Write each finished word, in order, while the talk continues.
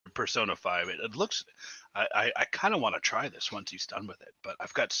Persona 5. It looks. I kind of want to try this once he's done with it, but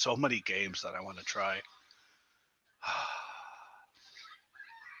I've got so many games that I want to try.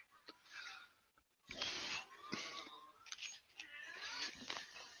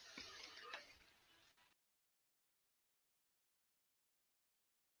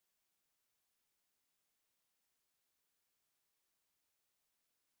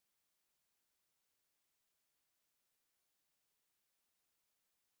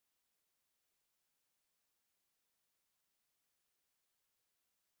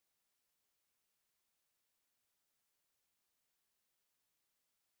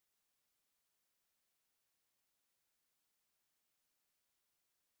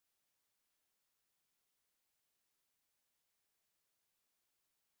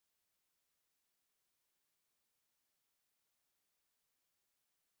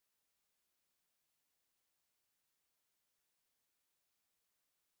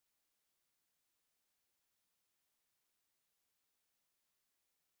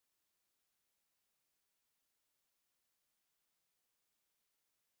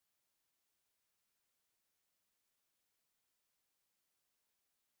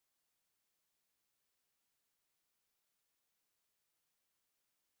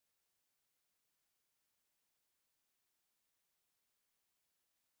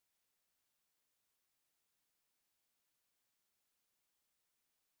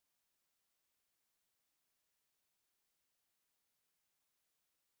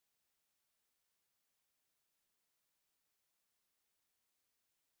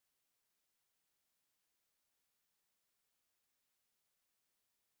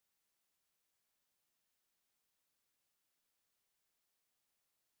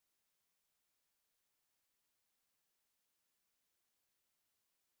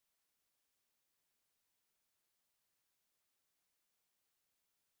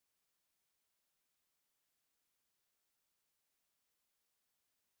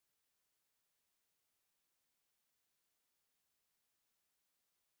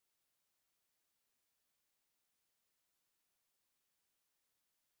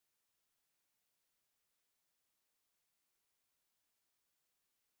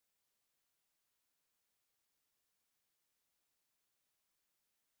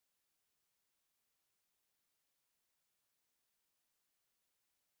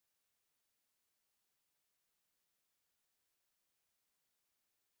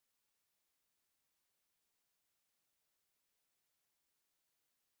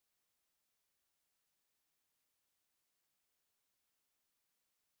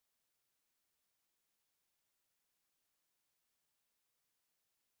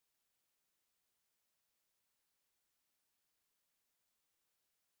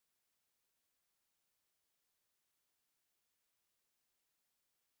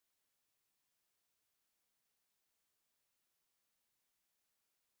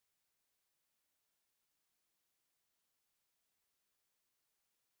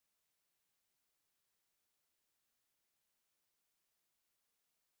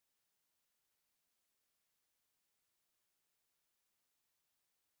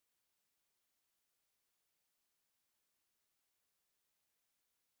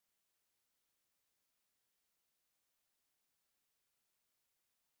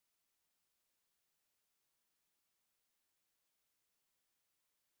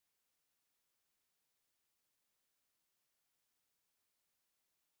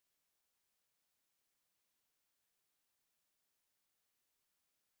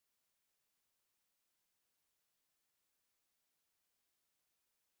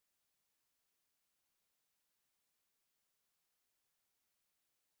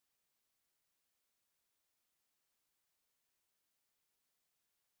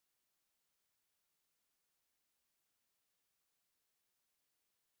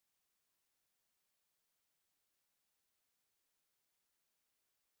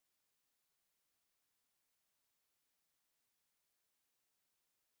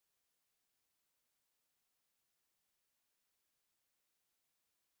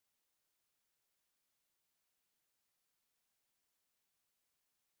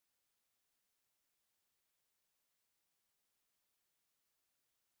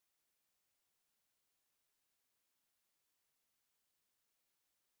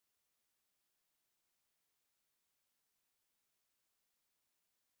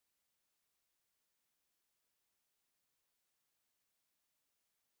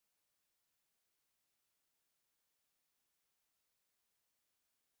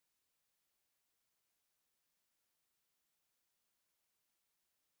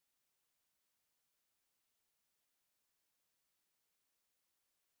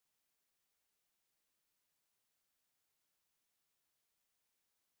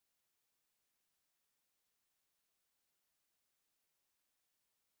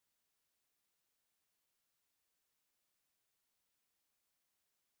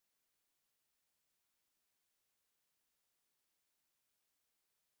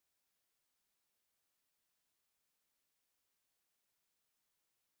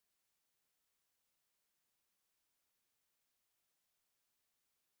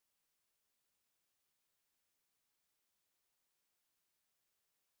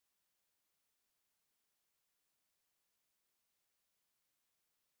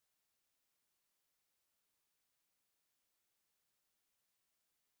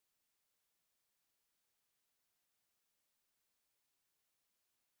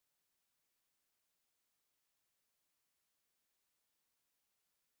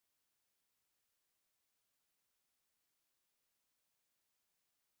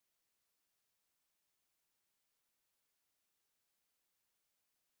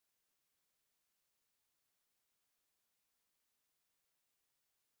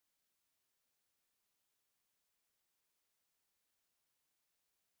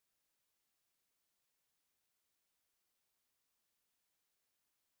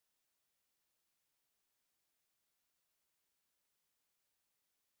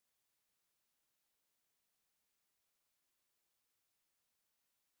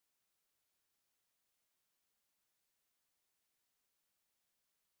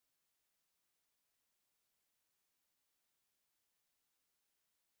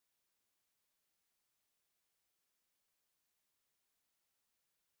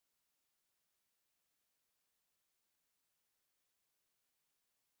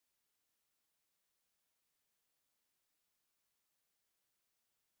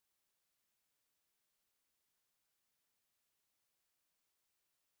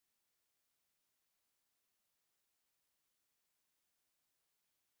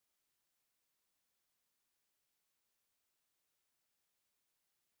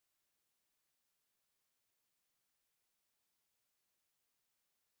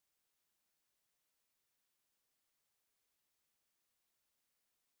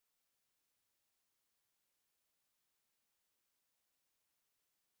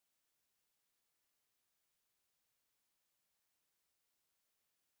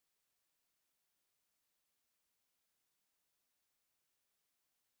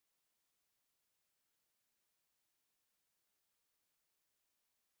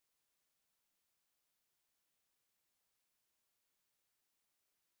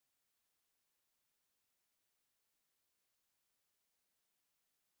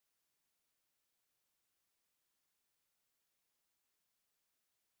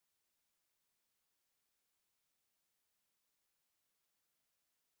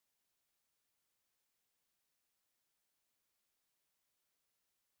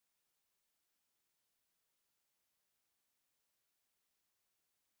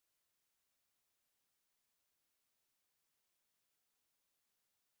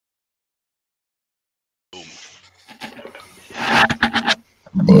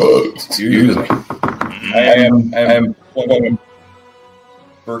 Boom. Excuse me. I am pulling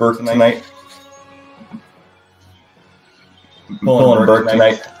Burke tonight. Pulling Burke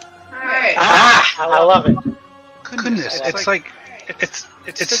tonight. I love it. Goodness, it's like it's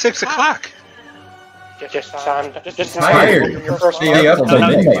 6 o'clock. Just Tired. Your first Stay up till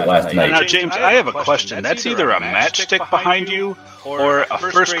midnight last Now, night. James, I have a question. That's either a matchstick behind you or a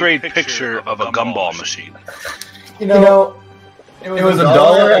first grade picture of a gumball machine. You know, it was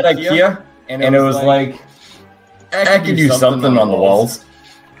 $1 at IKEA, and it was like, I could use something on the walls.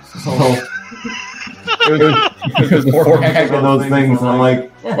 So it was 4-pack of those things, and I'm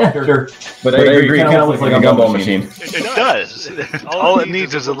like, sure. But I agree, it kind of looks like a gumball machine. It does. All it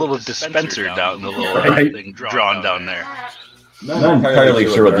needs is a little dispenser down the little thing drawn down there. Not entirely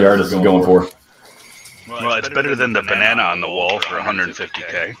sure what the artist is going for. Well, it's better than the banana on the wall for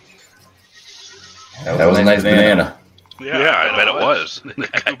 $150K. That was a nice banana. Yeah, I bet it was. The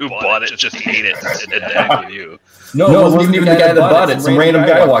guy who bought it just ate it and did that with you. No, it wasn't even the guy that bought it. Some random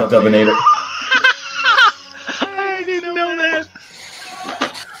guy walked up and ate it. I didn't know that.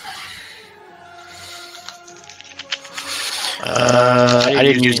 I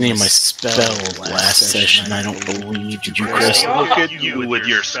didn't use any of my spells last session, I don't believe. Did you, Chris? Look at you with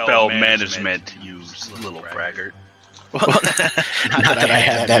your spell management, you little braggart. Well, not that I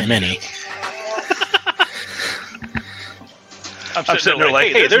have that many. I'm sitting there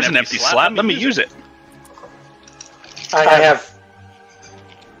like, hey, there's an empty slot. Let me use it. I have.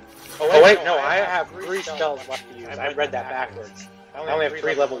 Oh wait, no, I have 3 spells left to use. I read that backwards. I only have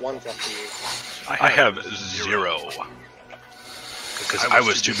 3 level 1s left to use. I have 0. Because I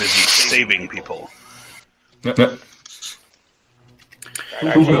was too busy saving people. Who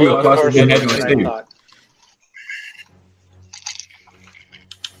possibly had to save?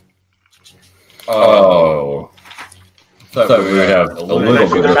 Oh. Thought we would have a little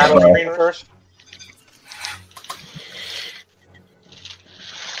bit of battle time. screen first.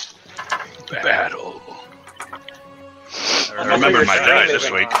 Battle. I remember my die this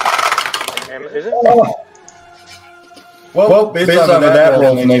week. Is it? Well, based off of that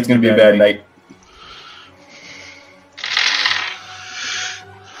roll, tonight's going to be a bad night.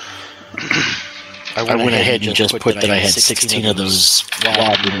 I went ahead and just put that I had 16 of those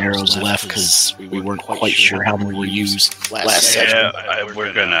wobbling arrows left because we weren't quite sure how many were used last session. Yeah,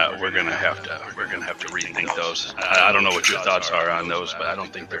 we're gonna have to rethink those. I don't know what your thoughts are on those, but I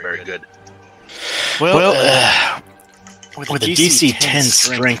don't think they're very good. Well, with a DC 10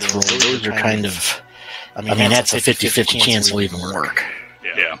 strength roll, those are kind of... I mean, that's a 50-50 chance they'll even work.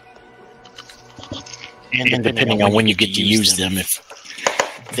 Yeah. And depending on when you get to use them, if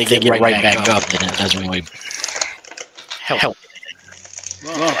they get right back up, then it doesn't really help.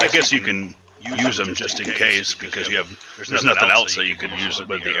 Well, I guess you can use them just in case because there's nothing else that you could use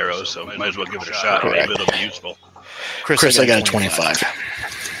with the arrows, so might as well give it a shot. Maybe it'll be useful. Chris, I got a 25.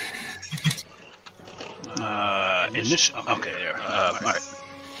 Okay, there. All right.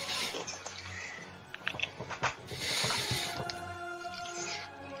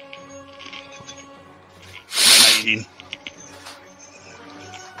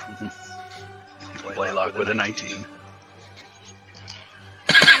 Blaylock with a 19.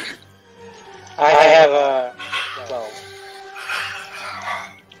 I have a 12.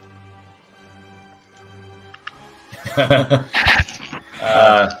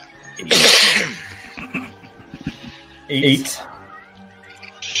 Eight.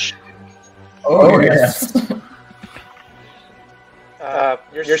 Oh, yes.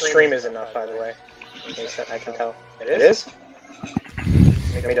 Your stream is enough, by the way. In case I can tell. It is?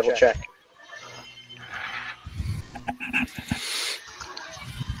 Let me double check.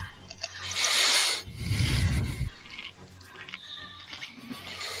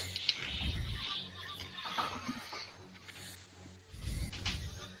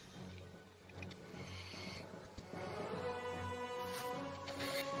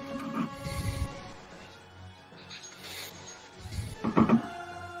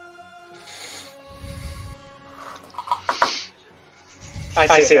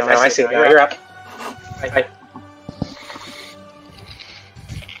 I see it now. I see it now. You're up. Hi.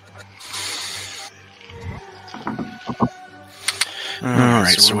 All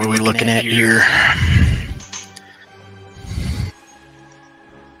right, so what are we looking at here?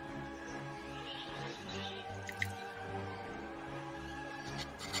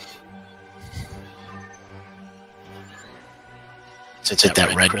 It's at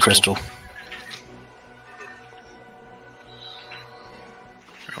that red crystal.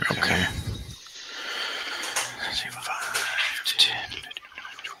 Okay. 5, 10, 15,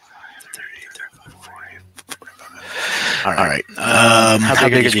 20, 25, 30, 35, 40, All right. How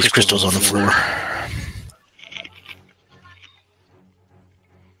big are these crystals on the floor?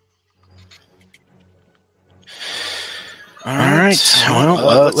 All right.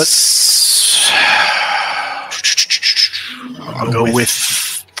 Well, let's. I'll go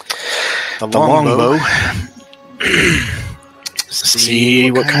with the longbow.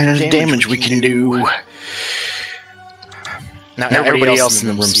 See what kind of damage we can do. Now everybody else in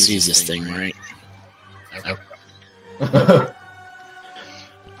the room sees this thing, right?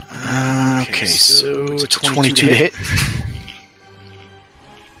 Okay, so it's a 22 to hit.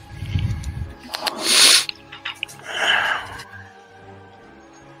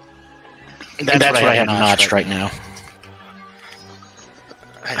 That's what I have notched right now.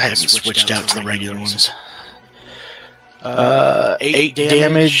 I haven't switched out to the regular ones. 8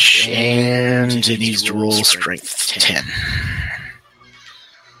 damage, and it needs to roll strength 10.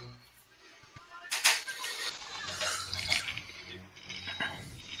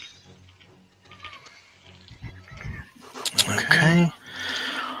 Okay.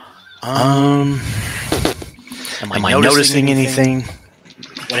 Am I noticing anything?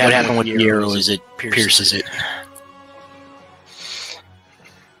 What happened with the arrow is it pierces it.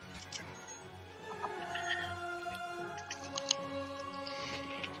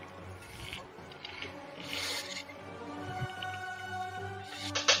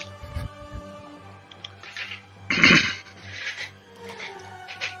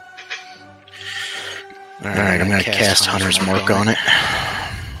 Alright, I'm going to cast Hunter's Mark on it.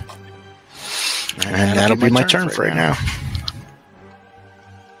 And that'll be my turn for right now.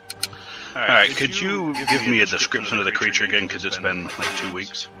 Alright, could you give me a description of the creature again? Because it's been like 2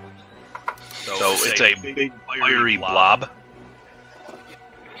 weeks. So it's a big, fiery blob.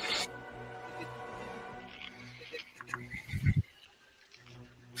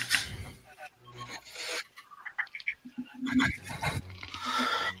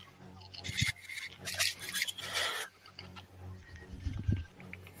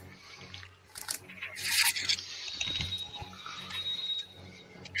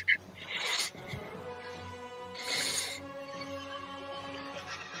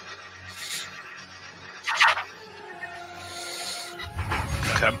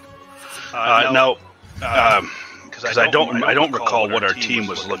 Because I don't recall what our team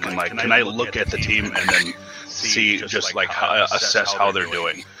was looking like. Can I look at the team and then see just like assess how they're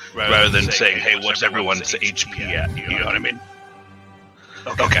doing, rather than saying, "Hey, what's everyone's HP at?" You know what I mean?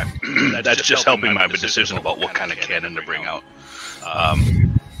 Okay, that's just helping my decision about what kind of cannon to bring out.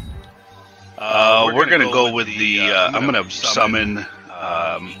 We're gonna go with the. I'm gonna summon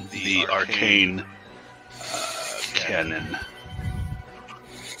the arcane cannon.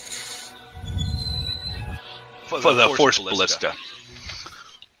 For the Force Ballista.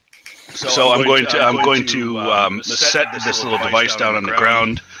 So I'm going to set this little device down on the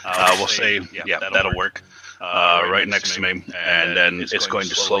ground. We'll say, yeah, that'll work. Right next to me, and then it's going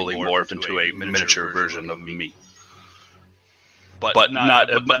to slowly morph into a miniature version of me. But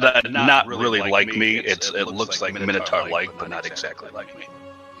not really like me. It looks like Minotaur-like, but not exactly like me.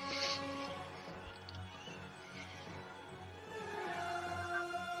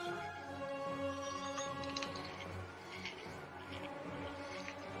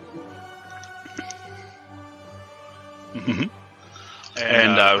 Mm-hmm.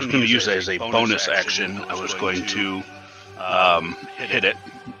 And I was going to use it as a bonus action. I was going to hit it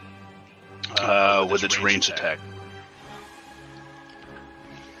with its ranged attack.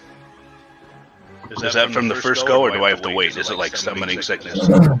 Is that from the first go, or do I have to wait? Is it like summoning sickness?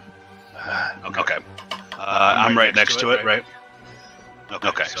 Okay. I'm right next to it, right?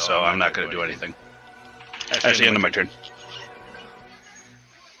 Okay, so I'm not going to do anything. That's the end of my turn.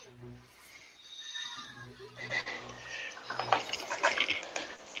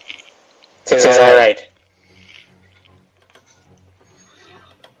 It's all right.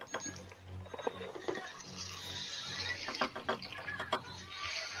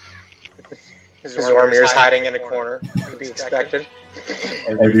 Zormir's hiding in a corner, to be expected.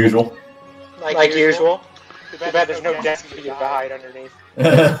 As usual. Like usual. Too bad there's no desk for you to hide underneath.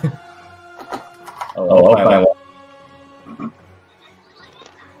 I'll find one.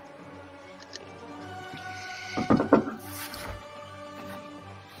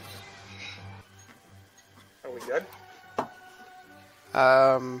 Are we good?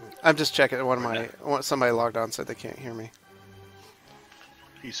 I'm just checking. Somebody logged on said they can't hear me.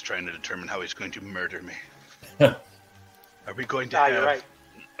 He's trying to determine how he's going to murder me. Are we going to have... You're right.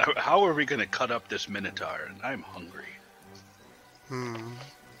 How are we going to cut up this Minotaur? And I'm hungry.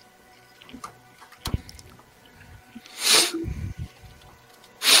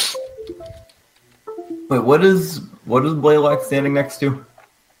 Wait, what is What is Blaylock standing next to?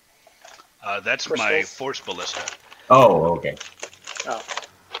 That's my Force Ballista. Oh, okay. Oh,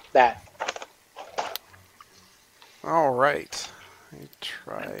 that. All right. Let me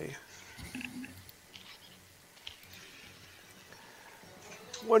try.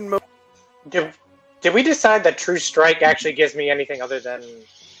 One more. Did we decide that True Strike actually gives me anything other than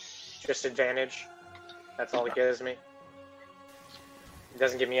just advantage? That's all it gives me? It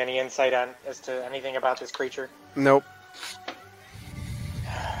doesn't give me any insight on as to anything about this creature? Nope.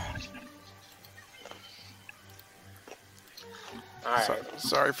 Alright.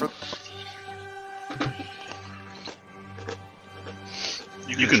 Sorry for...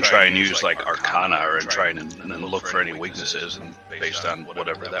 You can try and use like Arcana and try and then look for any weaknesses and based on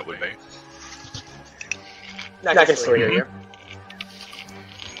whatever that would be. I can still hear you.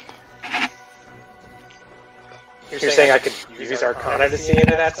 You're saying I could use Arcana to see into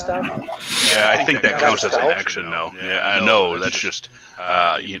that stuff? Yeah, I think that counts as an action, though. Yeah, I know. That's just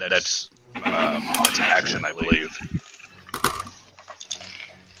that's an action, I believe.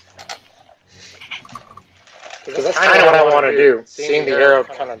 Because that's kind of what I want to do. Seeing the arrow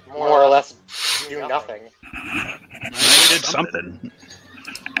kind of more or less do nothing. It did something.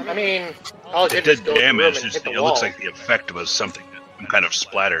 I mean, all it did damage. It looks like the effect was something, some kind of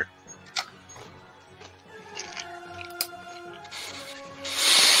splatter.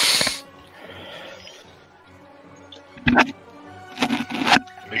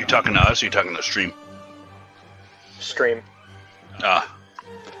 Are you talking to us or are you talking to stream? Stream. Ah.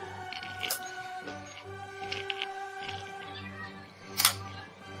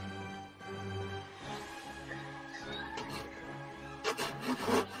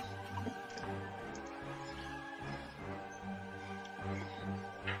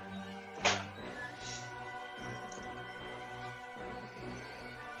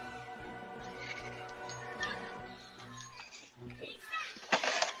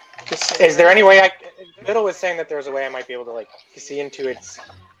 Is there any way Biddle was saying that there was a way I might be able to, like, see into its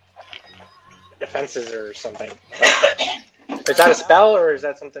defenses or something. Is that a spell, or is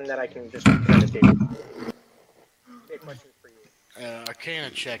that something that I can just kind of do? Big question for you. Arcana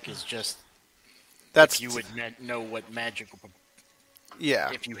check is just... That's... If you would know what magical...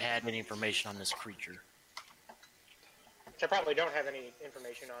 Yeah. If you had any information on this creature. Which I probably don't have any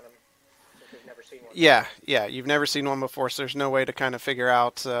information on him. We've never seen one. Yeah, you've never seen one before, so there's no way to kind of figure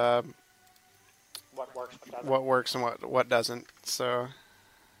out what works and what doesn't. So.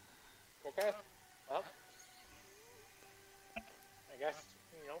 Okay. Well, I guess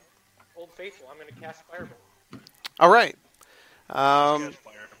Old Faithful. I'm going to cast Firebolt. All right. Cast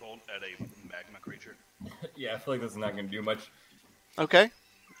Firebolt at a magma creature. Yeah, I feel like this is not going to do much. Okay.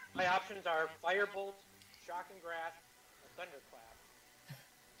 My options are Firebolt, Shocking Grasp, and Thunderclap.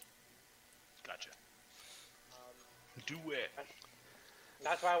 Gotcha. Do it.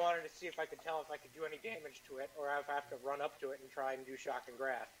 That's why I wanted to see if I could tell if I could do any damage to it, or if I have to run up to it and try and do Shock and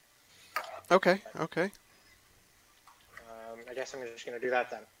Grasp. Okay. I guess I'm just going to do that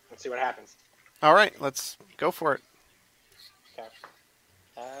then. Let's see what happens. All right, let's go for it. Okay.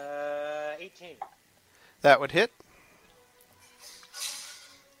 18. That would hit.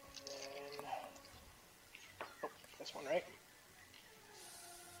 And... Oh, this one, right?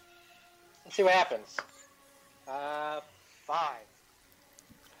 Let's see what happens. 5.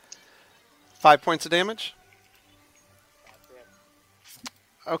 5 points of damage.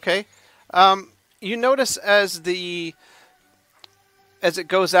 Okay. You notice as it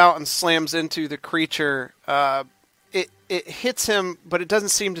goes out and slams into the creature, it hits him, but it doesn't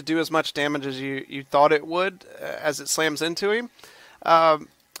seem to do as much damage as you thought it would as it slams into him. And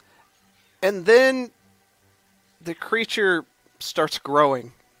then the creature starts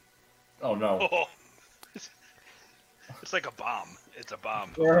growing. Oh no. Oh. It's like a bomb. It's a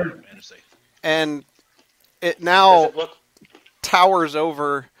bomb. Fantasy. And it now towers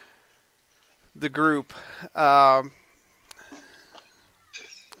over the group as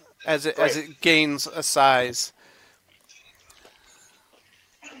it gains a size.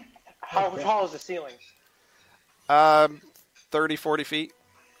 How tall is the ceiling? 30, 40 feet.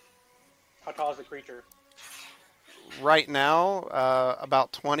 How tall is the creature? Right now,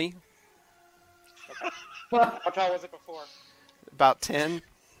 about 20. Okay. How tall was it before? About 10.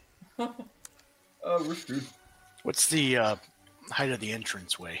 Oh, we're screwed. What's the height of the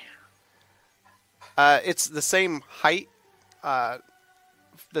entranceway? It's the same height. The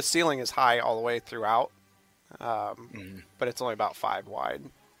ceiling is high all the way throughout, but it's only about 5 wide.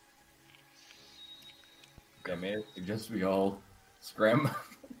 Okay, man, I suggest we all scram.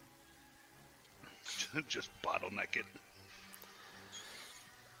 Just bottleneck it.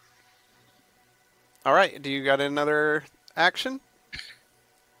 All right. Do you got another action?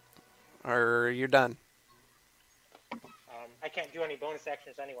 Or you're done? I can't do any bonus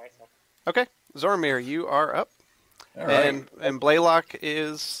actions anyway, so. Okay. Zormir, you are up. All right. And Blaylock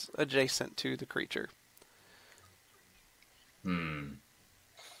is adjacent to the creature. Hint,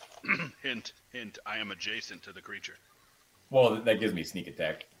 I am adjacent to the creature. Well, that gives me sneak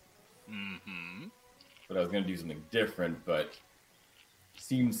attack. Mm-hmm. But I was going to do something different, but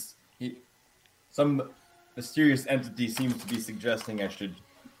some mysterious entity seems to be suggesting I should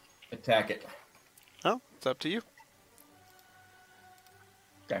attack it. Oh, it's up to you.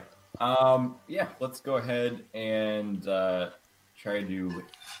 Okay. Yeah, let's go ahead and try to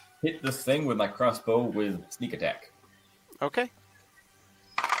hit this thing with my crossbow with sneak attack. Okay.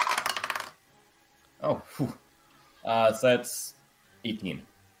 Oh, whew. So that's 18.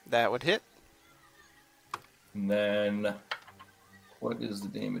 That would hit. And then, what is the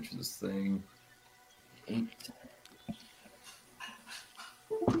damage for this thing? 8.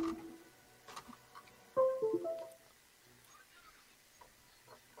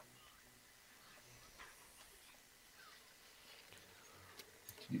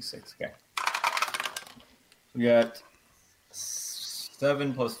 D6, okay. We got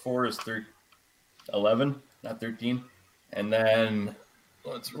 7 plus 4 is 11, not 13. And then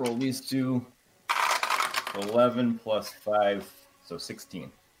let's roll these two. 11 plus 5, so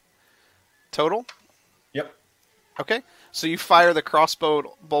 16. Total? Yep. Okay. So you fire the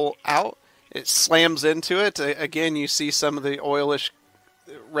crossbow bolt out. It slams into it. Again, you see some of the oilish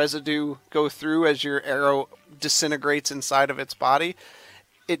residue go through as your arrow disintegrates inside of its body.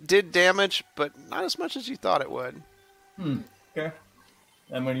 It did damage, but not as much as you thought it would. Okay.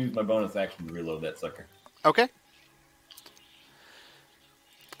 I'm going to use my bonus action to reload that sucker. Okay.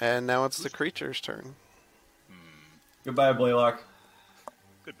 And now it's the creature's turn. Goodbye, Blaylock.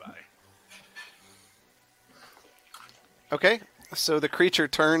 Goodbye. Okay. So the creature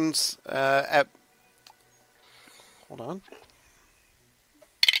turns at... Hold on.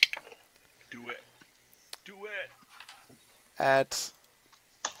 Do it. Do it. At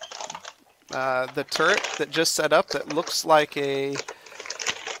the turret that just set up that looks like a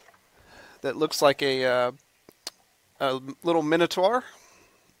little minotaur,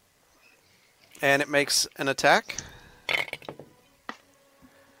 and it makes an attack,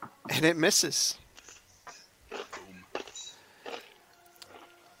 and it misses. Boom.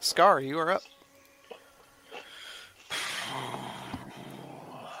 Scar, you are up.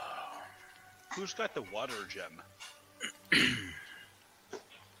 Who's got the water gem?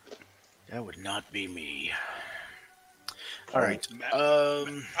 That would not be me. All right. Are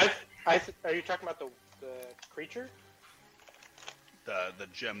you talking about the creature? The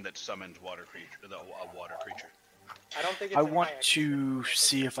gem that summons water creature, the water creature. I don't think it's I in my want action. to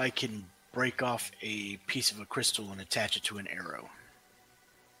see if I can break off a piece of a crystal and attach it to an arrow.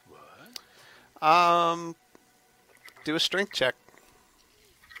 What? Do a strength check.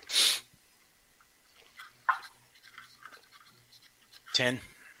 10.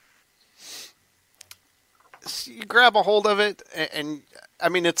 So you grab a hold of it, and I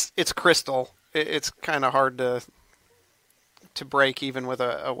mean it's crystal. It's kind of hard to break even with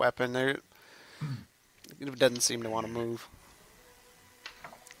a weapon. It doesn't seem to want to move.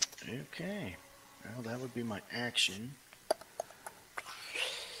 Okay. Well, that would be my action.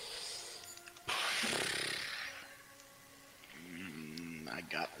 I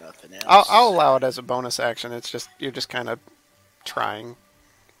got nothing else. I'll allow it as a bonus action. It's just you're just kind of trying.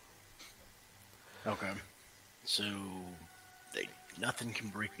 Okay. So nothing can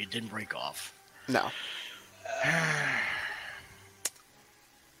break. It didn't break off. No.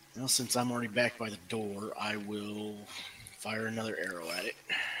 Well, since I'm already back by the door, I will fire another arrow at it.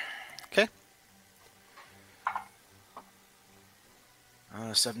 Okay.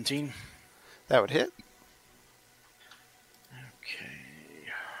 17. That would hit. Okay.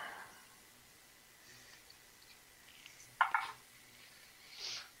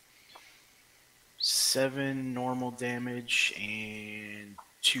 Seven normal damage and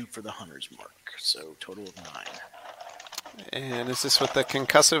 2 for the hunter's mark. So total of 9. And is this with the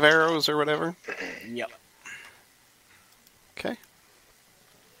concussive arrows or whatever? Yep. Okay.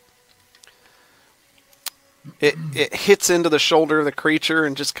 It hits into the shoulder of the creature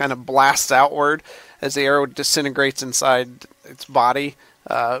and just kind of blasts outward as the arrow disintegrates inside its body.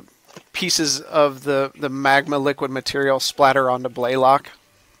 Pieces of the magma liquid material splatter onto Blaylock.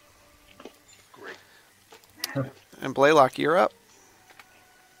 Great. And Blaylock, you're up.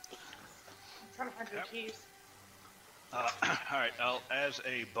 I'm trying to find your keys. All right. As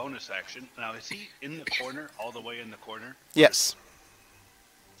a bonus action, now is he in the corner, all the way in the corner? Yes.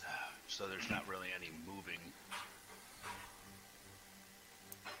 So there's not really any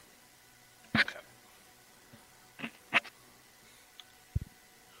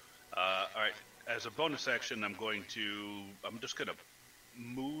All right. As a bonus action, I'm just gonna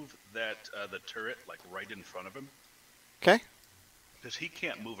move that the turret like right in front of him. Okay. Because he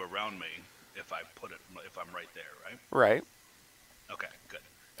can't move around me if I'm right there, right? Right. Okay, good.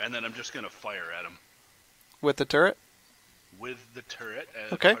 And then I'm just gonna fire at him With the turret? with the turret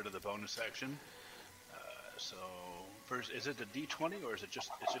as Okay. part of the bonus action. So first, is it the D20 or is it just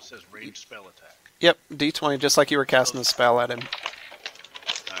says ranged spell attack? Yep, D20, just like you were casting a spell at him.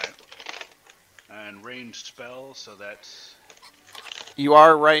 All right. And ranged spell, so that's You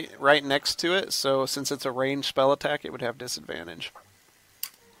are right next to it, so since it's a ranged spell attack, it would have disadvantage.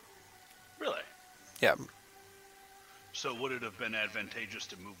 really. Yeah. So would it have been advantageous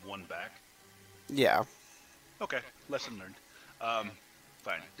to move one back? Yeah. Okay, lesson learned.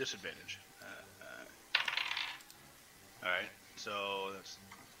 Fine, disadvantage. All right, so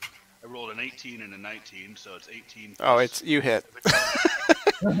I rolled an 18 and a 19, so it's 18. Oh, you hit.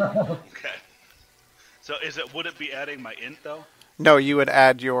 Okay. So would it be adding my int though? No, you would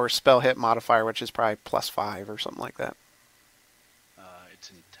add your spell hit modifier, which is probably +5 or something like that. It's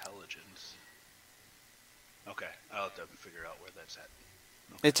intelligence. Okay, I'll have to figure out where that's at.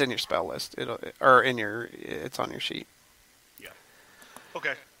 Okay. It's in your spell list. It's on your sheet. Yeah.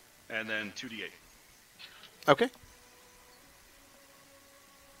 Okay, and then 2d8. Okay.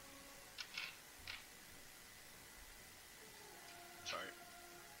 Sorry.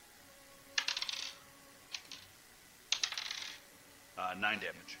 9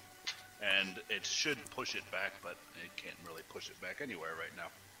 damage. And it should push it back, but it can't really push it back anywhere right now.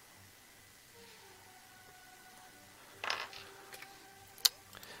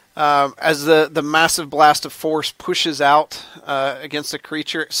 As the massive blast of force pushes out against the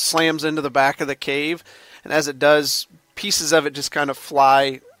creature, it slams into the back of the cave, and as it does, pieces of it just kind of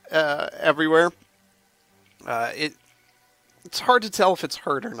fly everywhere. It's hard to tell if it's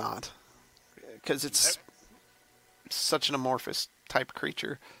hurt or not, because it's such an amorphous type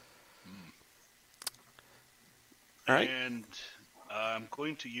creature. All right. And I'm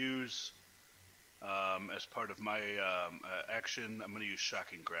going to use, as part of my action, I'm going to use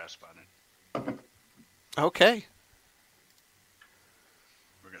Shocking Grasp on it. Okay.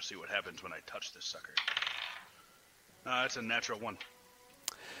 We're going to see what happens when I touch this sucker. It's a natural 1.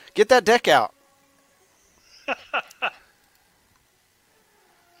 Get that deck out.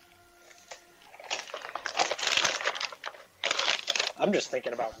 I'm just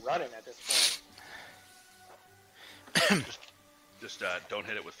thinking about running at this point. Just don't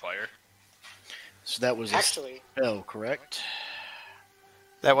hit it with fire. So that was Actually, a spell, correct?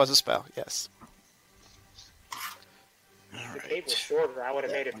 That was a spell, yes. the cave was shorter. I would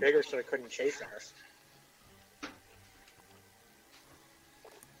have made it bigger so it couldn't chase us.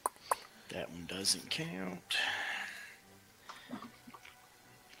 That one doesn't count.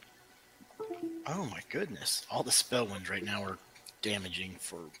 Oh my goodness. All the spell ones right now are damaging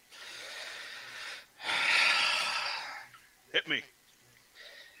for... Hit me.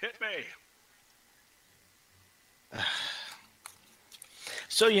 Hit me.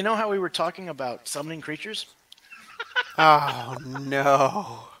 So you know how we were talking about summoning creatures? Oh,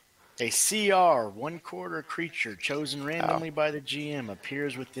 no. A CR, 1/4 creature chosen randomly by the GM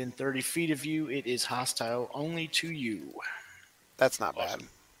appears within 30 feet of you. It is hostile only to you. That's not Awesome. bad.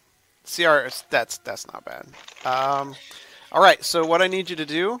 CR, that's not bad. All right, so what I need you to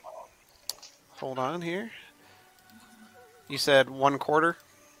do... Hold on here. You said 1/4?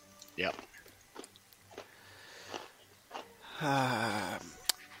 Yep. I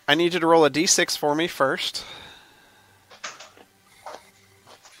need you to roll a d6 for me first.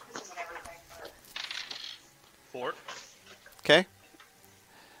 Four. Okay.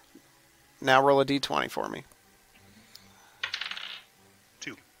 Now roll a d20 for me.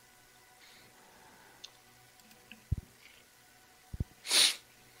 2.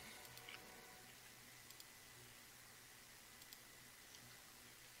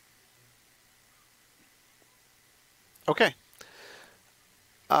 Okay.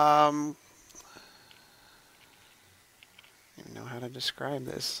 I don't even know how to describe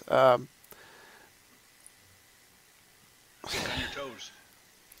this. Think on your toes.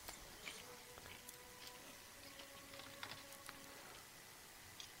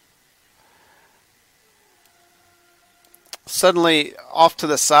 Suddenly, off to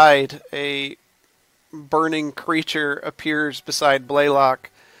the side, a burning creature appears beside Blaylock,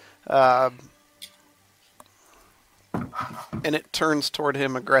 and it turns toward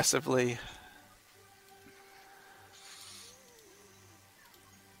him aggressively.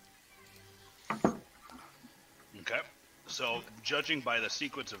 Okay. So, judging by the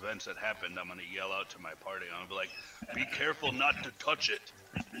sequence of events that happened, I'm going to yell out to my party. I'm going to be like, be careful not to touch it.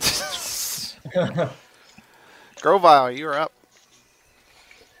 Grovile, you're up.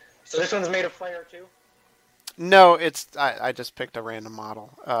 So this one's made of fire too? No, I just picked a random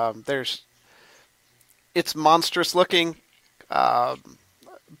model. It's monstrous looking, but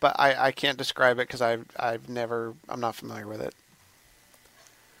I can't describe it because I'm not familiar with it.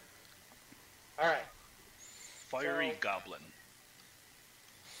 All right. Fiery goblin.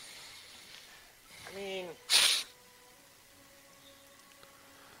 I mean,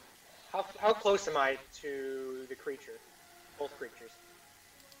 how close am I to the creature? Both creatures.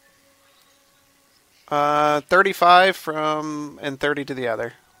 35 from and 30 to the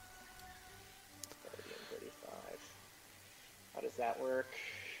other. 30 and 35. How does that work?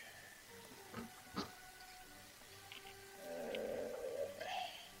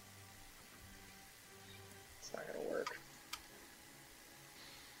 It's not gonna work.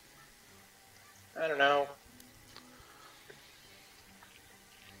 I don't know.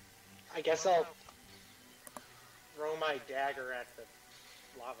 I guess I'll throw my dagger at the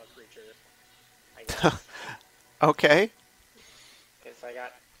lava creature. I guess. Okay. Because I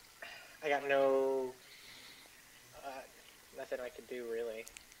got no nothing I could do really.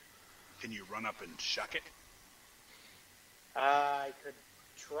 Can you run up and shuck it? I could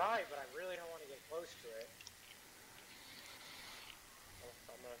try, but I really don't want to get close to it.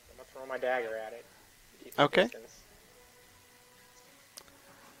 I'm gonna throw my dagger at it. Keep some Okay. distance.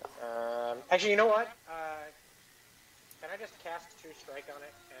 Actually, you know what? Can I just cast True Strike on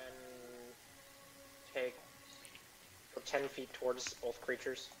it and go 10 feet towards both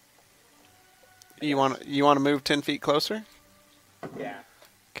creatures? You want to move 10 feet closer? Yeah.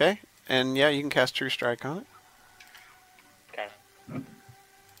 Okay. And yeah, you can cast True Strike on it. Okay.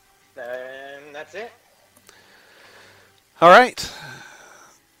 Then that's it. All right.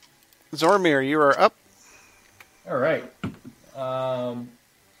 Zormir, you are up. All right.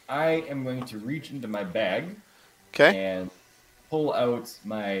 I am going to reach into my bag Okay. and pull out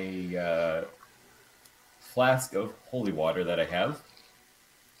my flask of holy water that I have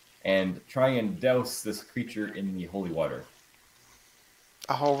and try and douse this creature in the holy water.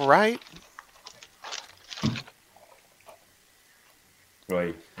 All right.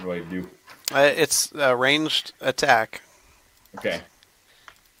 What do I do? It's a ranged attack. Okay.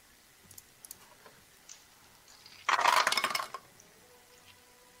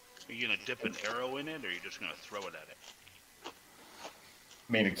 Are you gonna dip an arrow in it, or are you just gonna throw it at it?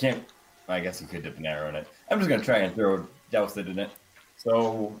 I mean, it can't. I guess you could dip an arrow in it. I'm just gonna try and douse it in it.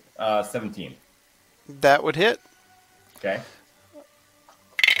 So, 17. That would hit. Okay.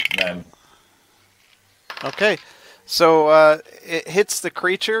 Then. Okay. So it hits the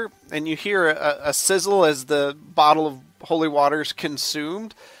creature, and you hear a sizzle as the bottle of holy water is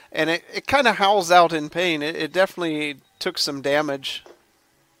consumed, and it kind of howls out in pain. It definitely took some damage.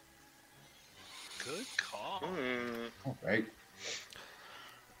 Good call. All right.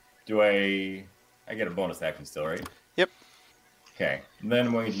 Do I get a bonus action still, right? Yep. Okay. And then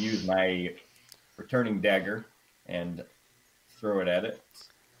I'm going to use my returning dagger and throw it at it.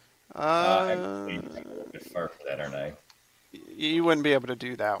 I'm a little bit far for that, aren't I? You wouldn't be able to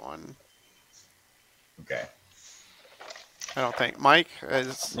do that one. Okay. I don't think. Mike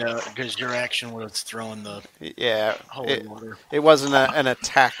is. No, because your action was throwing the Yeah. holy water. It wasn't an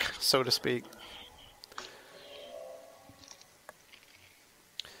attack, so to speak.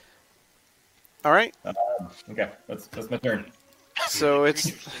 All right. Okay. That's my turn. So Did it's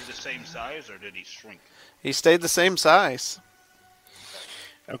the creature stay the same size, or did he shrink? he stayed the same size.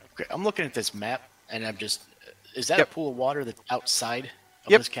 Okay, I'm looking at this map, and I'm just... Is that Yep. a pool of water that's outside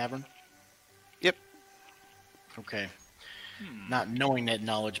of Yep. this cavern? Yep. Okay. Not knowing that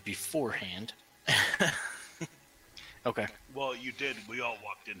knowledge beforehand. Okay. Well, you did. We all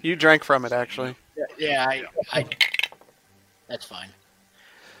walked in. You drank from it, actually. Yeah, I that's fine.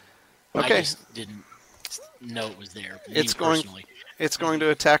 I Okay. just didn't know it was there. Me It's going- personally. It's going to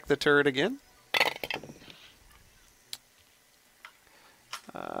attack the turret again.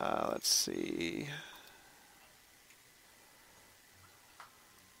 Let's see.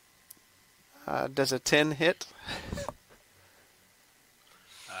 Does a 10 hit?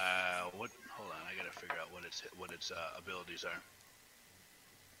 What? Hold on, I gotta figure out what its abilities are.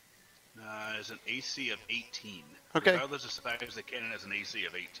 It's an AC of 18. Okay. Regardless of size, the cannon has an AC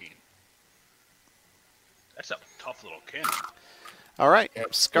of 18. That's a tough little cannon. All right.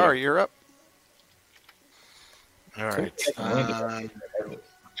 Scar, you're up. All right.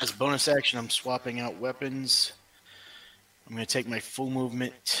 As a bonus action, I'm swapping out weapons. I'm going to take my full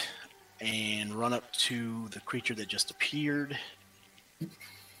movement and run up to the creature that just appeared.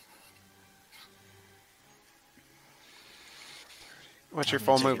 What's your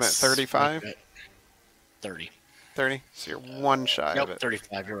full movement? 35? 30. 30? So you're one shy Nope, of it.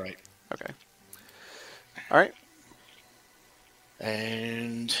 35, you're right. Okay. All right.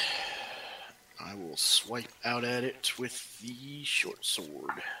 And I will swipe out at it with the short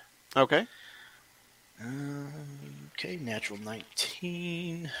sword. Okay. Okay, natural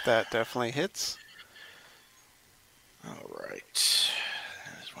 19. That definitely hits. All right.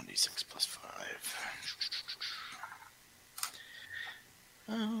 That's 1d6 plus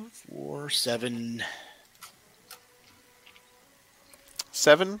 5. 4, 7.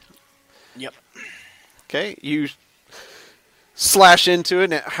 7? Yep. Okay. You slash into it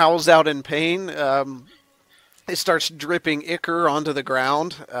and it howls out in pain. It starts dripping ichor onto the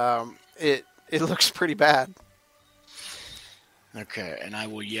ground. It looks pretty bad. Okay, and I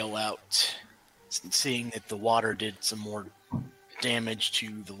will yell out, seeing that the water did some more damage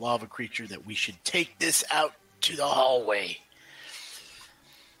to the lava creature, that we should take this out to the hallway.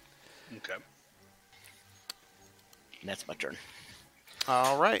 Okay. And that's my turn.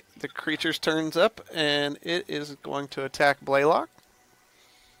 All right. The creature's turns up and it is going to attack Blaylock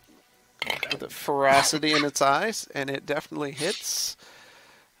with a ferocity in its eyes, and it definitely hits.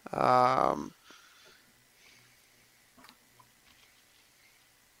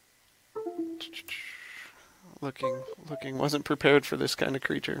 Looking, wasn't prepared for this kind of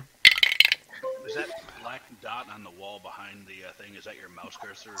creature. Is that black dot on the wall behind the thing? Is that your mouse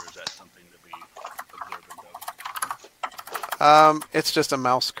cursor, or is that something to be observant of? It's just a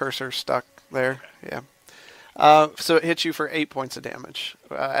mouse cursor stuck there. Okay. Yeah. So it hits you for 8 points of damage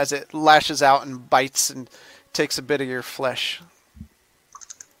as it lashes out and bites and takes a bit of your flesh.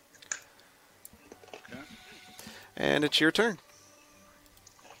 Okay. And it's your turn.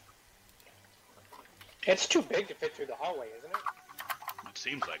 It's too big to fit through the hallway, isn't it? It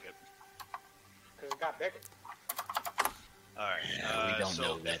seems like it. Because it got bigger. All right. We don't so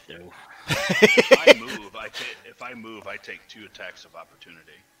know that, though. If I move, I take 2 attacks of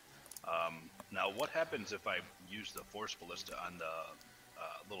opportunity. Now, what happens if I use the Force Ballista on the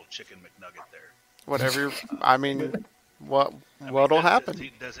little chicken McNugget there? Whatever. I mean, what'll happen?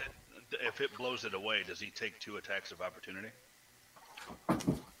 Does it? If it blows it away, does he take 2 attacks of opportunity?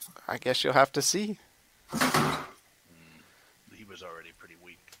 I guess you'll have to see. He was already pretty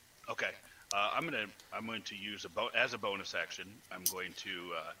weak. Okay. I'm going to use as a bonus action. I'm going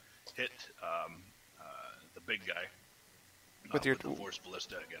to hit the big guy With the Force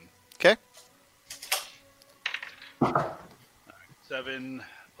Ballista again. Okay. 7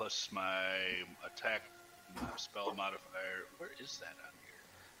 plus my attack spell modifier. Where is that on here?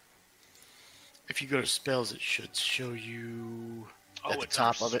 If you go to spells, it should show you at the it's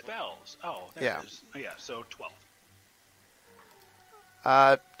top under of it. Spells. Oh, there Yeah. it is. Oh, yeah, so 12.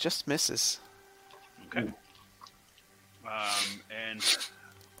 Just misses. Okay. And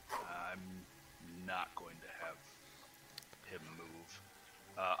I'm not going to have him move.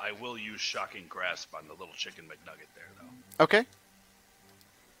 I will use Shocking Grasp on the little chicken McNugget there, though. Okay.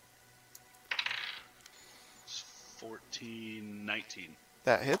 It's 14, 19.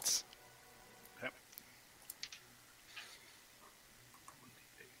 That hits. Okay.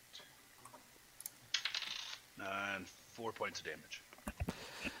 1d8. And 4 points of damage.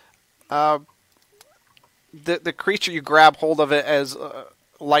 The creature, you grab hold of it as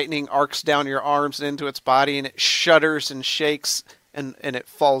lightning arcs down your arms and into its body, and it shudders and shakes, and it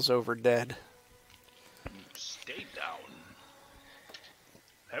falls over dead. Stay down.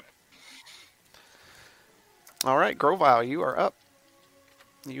 Yep. All right, Grovile, you are up.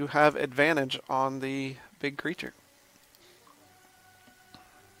 You have advantage on the big creature.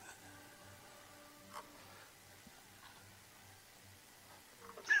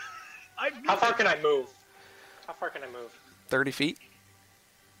 How far can I move? How far can I move? 30 feet.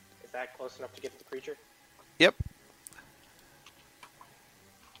 Is that close enough to get to the creature? Yep.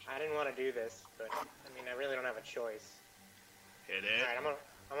 I didn't want to do this, but I mean, I really don't have a choice. Hit it. All right,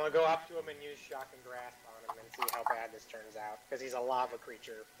 I'm gonna go up to him and use Shock and Grasp on him and see how bad this turns out. Because he's a lava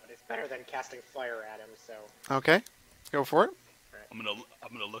creature, but it's better than casting fire at him. So. Okay. Go for it. I'm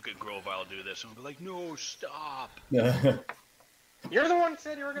gonna look at Grovile do this and I'll be like, no, stop. You're the one who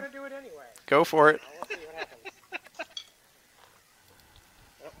said you were gonna do it anyway. Go for it. We'll see what happens.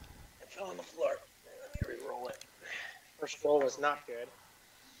 Oh, it fell on the floor. Let me re-roll it. First roll was not good.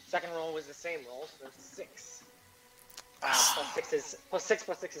 Second roll was the same roll, so it's 6. Plus 6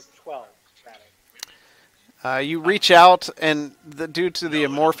 is 12. Rather. You reach out, and due to the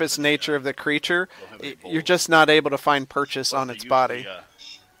amorphous nature of the creature, you're just not able to find purchase on its body.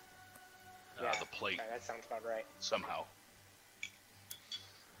 The plate. Okay, that sounds about right. Somehow.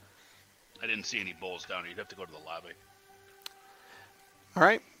 I didn't see any bowls down here. You'd have to go to the lobby. All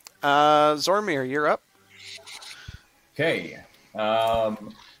right. Zormir, you're up. Okay.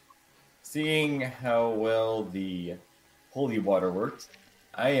 Seeing how well the holy water worked,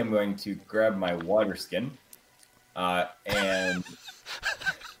 I am going to grab my water skin and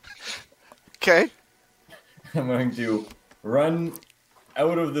Okay. I'm going to run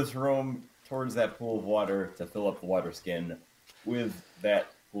out of this room towards that pool of water to fill up the water skin with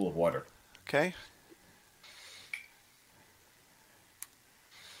that pool of water. Okay.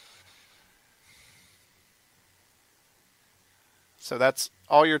 So that's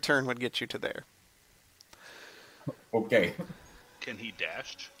all your turn would get you to there. Okay. Can he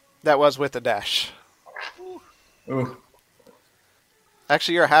dash? That was with a dash. Ooh.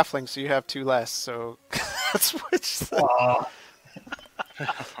 Actually, you're a halfling, so you have 2 less. So let's switch.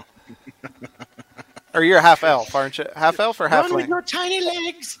 Or you're a half elf, aren't you? Half elf or Run with halfling? your tiny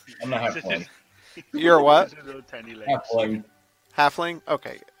legs. I'm not halfling. You're what? Tiny legs. Halfling. Halfling?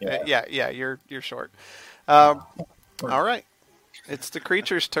 Okay. Yeah. Yeah. You're short. All right. It's the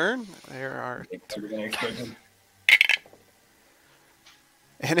creature's turn. There are,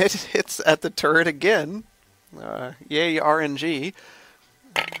 and it hits at the turret again. Yay, RNG.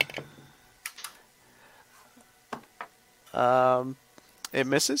 It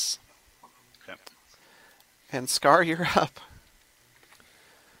misses. Okay. And Scar, you're up.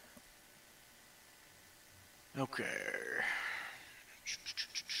 Okay.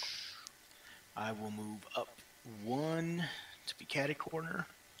 I will move up 1 to be catty corner.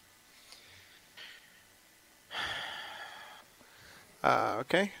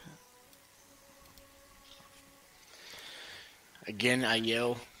 Okay. Again, I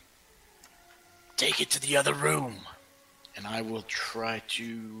yell, "Take it to the other room!" And I will try to...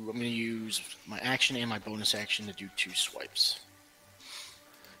 I'm going to use my action and my bonus action to do 2 swipes.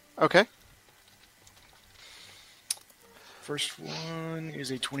 Okay. First one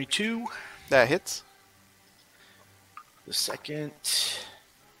is a 22. That hits. The second...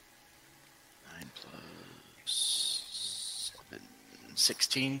 9 plus 7...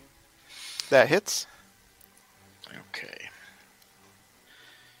 16. That hits. Okay.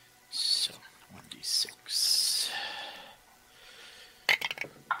 So, 1d6.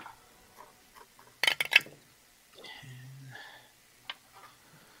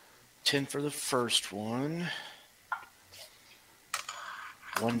 10 for the first one.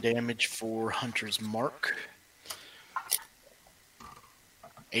 1 damage for Hunter's Mark.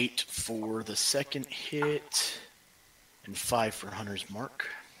 8 for the second hit. And 5 for Hunter's Mark.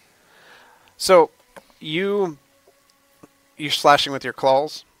 So, you're slashing with your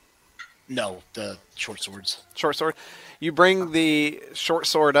claws? No, the short swords. Short sword. You bring the short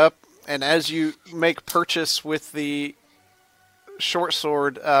sword up, and as you make purchase with the short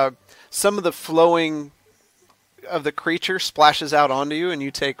sword, some of the flowing of the creature splashes out onto you, and you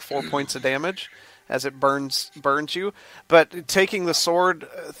take 4 points of damage as it burns you. But taking the sword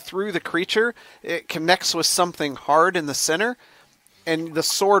through the creature, it connects with something hard in the center, and the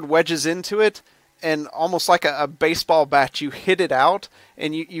sword wedges into it, and almost like a baseball bat, you hit it out,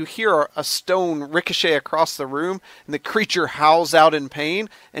 and you hear a stone ricochet across the room, and the creature howls out in pain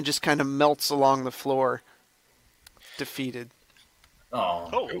and just kind of melts along the floor, defeated.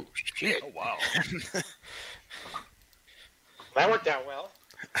 Oh, Shit. Oh, wow. That worked out well.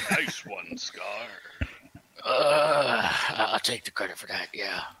 Nice one, Scar. I'll take the credit for that,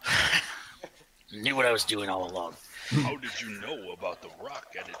 yeah. Knew what I was doing all along. How did you know about the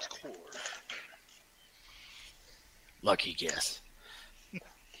rock at its core? Lucky guess.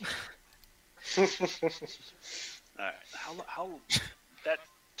 Alright, how that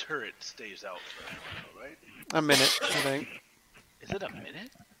turret stays out for a while, right? A minute, I think. Is it a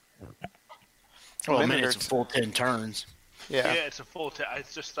minute? Well, a minute minute's or a full 10 turns. Yeah, Yeah, it's a full. I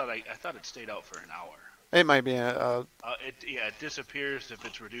just thought I thought it stayed out for an hour. it might be a It disappears if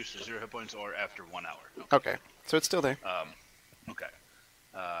it's reduced to 0 hit points or after 1 hour. okay. So it's still there. Okay.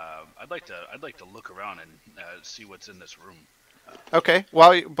 I'd like to look around and see what's in this room. Okay.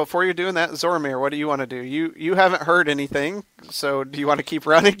 Before you're doing that, Zormir, what do you want to do? You haven't heard anything, so do you want to keep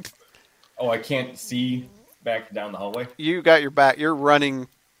running? Oh, I can't see back down the hallway. You got your back. You're running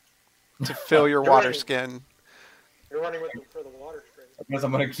to fill your You're water running. skin. You're running with them for the water stream. I guess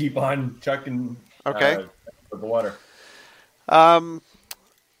I'm gonna keep on chucking. Okay. For the water. All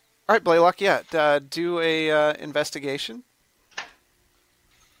right, Blaylock. Yeah. Do a investigation.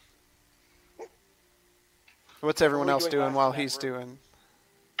 What's everyone What are we else doing doing last while in that he's room?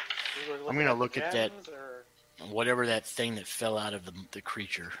 doing? I'm going to look at that, gems, or- whatever that thing that fell out of the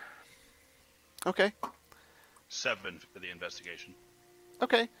creature. Okay. 7 for the investigation.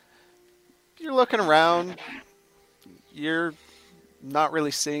 Okay. You're looking around. You're not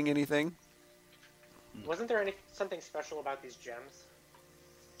really seeing anything. Wasn't there something special about these gems?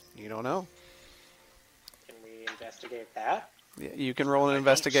 You don't know. Can we investigate that? Yeah, you can roll an I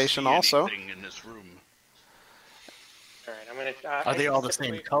investigation don't see also. anything in this room. All right, I'm gonna. Are they all the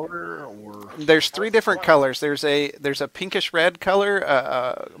same color, or There's 3 different colors. There's a pinkish red color,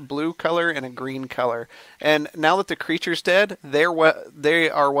 a blue color, and a green color. And now that the creature's dead, they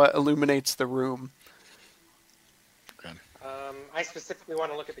are what illuminates the room. I specifically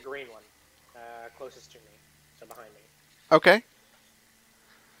want to look at the green one, closest to me, so behind me. Okay.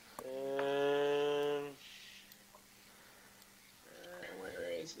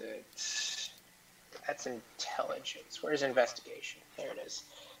 Where is it? That's intelligence. Where's investigation? There it is.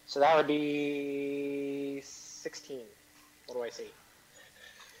 So that would be 16. What do I see?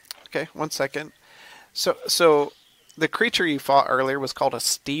 Okay, 1 second. So the creature you fought earlier was called a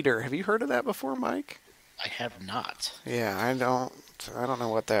steeder. Have you heard of that before, Mike? I have not. Yeah, I don't know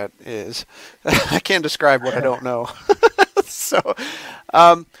what that is. I can't describe what I don't know. So,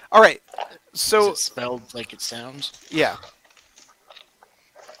 all right. So Is it spelled like it sounds? yeah.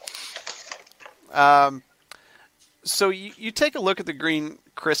 So you take a look at the green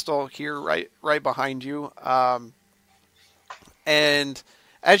crystal here, right behind you, and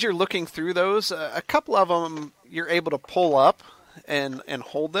as you're looking through those, a couple of them you're able to pull up and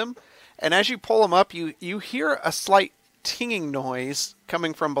hold them. And as you pull them up, you hear a slight tinging noise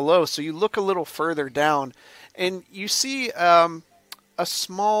coming from below. So you look a little further down, and you see a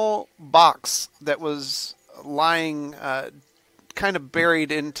small box that was lying kind of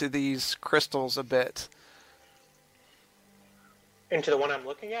buried into these crystals a bit. Into the one I'm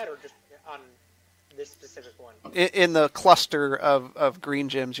looking at, or just on this specific one? In the cluster of green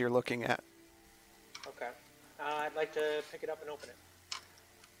gems you're looking at. Okay. I'd like to pick it up and open it.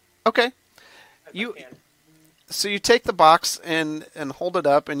 Okay. So you take the box and hold it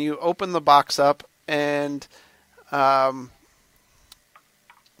up, and you open the box up, and we'll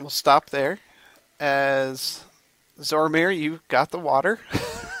stop there. As Zoramir, you got the water.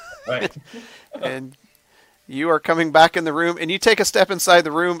 Right. And you are coming back in the room, and you take a step inside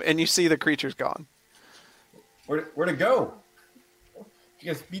the room, and you see the creature's gone. Where'd it go?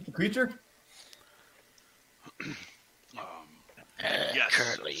 You guys beat the creature? Yes,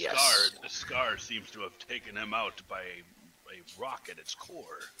 Currently, yes. The scar seems to have taken him out by a rock at its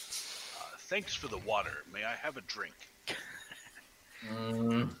core. Thanks for the water. May I have a drink?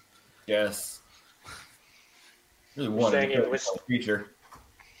 Yes. Really wanted saying to it kill was- the creature.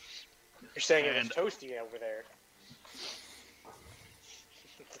 You're saying it was And- toasty over there.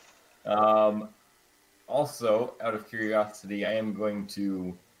 Also, out of curiosity, I am going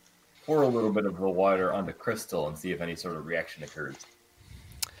to pour a little bit of the water on the crystal and see if any sort of reaction occurs.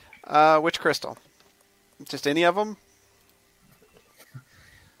 Which crystal? Just any of them?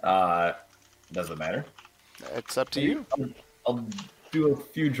 Doesn't matter. It's up to you. I'll do a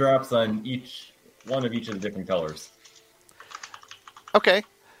few drops on one of each of the different colors. Okay.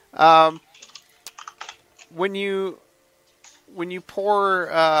 When you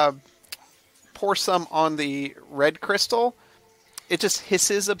pour some on the red crystal, it just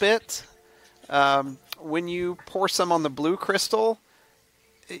hisses a bit. When you pour some on the blue crystal,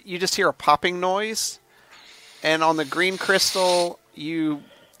 you just hear a popping noise. And on the green crystal, you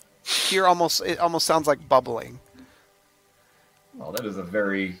hear it almost sounds like bubbling. Well, that is a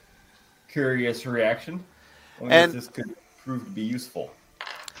very curious reaction. I wonder And- if this could prove to be useful.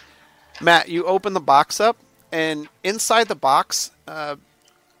 Matt, you open the box up, and inside the box,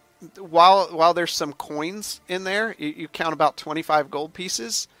 while there's some coins in there, you count about 25 gold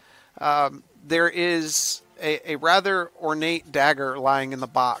pieces. There is a rather ornate dagger lying in the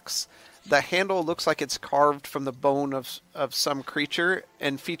box. The handle looks like it's carved from the bone of some creature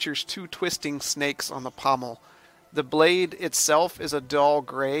and features 2 twisting snakes on the pommel. The blade itself is a dull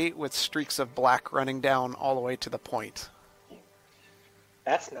gray with streaks of black running down all the way to the point.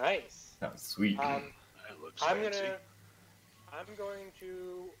 That's nice. That's sweet. That looks I'm fancy. going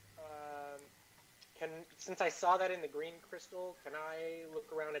to. Since I saw that in the green crystal, can I look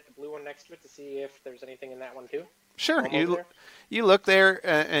around at the blue one next to it to see if there's anything in that one too? Sure, Almost there? you look there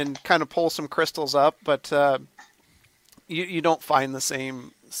and kind of pull some crystals up, but you don't find the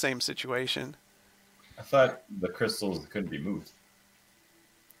same situation. I thought the crystals couldn't be moved.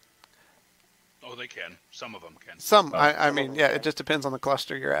 Oh, they can. Some of them can. I mean, yeah, it just depends on the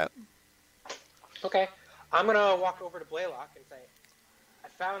cluster you're at. Okay, I'm gonna walk over to Blaylock and say, "I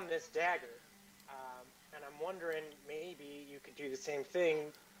found this dagger, and I'm wondering maybe you could do the same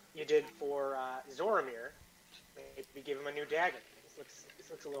thing you did for Zoramir. Maybe give him a new dagger. This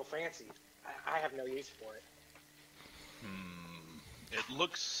looks a little fancy. I have no use for it." It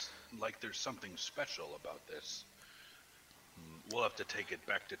looks like there's something special about this. We'll have to take it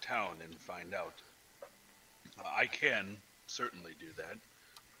back to town and find out. I can certainly do that,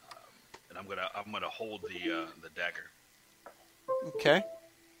 and I'm gonna hold the dagger. Okay.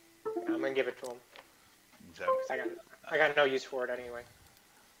 I'm gonna give it to him. Okay. 'Cause I got no use for it anyway.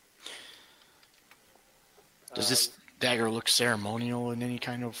 Does this dagger look ceremonial in any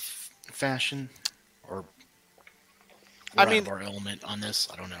kind of fashion, or I we're mean, out of our element on this?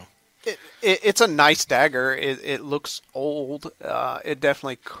 I don't know. It's a nice dagger. It looks old. It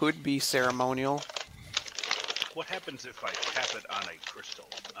definitely could be ceremonial. What happens if I tap it on a crystal?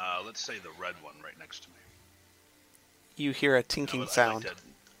 Let's say the red one right next to me. You hear a tinking sound.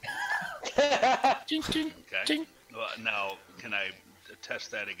 Ding, ding, Okay. ding. Well, now, can I test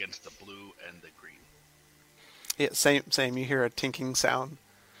that against the blue and the green? Yeah, same. You hear a tinking sound.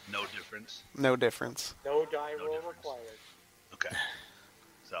 No difference? No difference. No die roll difference. required. Okay.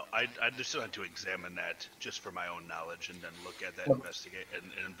 So I just had to examine that just for my own knowledge, and then look at that,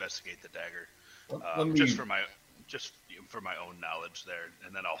 investigate the dagger, just for my own knowledge there,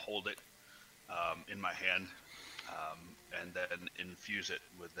 and then I'll hold it in my hand, and then infuse it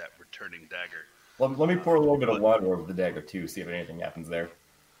with that returning dagger. Let me pour a little bit of water over the dagger too, see if anything happens there.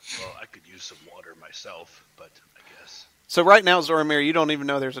 Well, I could use some water myself, but I guess. So right now, Zoramir, you don't even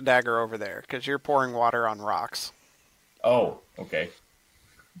know there's a dagger over there because you're pouring water on rocks. Oh, okay.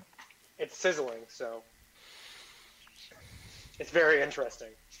 It's sizzling, so it's very interesting.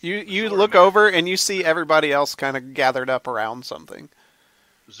 You look over and you see everybody else kind of gathered up around something.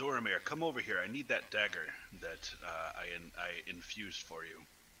 Zoramir, come over here. I need that dagger that I infused for you.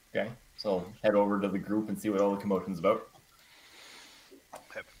 Okay, so head over to the group and see what all the commotion's about.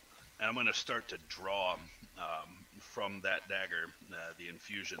 Okay. And I'm going to start to draw from that dagger the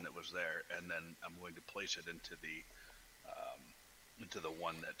infusion that was there, and then I'm going to place it into the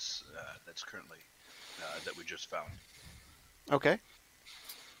one that's currently that we just found. Okay.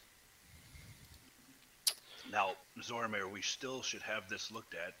 Now, Zoramir, we still should have this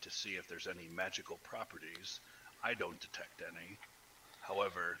looked at to see if there's any magical properties. I don't detect any.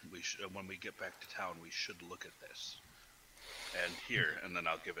 However, when we get back to town, we should look at this. And here, and then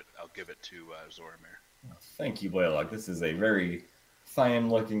I'll give it to Zoramir. Thank you, Blaylock. This is a very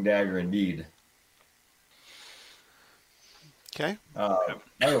fine-looking dagger indeed. Okay. By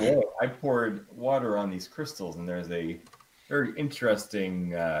the way, I poured water on these crystals, and there's a very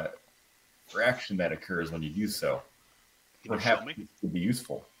interesting reaction that occurs when you do so. Can you Perhaps show me? it could be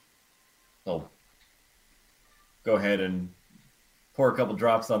useful. So, go ahead and pour a couple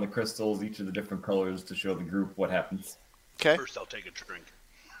drops on the crystals, each of the different colors, to show the group what happens. Okay. First, I'll take a drink.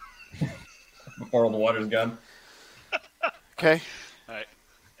 Before all the water's gone. Okay. All right,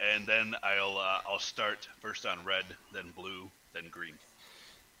 and then I'll start first on red, then blue, then green.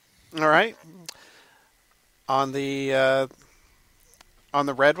 All right. On the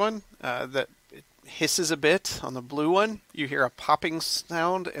red one, that it hisses a bit. On the blue one, you hear a popping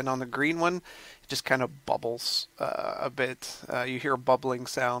sound, and on the green one, it just kind of bubbles a bit. You hear a bubbling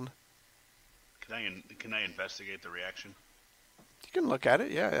sound. Can I investigate the reaction? You can look at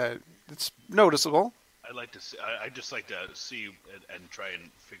it. Yeah, it's noticeable. I'd like to see. I just like to see and try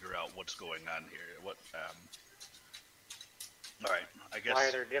and figure out what's going on here. All right, I guess. Why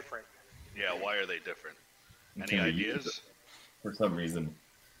are they different? Yeah, why are they different? Any Can we use ideas? it for some reason?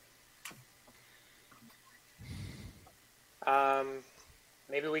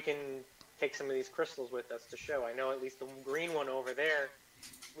 Maybe we can take some of these crystals with us to show. I know at least the green one over there,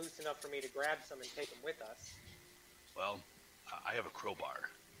 loose enough for me to grab some and take them with us. Well, I have a crowbar,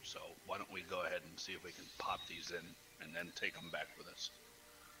 so why don't we go ahead and see if we can pop these in and then take them back with us?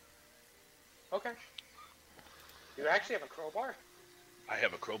 Okay. You actually have a crowbar? I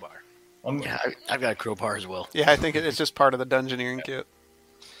have a crowbar. Yeah, I've got a crowbar as well. Yeah, I think it's just part of the dungeoneering kit.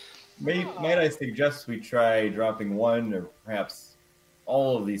 Might I suggest we try dropping one or perhaps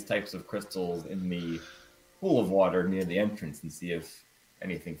all of these types of crystals in the pool of water near the entrance and see if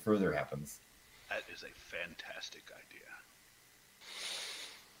anything further happens? That is a fantastic idea.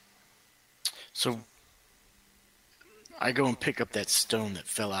 So I go and pick up that stone that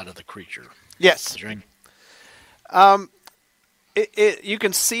fell out of the creature. Yes. Is there any- You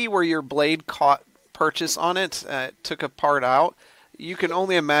can see where your blade caught purchase on it. It took a part out. You can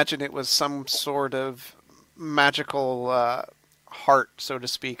only imagine it was some sort of magical heart, so to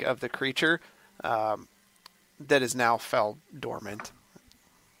speak, of the creature that is now fell dormant.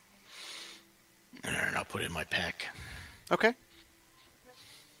 All right, I'll put it in my pack. Okay.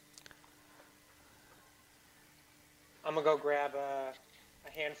 I'm gonna go grab a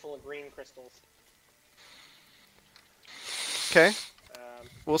handful of green crystals. Okay.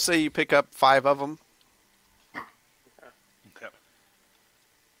 We'll say you pick up 5 of them. Okay.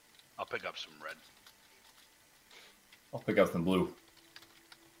 I'll pick up some red. I'll pick up some blue.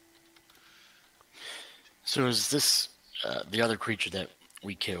 So is this the other creature that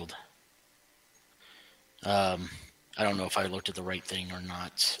we killed? I don't know if I looked at the right thing or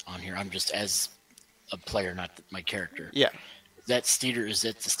not on here. I'm just as a player, not my character. Yeah. That Steeder, is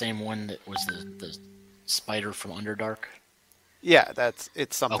that the same one that was the spider from Underdark? Yeah,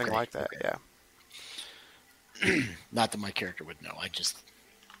 it's something Okay, like that. okay. Yeah. Not that my character would know. I just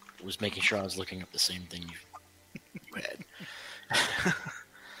was making sure I was looking up the same thing you had.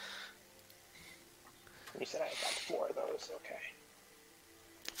 You said I got 4 of those. Okay.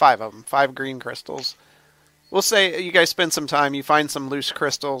 5 of them. 5 green crystals. We'll say you guys spend some time. You find some loose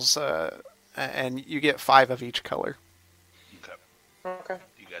crystals, and you get 5 of each color. Okay. Okay.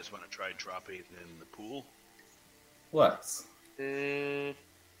 Do you guys want to try dropping it in the pool? Let's.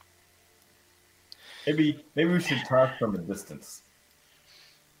 Maybe we should talk from a distance.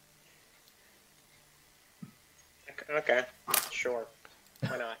 Okay. Sure.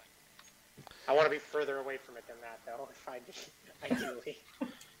 Why not? I want to be further away from it than that, though. If I ideally.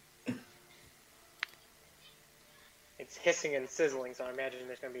 It's hissing and sizzling, so I imagine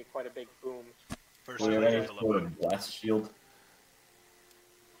there's going to be quite a big boom. First, Do we have I any need to sort look. of blast shield?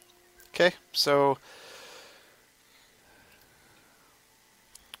 Okay, so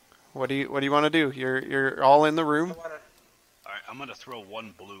what do you want to do? You're all in the room. All right, I'm gonna throw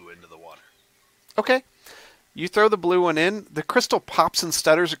 1 blue into the water. Okay. You throw the blue one in. The crystal pops and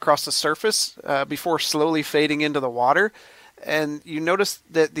stutters across the surface before slowly fading into the water. And you notice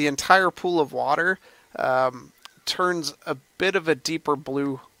that the entire pool of water turns a bit of a deeper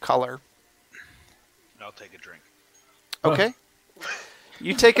blue color. I'll take a drink. Okay.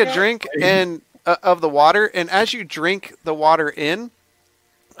 You take a drink of the water, and as you drink the water in,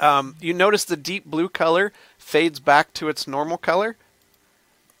 you notice the deep blue color fades back to its normal color.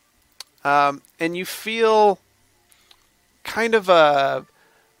 And you feel kind of a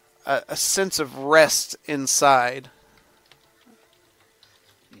sense of rest inside.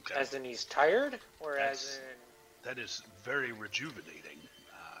 Okay. As in he's tired, or as in That is very rejuvenating.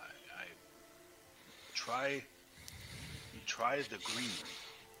 Try the green.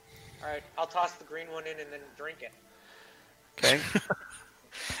 all right, I'll toss the green one in and then drink it. Okay.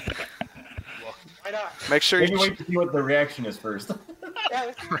 Well, Why not? Make sure Maybe you wait to see what the reaction is first. Yeah,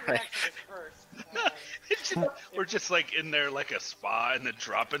 let's do the reaction first. we're just like in there like a spa and then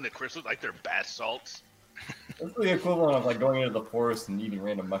dropping the crystals like they're bath salts. That's the equivalent of like going into the forest and eating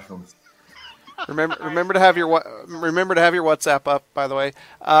random mushrooms. remember to have your WhatsApp up. By the way,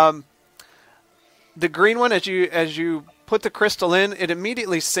 the green one, as you put the crystal in, it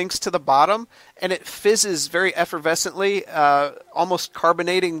immediately sinks to the bottom and it fizzes very effervescently, almost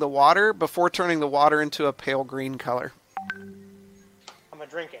carbonating the water before turning the water into a pale green color. I'm gonna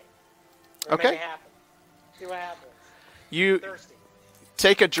drink it. Okay. Make it happen. See what happens. You Thirsty.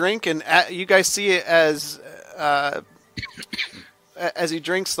 take a drink, and you guys see it as he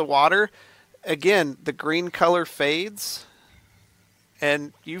drinks the water. Again, the green color fades,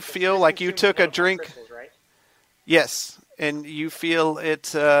 and you feel like you took a drink. Crystals, right? Yes, and you feel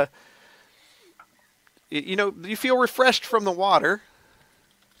it. You feel refreshed from the water.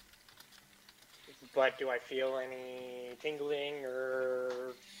 But do I feel any tingling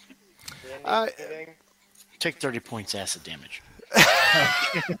or anything? Take 30 points acid damage.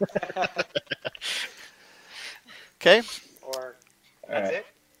 Okay, Or that's Alright. it?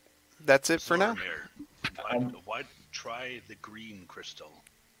 that's it for now. Why try the green crystal?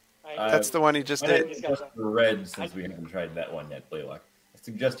 That's the one he just I did. didn't just the red since we haven't tried that one yet, Blaylock. I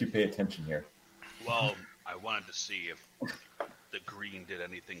suggest you pay attention here. Well, I wanted to see if the green did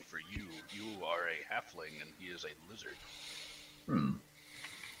anything for you. You are a halfling and he is a lizard.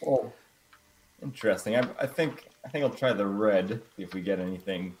 Well, interesting. I think I'll try the red, see if we get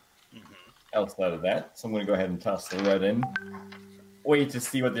anything else out of that. So I'm going to go ahead and toss the red in. Wait to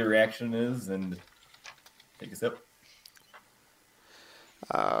see what the reaction is and take a sip.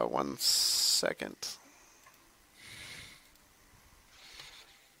 1 second.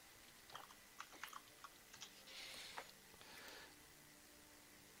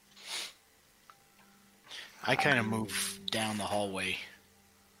 I kind of move down the hallway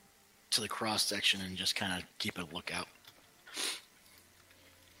to the cross section and just kind of keep a lookout.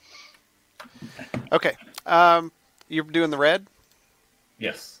 Okay, you're doing the red.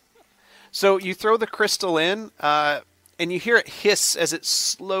 Yes. So you throw the crystal in, and you hear it hiss as it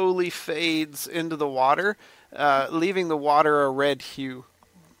slowly fades into the water, leaving the water a red hue.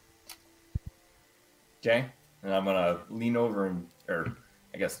 Okay. And I'm going to lean over or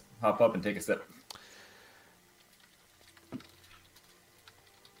I guess hop up and take a sip.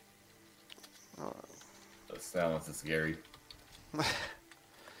 The silence is scary.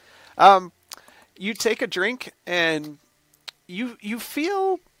 You take a drink and you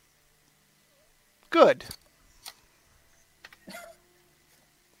feel good.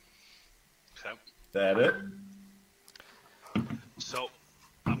 Okay. That it? So,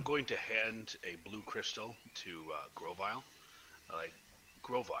 I'm going to hand a blue crystal to Grovile.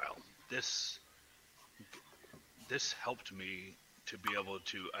 Grovile, this helped me to be able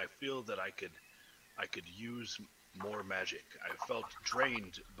to. I feel that I could use more magic. I felt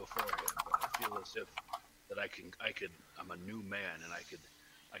drained beforehand, but I feel as if that I'm a new man and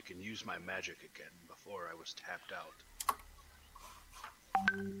I can use my magic again before I was tapped out.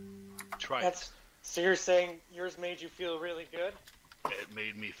 Try it. So you're saying yours made you feel really good? It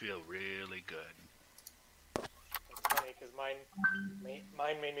made me feel really good. It's funny because mine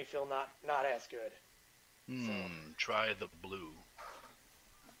made me feel not as good. Try the blue.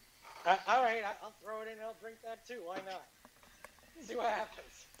 All right, I'll throw it in and I'll drink that too. Why not? See what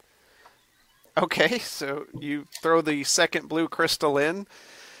happens. Okay, so you throw the second blue crystal in,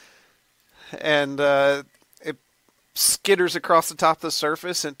 and it skitters across the top of the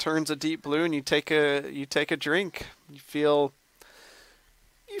surface and turns a deep blue, and you take a drink. You feel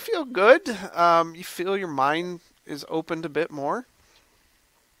good. You feel your mind is opened a bit more.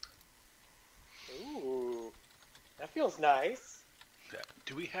 Ooh, that feels nice. Yeah.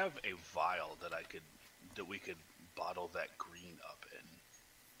 Do we have a vial that we could bottle that green up in?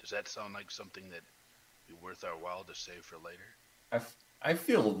 Does that sound like something that be worth our while to save for later? I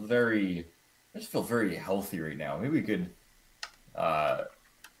just feel very healthy right now. Maybe we could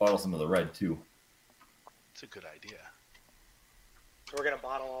bottle some of the red too. It's a good idea. We're gonna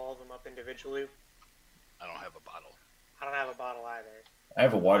bottle all of them up individually. I don't have a bottle. I don't have a bottle either. I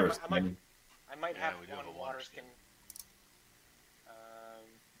have a water skin. I might have we do one have a water water skin.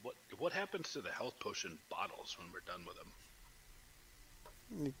 What happens to the health potion bottles when we're done with them?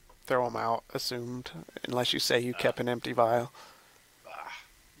 You throw them out, assumed, unless you say you kept an empty vial.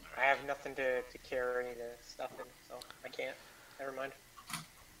 I have nothing to carry the stuff in, so I can't. Never mind.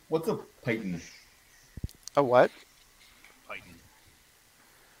 What's a python? A what? Python.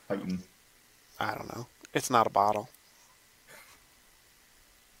 I don't know. It's not a bottle.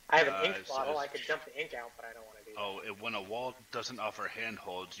 I have an ink bottle. I could dump the ink out, but I don't want to do that. Oh, when a wall doesn't offer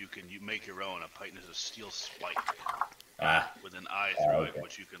handholds, you make your own. A python is a steel spike with an eye through it,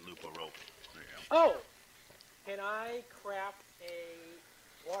 which you can loop a rope. There you go. Oh! Can I craft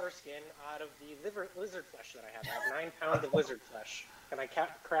a water skin out of the lizard flesh that I have? I have 9 pounds of lizard flesh. Can I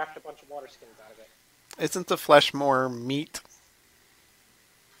craft a bunch of water skins out of it? Isn't the flesh more meat?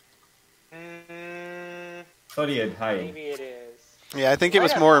 Thought he had hide. Maybe it is. Yeah, I think it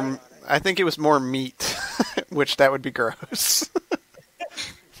was more. I think it was more meat, which that would be gross.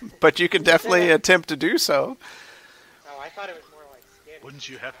 But you can definitely attempt to do so. Oh, I thought it was more like skin. Wouldn't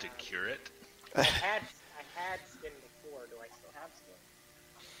you have to cure it? I had skin before. Do I still have skin?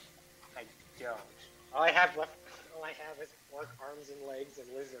 I don't. All I have is orc arms and legs and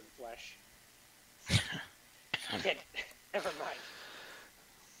lizard flesh. Never mind.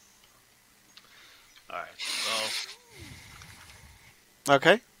 All right. Well,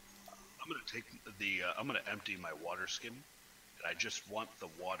 Okay. I'm gonna take I'm gonna empty my water skin, and I just want the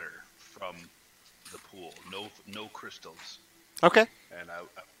water from the pool. No crystals. Okay. And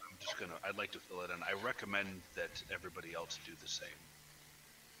I'd like to fill it in. I recommend that everybody else do the same.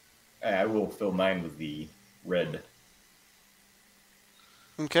 I will fill mine with the red.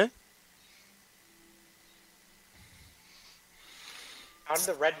 Okay. How did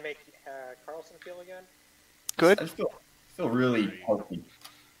the red make Carlson feel again? Good. I just feel really healthy.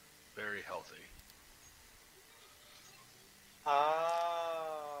 Very healthy.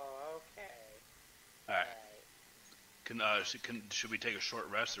 Oh, okay. All right. Should we take a short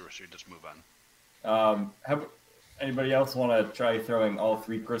rest, or should we just move on? Anybody else want to try throwing all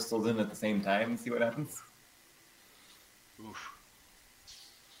 3 crystals in at the same time and see what happens? Oof.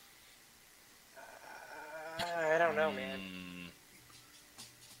 I don't know, man.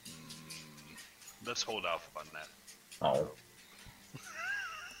 Let's hold off on that. Oh.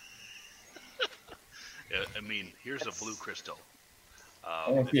 I mean, here's a blue crystal.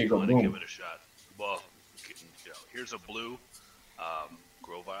 If you want to give it a shot. Well, here's a blue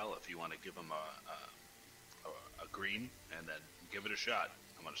Grovile. If you want to give him a green, and then give it a shot.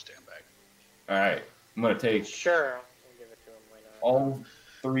 I'm going to stand back. All right. I'm going to take Sure. I'll give it to him. Why not? all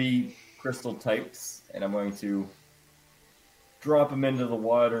 3 crystal types, and I'm going to drop them into the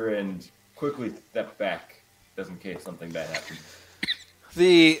water and quickly step back, just in case something bad happens.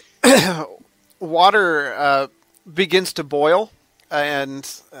 The water begins to boil, and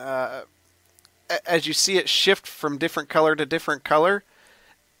as you see it shift from different color to different color,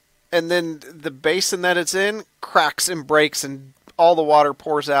 and then the basin that it's in cracks and breaks, and all the water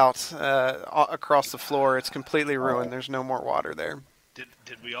pours out across the floor. It's completely ruined. There's no more water there.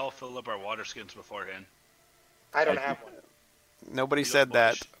 Did we all fill up our water skins beforehand? I don't have one. Nobody said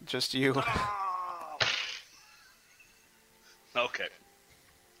that. Just you. Okay.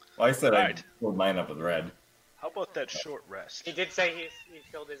 Well, I said I Right. filled mine up with red. How about that short rest? He did say he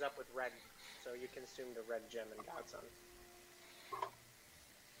filled his up with red, so you consumed a red gem in Godson.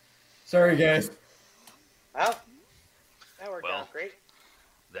 Sorry, guys. Well, that worked Well, out great.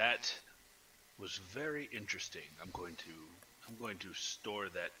 That was very interesting. I'm going to store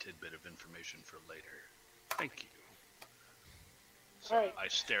that tidbit of information for later. Thank you. So All right. I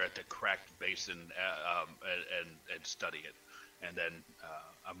stare at the cracked basin and study it, and then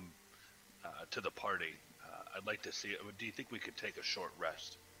I'm to the party. I'd like to see it. Do you think we could take a short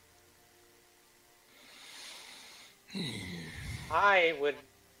rest? I would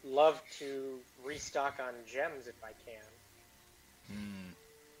love to restock on gems if I can.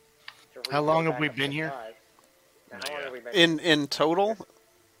 To How long refill have we back up been to here? 5. Now, how long have we been In total,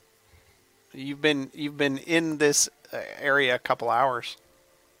 you've been in this area a couple hours.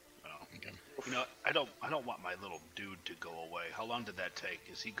 Oh, okay. You know, I don't want my little dude to go away. How long did that take?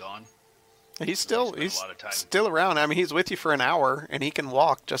 Is he gone? He's spent still a lot of time. still around. I mean, he's with you for an hour, and he can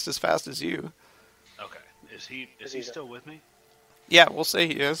walk just as fast as you. Okay. Is he still with me? Yeah, we'll say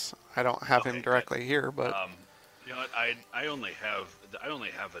he is. I don't have Okay, him good. directly here, but You know what? I only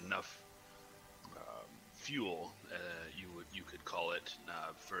have enough fuel. You could call it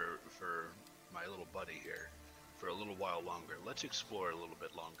for my little buddy here for a little while longer. Let's explore a little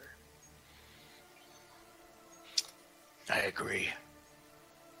bit longer. I agree.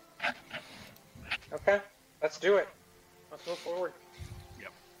 Okay, let's do it. Let's move forward.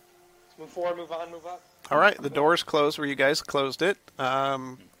 Yep. Let's move forward, move on, move up. all right. The door's closed where you guys closed it.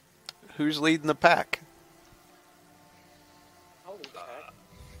 Who's leading the pack? I'll leave that.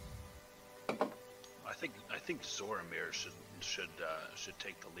 I think Zoramir should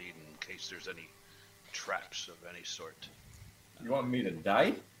take the lead in case there's any traps of any sort. You want me to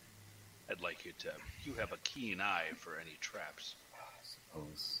die? I'd like you to. You have a keen eye for any traps. I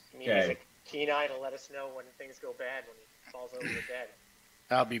suppose. He needs Okay. a keen eye to let us know when things go bad when he falls over the dead.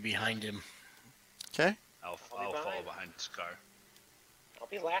 I'll be behind him. Okay. I'll I'll be follow behind. behind Scar. I'll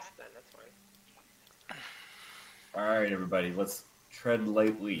be last then, that's fine. All right, everybody. Let's tread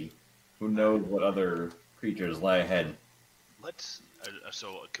lightly. Who knows what other creatures lie ahead? Let's.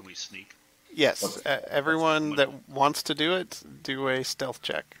 So can we sneak? Yes. Everyone that wants to do it, do a stealth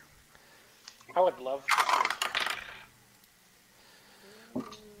check. I would love to.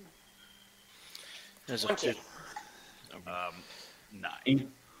 There's a 20.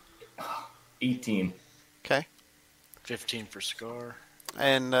 9. 18. Okay. 15 for Scar.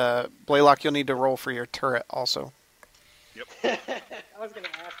 And Blaylock, you'll need to roll for your turret also. Yep. I was going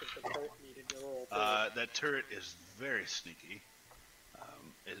to ask if the turret needed to roll. too. That turret is very sneaky.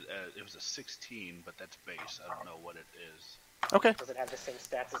 It was a 16, but that's base. I don't know what it is. Okay. Does it have the same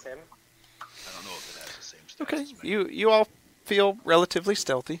stats as him? I don't know if it has the same stats Okay. as me. You all feel relatively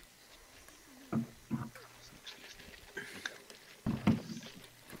stealthy.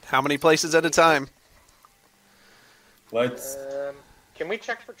 How many places at a time? Let's. Can we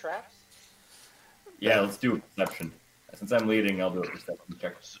check for traps? Yeah, let's do a perception. Since I'm leading, I'll do a perception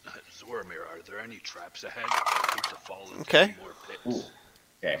check. Zoramir, are there any traps ahead? I hate to fall into Okay. any more pits. Ooh.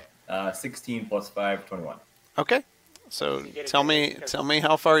 Okay. 16 plus 5, 21. Okay. So You get tell me advantage tell me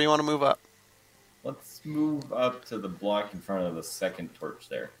how far you want to move up. Let's move up to the block in front of the second torch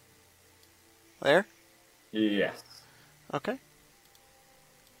there. There? Yes. Okay.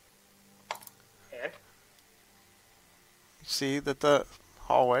 And? See that the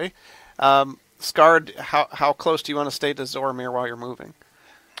hallway. Scarred, how close do you want to stay to Zoramir while you're moving?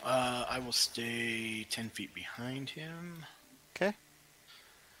 I will stay 10 feet behind him. Okay.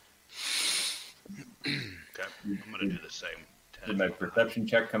 Okay, I'm gonna do the same. 10 Did my feet behind. perception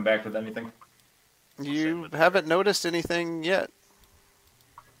check come back with anything? You with the haven't noticed anything yet.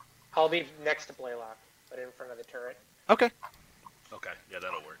 I'll be next to Blaylock, but in front of the turret. Okay. Okay, yeah,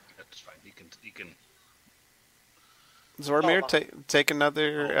 that'll work. That's fine. You can. Zoramir, Oh, take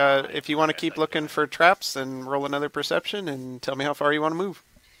another. If you want to keep looking for traps, then roll another perception and tell me how far you want to move.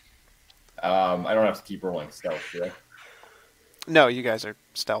 I don't have to keep rolling stealth, do I? No, you guys are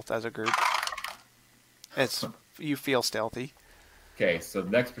stealth as a group. It's you feel stealthy. Okay, so the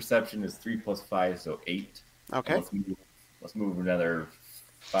next perception is 3 plus 5, so 8. Okay. Let's move another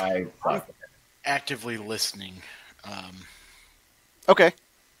 5 spots. Actively listening Okay,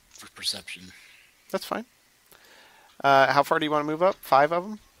 for perception. that's fine. How far do you want to move up? 5 of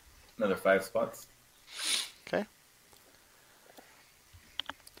them? Another 5 spots. Okay.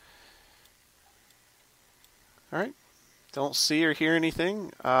 All right. Don't see or hear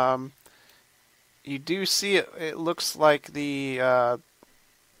anything. You do see it. It looks like the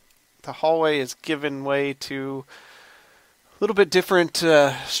hallway is given way to a little bit different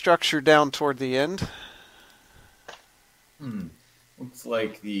structure down toward the end. Looks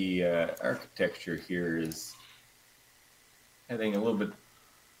like the architecture here is heading a little bit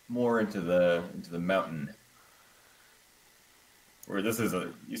more into the mountain. Where this is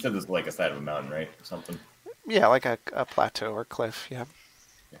you said this is like a side of a mountain, right, or something? Yeah, like a plateau or cliff. Yeah.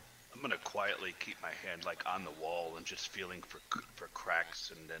 I'm gonna quietly keep my hand like on the wall and just feeling for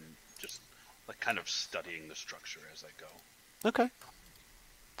cracks, and then just like kind of studying the structure as I go. Okay.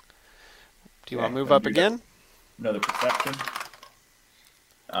 Do you want to move up again? Another perception.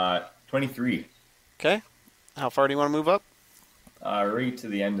 23. Okay. How far do you want to move up? Right to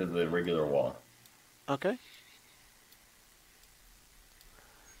the end of the regular wall. Okay.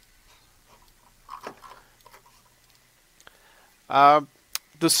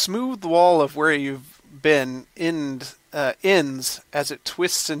 The smooth wall of where you've been ends as it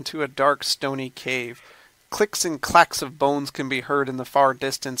twists into a dark, stony cave. Clicks and clacks of bones can be heard in the far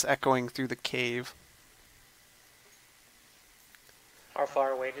distance, echoing through the cave. How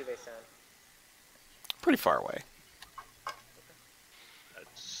far away do they sound? Pretty far away. That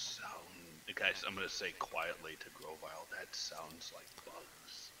sound, guys. I'm gonna say quietly to Grovile. That sounds like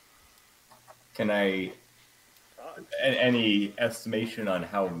bugs. Can I? Any estimation on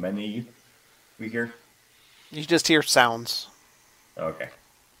how many we hear? You just hear sounds. Okay.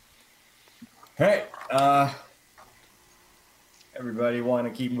 All right. Everybody want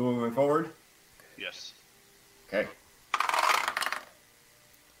to keep moving forward? Yes. Okay.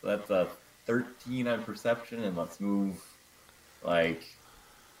 So that's a 13 on perception, and let's move like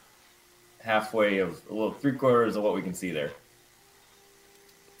halfway of a little 3/4 of what we can see there.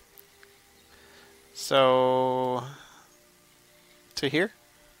 So, to here?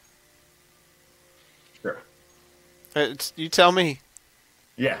 Sure. You tell me.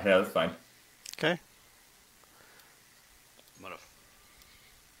 Yeah, that's fine. Okay. I'm gonna.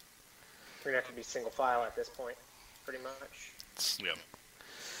 We're gonna have to be single file at this point, pretty much. Yeah.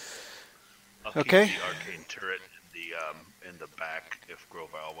 I'll Okay. keep the arcane turret in the back if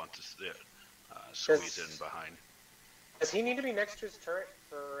Grovile wants to squeeze in behind. Does he need to be next to his turret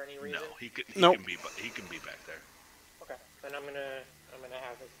for any reason? No, he can be back there. Okay, then I'm gonna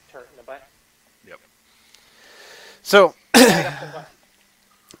have his turret in the butt. Yep. So, Right up the butt.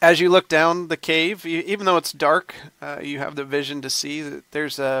 as you look down the cave, even though it's dark, you have the vision to see that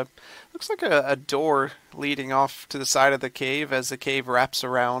there's looks like a door leading off to the side of the cave as the cave wraps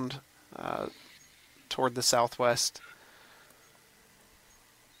around toward the southwest.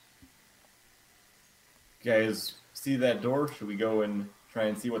 You guys see that door? Should we go and try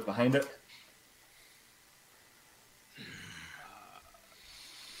and see what's behind it?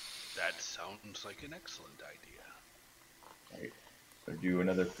 That sounds like an excellent idea. Right. So do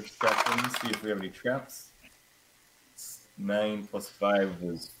another perception, see if we have any traps. 9 plus 5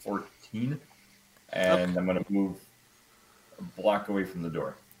 is 14. And Okay. I'm going to move a block away from the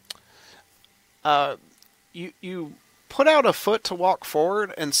door. You put out a foot to walk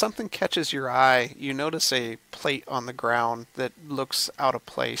forward, and something catches your eye. You notice a plate on the ground that looks out of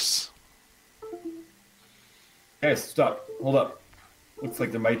place. Guys, stop. Hold up. Looks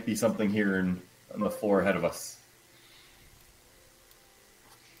like there might be something here on the floor ahead of us.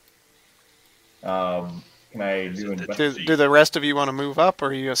 Can I do an investigation? Do the rest of you want to move up, or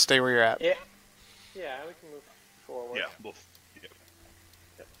are you going to stay where you're at? Yeah, we can move forward. Yeah.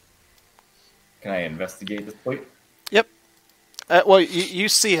 Can I investigate this plate? Yep. Well, you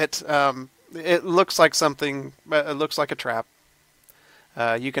see it. It looks like something. It looks like a trap.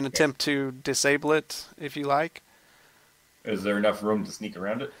 You can attempt to disable it if you like. Is there enough room to sneak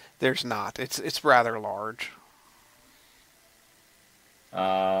around it? There's not. It's rather large.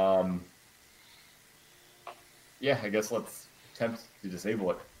 Yeah, I guess let's attempt to disable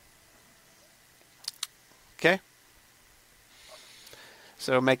it. Okay.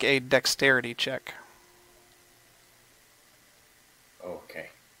 So make a dexterity check. Okay.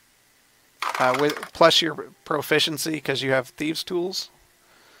 With plus your proficiency because you have thieves' tools.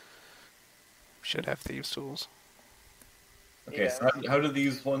 Should have thieves' tools. Okay, Yeah. so how do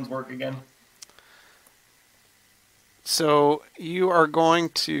these ones work again? So you are going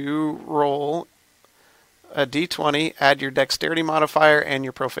to roll a d20, add your dexterity modifier and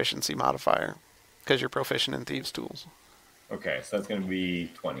your proficiency modifier, because you're proficient in thieves' tools. Okay, so that's going to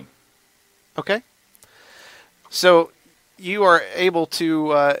be 20. Okay. So you are able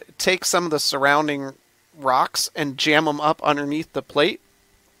to take some of the surrounding rocks and jam them up underneath the plate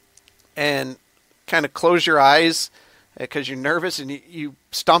and kind of close your eyes because you're nervous, and you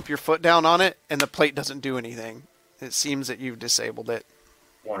stomp your foot down on it, and the plate doesn't do anything. It seems that you've disabled it.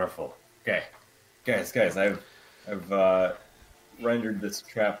 Wonderful. Okay. Guys, I've rendered this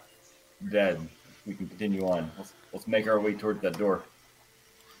trap dead. We can continue on. Let's make our way toward that door.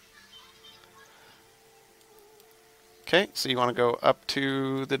 Okay, so you want to go up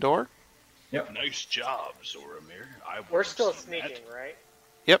to the door? Yep. Nice job, Zoramir. We're still sneaking, right?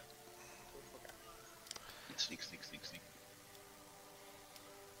 Yep. Sneak.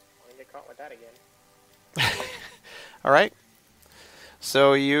 I get caught with that again. All right.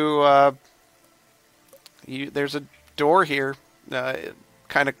 So there's a door here,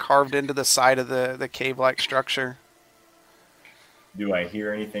 kind of carved into the side of the cave-like structure. Do I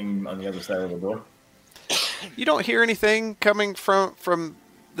hear anything on the other side of the door? You don't hear anything coming from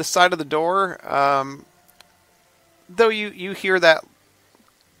the side of the door, though you hear that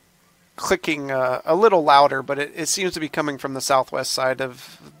clicking a little louder, but it seems to be coming from the southwest side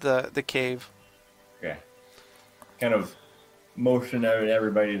of the cave. Okay. Kind of motion out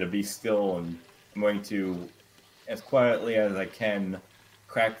everybody to be still, and I'm going to, as quietly as I can,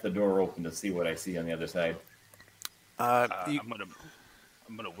 crack the door open to see what I see on the other side. I'm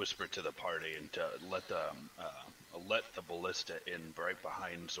gonna whisper to the party and let the ballista in right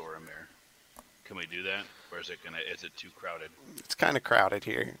behind Zoramir. Can we do that, or is it too crowded? It's kind of crowded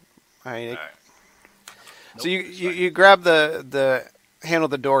here. All right. So you grab the handle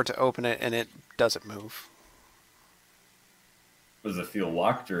of the door to open it, and it doesn't move. Does it feel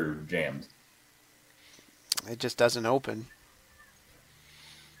locked or jammed? It just doesn't open.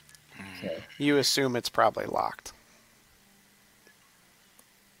 Okay. You assume it's probably locked.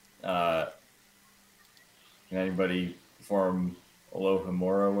 Can anybody perform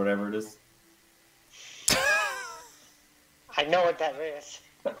Alohomora or whatever it is? I know what that is.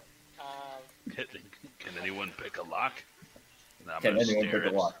 Can anyone pick a lock? No, Can anyone pick a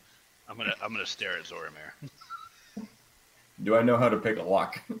lock? I'm gonna stare at Zoramir. Do I know how to pick a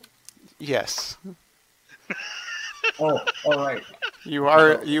lock? Yes. Oh, all right. You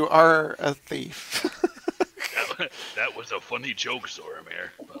are a thief. That was a funny joke, Zoramir.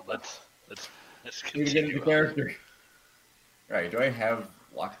 But let's Need to get into continue. character. Right. Do I have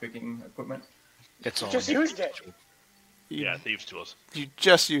lockpicking equipment? It's all Just used it. Yeah, thieves' tools. You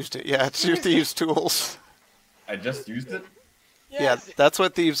just used it. Yeah, it's your thieves' tools. I just used it. Yeah, that's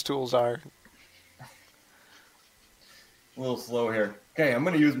what thieves' tools are. A little slow here. Okay, I'm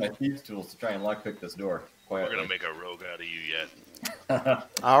going to use my thieves' tools to try and lockpick this door. We're Quietly. gonna make a rogue out of you yet.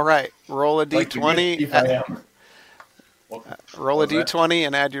 All right, roll a Like to d20. if I am. Roll a What was that? d20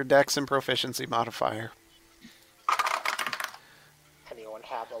 and add your dex and proficiency modifier. Anyone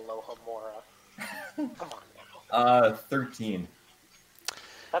have Alohomora? Come on now. 13.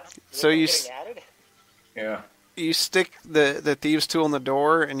 That's So really you getting added? Yeah. You stick the thieves' tool in the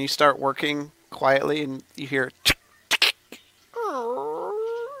door, and you start working quietly, and you hear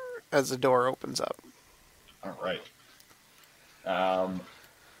as the door opens up. All right. So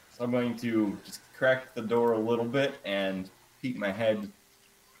I'm going to just crack the door a little bit and peek my head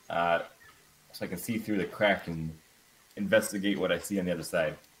so I can see through the crack and investigate what I see on the other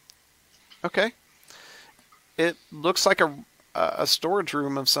side. Okay. It looks like a storage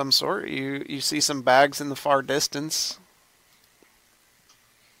room of some sort. You see some bags in the far distance.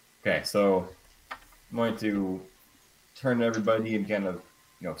 Okay, so I'm going to turn to everybody and kind of,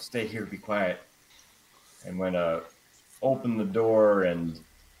 stay here, be quiet. I'm going to open the door and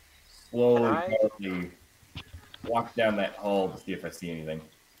slowly, quietly walk down that hall to see if I see anything.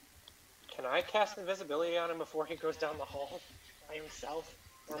 Can I cast invisibility on him before he goes down the hall by himself?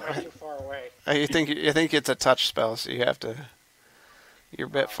 Or am I too far away? You think it's a touch spell, so you have to. You're a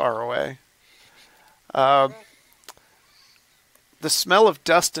bit far away. The smell of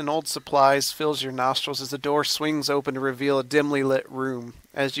dust and old supplies fills your nostrils as the door swings open to reveal a dimly lit room.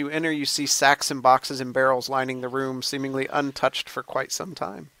 As you enter, you see sacks and boxes and barrels lining the room, seemingly untouched for quite some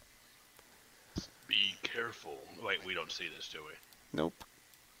time. Be careful. Wait, we don't see this, do we? Nope.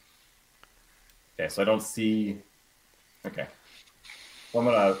 Okay, so I don't see... Okay. So I'm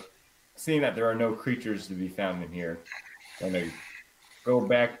going to... Seeing that there are no creatures to be found in here, I'm going to go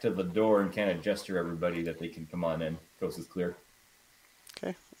back to the door and kind of gesture everybody that they can come on in. Coast is clear.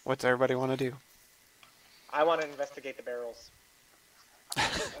 Okay. What's everybody want to do? I want to investigate the barrels.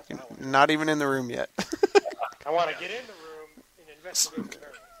 That's what I want. Not even in the room yet. I want to get in the room and investigate the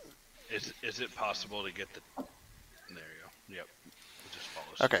barrels. Is it possible to get the? There you go. Yep. It just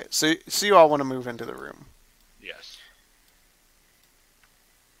follows. Okay, so you all want to move into the room. Yes.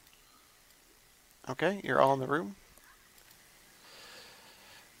 Okay, you're all in the room.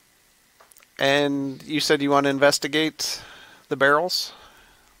 And you said you want to investigate the barrels?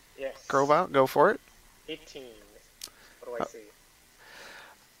 Yes. Grovout, go for it. 18. What do I see?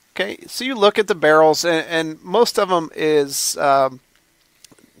 Okay, so you look at the barrels, and most of them is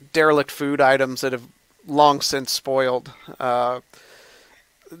derelict food items that have long since spoiled.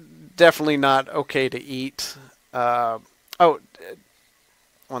 Definitely not okay to eat. One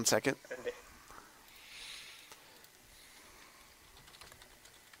second.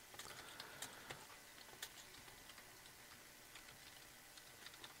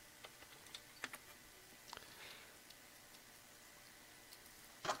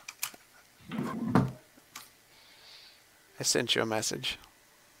 I sent you a message.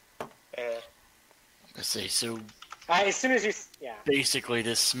 I say, so as soon as you... Yeah. basically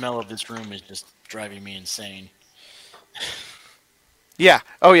this smell of this room is just driving me insane. Yeah.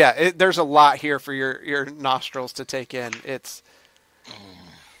 Oh, yeah. There's a lot here for your nostrils to take in. It's...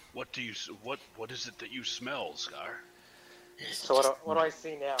 What is it that you smell, Scar? So what do I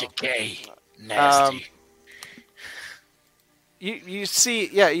see now? Decay. Nasty. You see,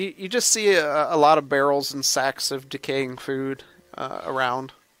 yeah, you just see a lot of barrels and sacks of decaying food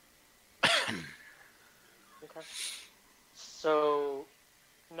around. Okay. So,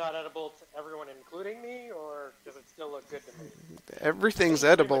 not edible to everyone, including me, or does it still look good to me? Everything's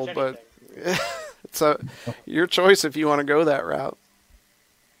edible, but it's your choice if you want to go that route.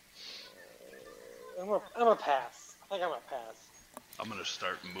 I'm a pass. I think I'm a pass. I'm gonna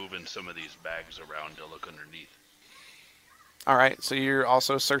start moving some of these bags around to look underneath. All right, so you're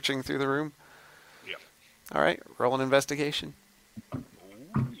also searching through the room? Yeah. All right, roll an investigation. Oh,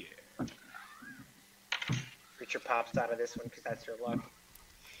 yeah. Creature pops out of this one because that's your luck.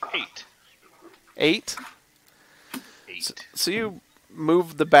 8. 8? 8. So you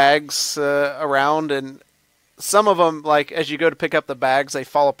move the bags around, and some of them, like, as you go to pick up the bags, they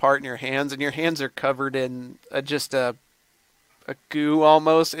fall apart in your hands, and your hands are covered in just a goo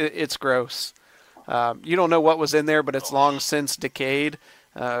almost. It's gross. You don't know what was in there, but it's long since decayed.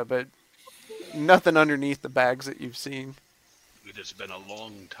 But nothing underneath the bags that you've seen. It has been a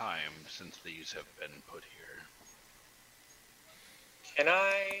long time since these have been put here. Can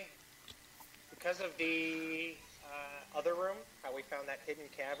I, because of the other room, how we found that hidden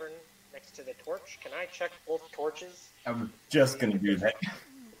cavern next to the torch, can I check both torches? I'm just going to do that.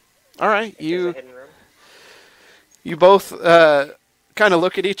 All right, There's a hidden room. You both kind of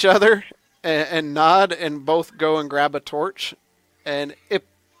look at each other and nod, and both go and grab a torch, and it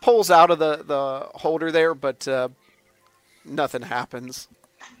pulls out of the holder there, but nothing happens.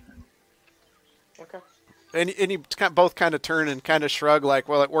 Okay. And you both kind of turn and kind of shrug, like,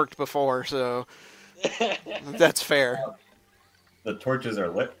 well, it worked before, so that's fair. The torches are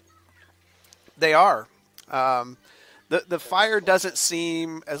lit. They are. The fire doesn't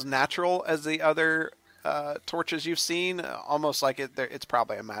seem as natural as the other torches you've seen. Almost like it's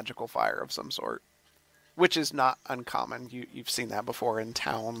probably a magical fire of some sort, which is not uncommon. You've seen that before in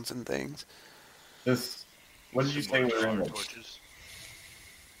towns and things. What did you say were in them? Torches?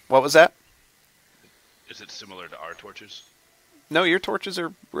 What was that? Is it similar to our torches? No, your torches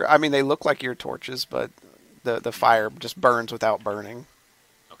are... I mean, they look like your torches, but the fire just burns without burning.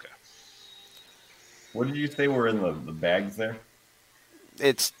 Okay. What did you say were in the bags there?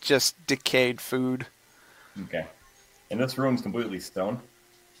 It's just decayed food. Okay. And this room's completely stone?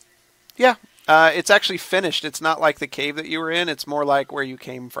 Yeah. It's actually finished. It's not like the cave that you were in. It's more like where you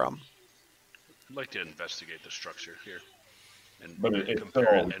came from. I'd like to investigate the structure here. And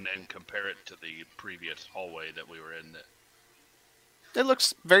compare it to the previous hallway that we were in. It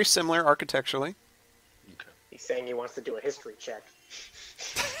looks very similar architecturally. Okay. He's saying he wants to do a history check.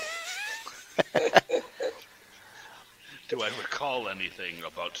 Do I recall anything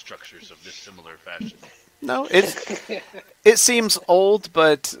about structures of this similar fashion? No, it seems old,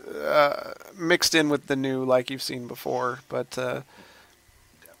 but mixed in with the new, like you've seen before. But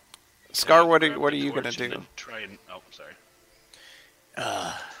Scar, what are you gonna do? Try and sorry.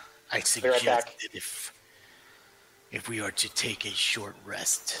 I suggest that if we are to take a short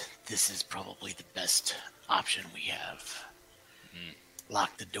rest, this is probably the best option we have.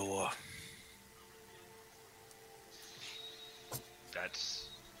 Lock the door. That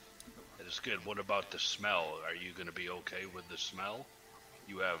is good. What about the smell? Are you going to be okay with the smell?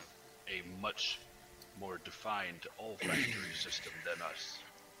 You have a much more defined olfactory system than us.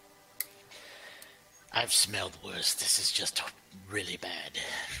 I've smelled worse. This is just really bad.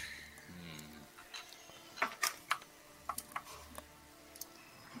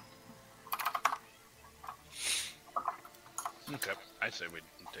 Okay, I say we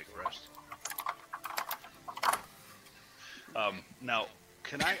take a rest. Now,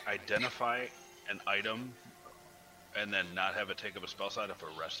 can I identify an item and then not have it take up a spell slot if we're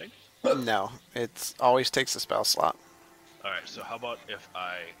resting? No, it always takes a spell slot. All right, so how about if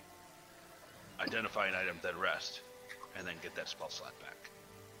I identify an item, then rest, and then get that spell slot back?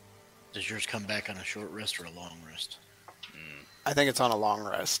 Does yours come back on a short rest or a long rest? I think it's on a long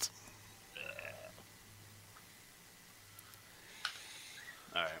rest.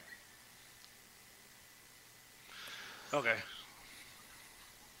 All right. Okay.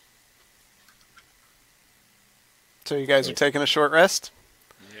 So you guys are taking a short rest?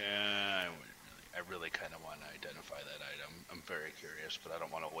 Yeah, I really kind of want to identify that item. I'm very curious, but I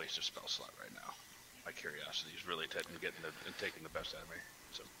don't want to waste a spell slot right now. My curiosity is really taking the best out of me.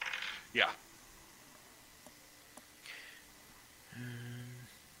 So, yeah.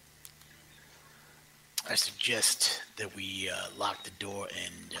 I suggest that we lock the door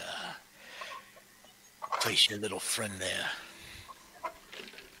and place your little friend there.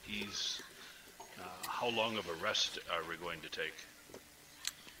 He's. How long of a rest are we going to take?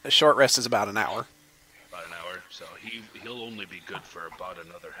 A short rest is about an hour. About an hour. So he'll only be good for about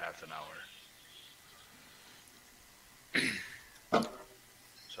another half an hour.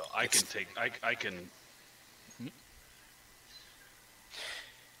 So I can take. I can.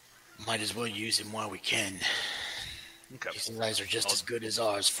 Might as well use him while we can. Okay. His eyes are just as good as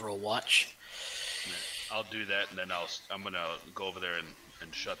ours for a watch. I'll do that, and then I'm gonna go over there and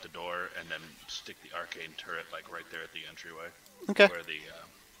shut the door, and then stick the arcane turret like right there at the entryway. Okay. Where the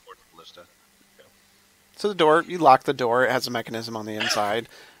ballista. Okay. So the door, you lock the door. It has a mechanism on the inside,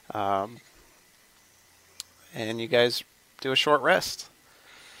 and you guys do a short rest.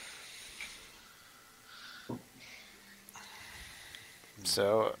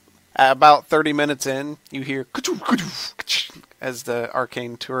 So, at about 30 minutes in, you hear as the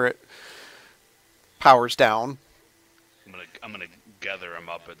arcane turret powers down. I'm gonna gather him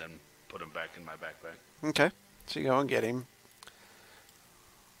up and then put him back in my backpack. Okay, so you go and get him.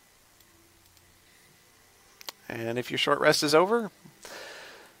 And if your short rest is over,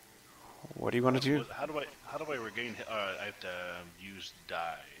 what do you want to do? How do I regain? I have to use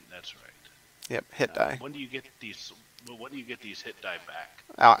die. That's right. Yep, hit die. When do you get these? When do you get these hit die back?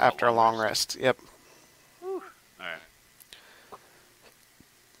 After a long rest. Yep. All right.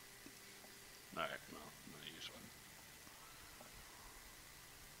 All right. Well, I'm gonna use one.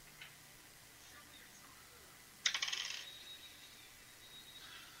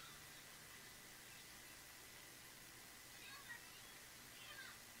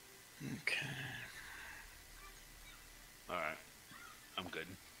 Okay. All right. I'm good.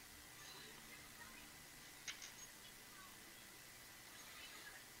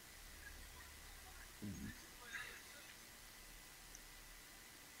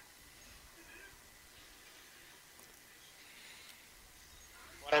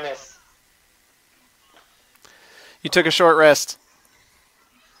 What I miss? You took a short rest.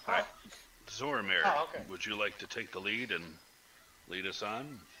 All right. Zoramir, Oh, okay. would you like to take the lead and lead us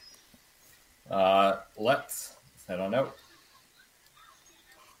on? Let's head on out.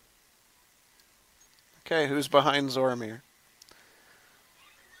 Okay, who's behind Zoramir?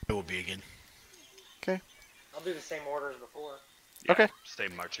 It will be again. Okay. I'll do the same order as before. Yeah, Okay. Stay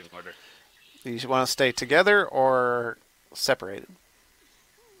marching order. Do you want to stay together or separated?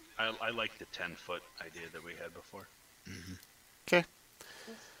 I like the 10-foot idea that we had before. Okay.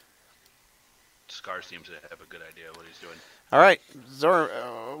 Scar seems to have a good idea what he's doing. All right,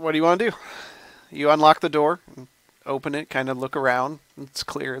 what do you want to do? You unlock the door, open it, kind of look around. It's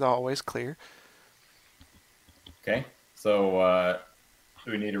clear. The hallway's clear. Okay, so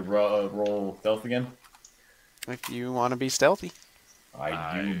do we need to roll stealth again? If you want to be stealthy.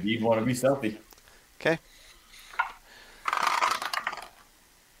 I do indeed want to be stealthy. Okay.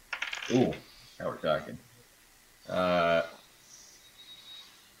 Ooh, now we're talking.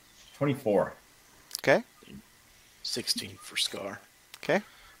 24. Okay. 16 for Scar. Okay.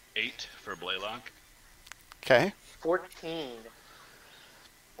 8 for Blaylock. Okay. 14.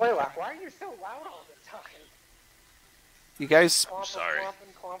 Blaylock, why are you so loud all the time? You guys, Sorry.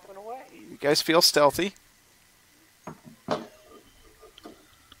 Clomping away. you guys feel stealthy.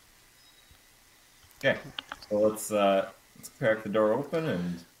 Okay, so let's crack the door open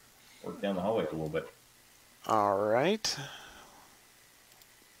and work down the hallway a little bit. All right.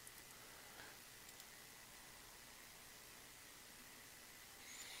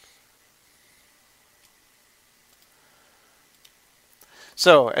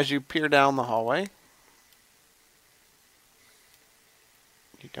 So, as you peer down the hallway,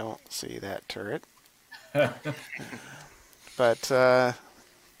 you don't see that turret. But,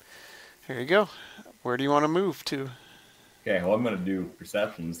 here you go. Where do you want to move to? Okay, well, I'm going to do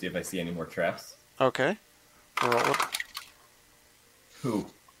perception, see if I see any more traps. Okay. Roll it. Ooh,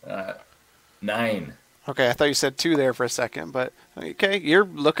 9. Okay, I thought you said 2 there for a second, but okay, you're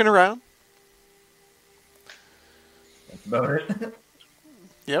looking around. That's about it.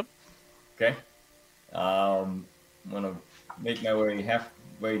 Yep. Okay. I'm going to make my way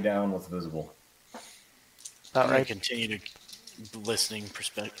halfway down what's visible. All I'm gonna right. continue to listening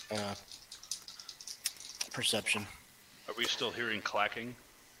perception. Are we still hearing clacking?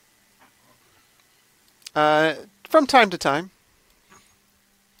 From time to time.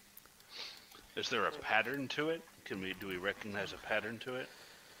 Is there a pattern to it? Do we recognize a pattern to it?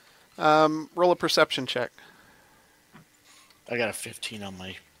 Roll a perception check. I got a 15 on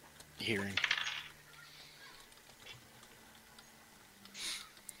my hearing.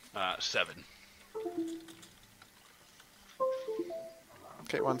 7.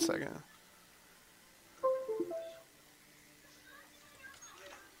 Okay, 1 second.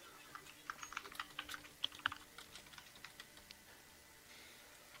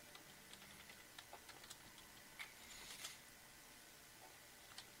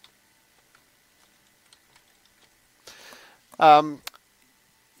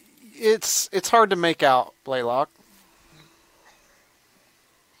 It's hard to make out, Blaylock.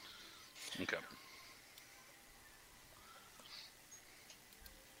 Okay.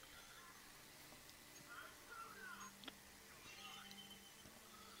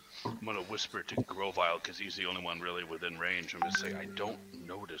 I'm going to whisper to Grovile because he's the only one really within range. I'm going to say, I don't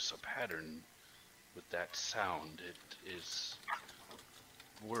notice a pattern with that sound. It is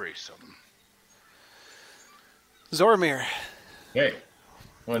worrisome. Zoramir. Okay.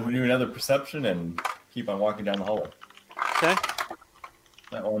 I'm going to do another perception and keep on walking down the hallway. Okay.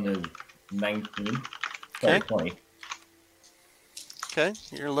 That one is 19. Okay. 20. Okay.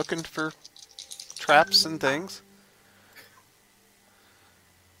 You're looking for traps and things.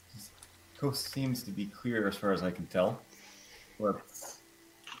 Coast seems to be clear as far as I can tell. Let's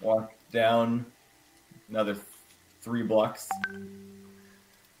walk down another 3 blocks.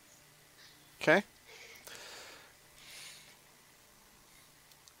 Okay.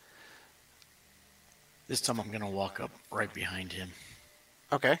 This time I'm gonna walk up right behind him.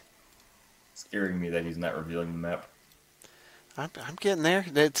 Okay. Scaring me that he's not revealing the map. I'm getting there.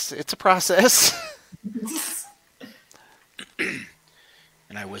 It's a process.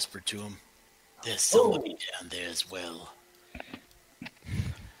 And I whispered to him, "There's somebody down there as well.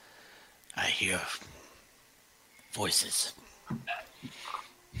 I hear voices."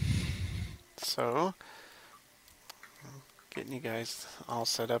 So, getting you guys all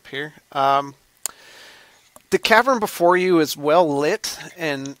set up here. The cavern before you is well lit,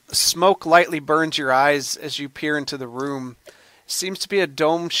 and smoke lightly burns your eyes as you peer into the room. Seems to be a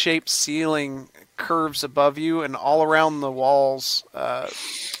dome-shaped ceiling curves above you, and all around the walls,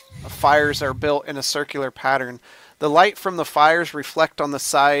 fires are built in a circular pattern. The light from the fires reflect on the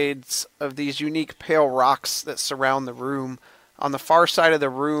sides of these unique pale rocks that surround the room. On the far side of the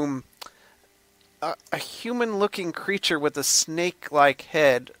room, a human-looking creature with a snake-like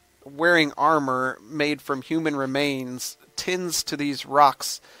head, wearing armor made from human remains, tends to these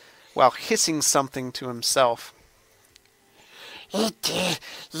rocks while hissing something to himself.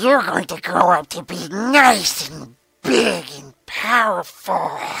 You're going to grow up to be nice and big and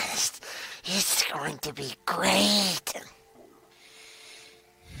powerful. It's going to be great.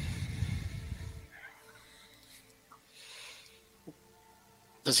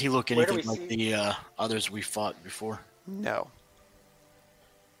 Does he look Where do anything we like see- the others we fought before? No.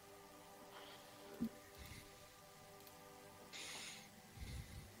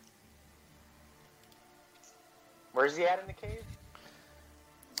 Where's he at in the cave?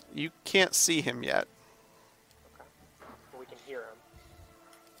 You can't see him yet. Okay. We can hear him.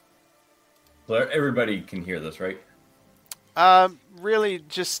 So everybody can hear this, right? Really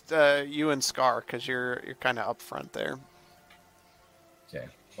just you and Scar, because you're kind of up front there. Okay.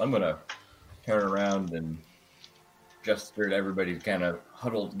 Well, I'm going to turn around and gesture to everybody to kind of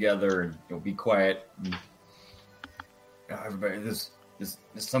huddle together and be quiet. And, everybody, there's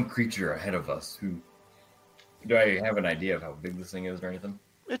some creature ahead of us. Who? Do I have an idea of how big this thing is or anything?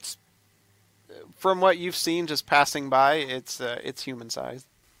 It's from what you've seen just passing by. It's human sized.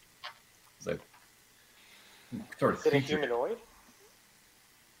 It's like sort of Is it a creature. humanoid?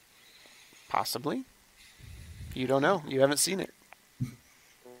 Possibly. You don't know. You haven't seen it.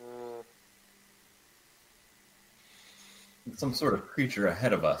 some sort of creature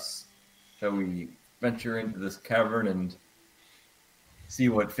ahead of us. Shall we venture into this cavern and see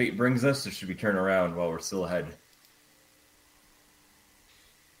what fate brings us, or should we turn around while we're still ahead?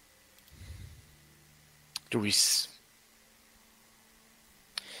 Do we? So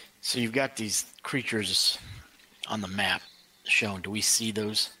you've got these creatures on the map shown. Do we see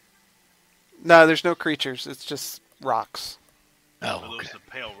those? No, there's no creatures. It's just rocks. Are Oh, those okay.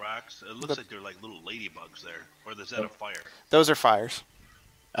 the pale rocks? It looks like they're like little ladybugs there. Or is that a fire? Those are fires.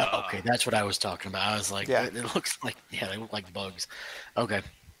 Oh, okay, that's what I was talking about. I was like, Yeah. it looks like, yeah, they look like bugs. Okay.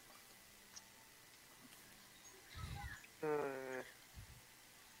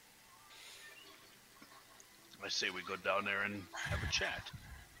 I say we go down there and have a chat.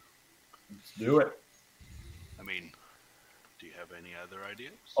 Let's do it. I mean, do you have any other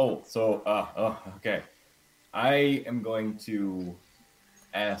ideas? Okay. I am going to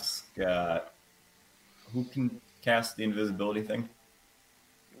ask who can cast the invisibility thing?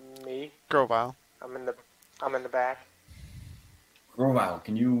 Me. Grovile. I'm in the back. Grovile,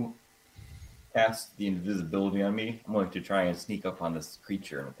 can you cast the invisibility on me? I'm going to try and sneak up on this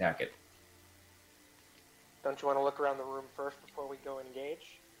creature and attack it. Don't you want to look around the room first before we go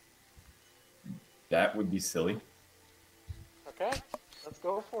engage? That would be silly. Okay, let's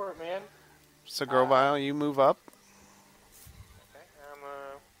go for it, man. So Grovile, you move up. Okay, I'm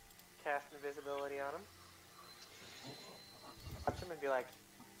cast invisibility on him. Touch him and be like,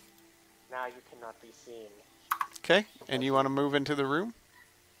 now you cannot be seen. Okay, and you want to move into the room?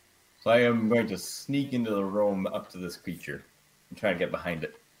 So I am going to sneak into the room up to this creature and try to get behind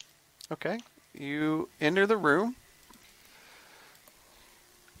it. Okay, you enter the room.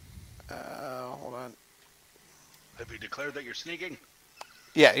 Hold on. Have you declared that you're sneaking?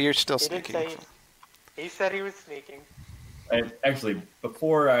 Yeah, you're still He did sneaking. say he said he was sneaking. And actually,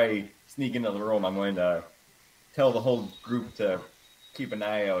 before I sneak into the room, I'm going to tell the whole group to keep an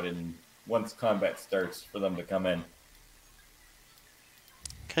eye out, and once combat starts, for them to come in.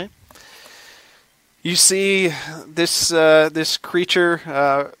 Okay. You see this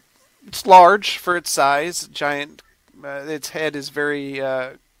creature. It's large for its size. Giant. Its head is very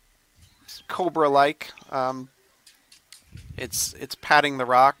cobra-like. It's patting the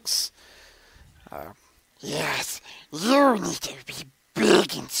rocks. Yes, you need to be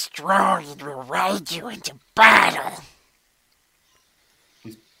big and strong and we'll ride you into battle.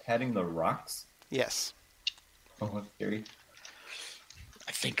 He's patting the rocks. Yes. Oh, that's scary.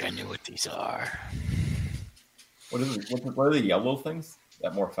 I think I knew what these are. What is it? What are the yellow things? Is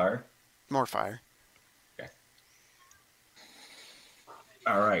that more fire? More fire. Okay.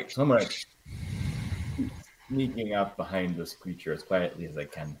 All right. So I'm going to keep sneaking up behind this creature as quietly as I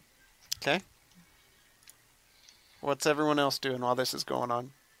can. Okay. What's everyone else doing while this is going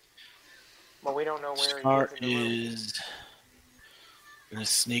on? But we don't know where Star he is in the room. is gonna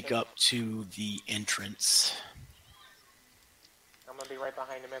sneak up to the entrance. I'm gonna be right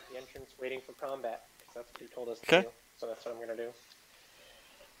behind him at the entrance, waiting for combat. 'Cause that's what he told us to Okay. do. So that's what I'm gonna do.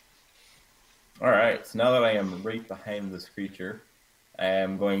 All right. So now that I am right behind this creature, I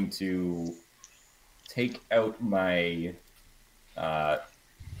am going to take out my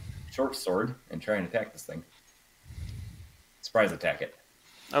short sword and try and attack this thing. Surprise attack it.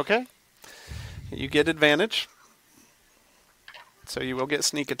 Okay. You get advantage. So you will get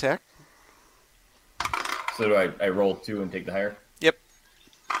sneak attack. So do I roll 2 and take the higher? Yep.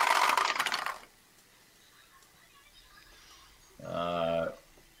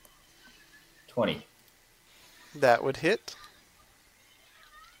 20. That would hit.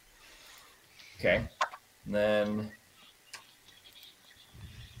 Okay. And then.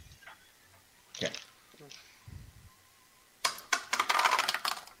 Okay.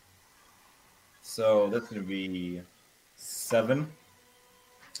 So that's going to be 7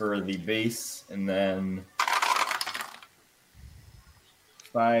 for the base, and then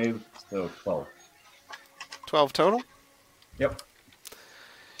 5, so 12. 12 total. Yep.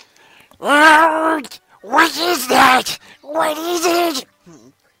 What is that? What is it?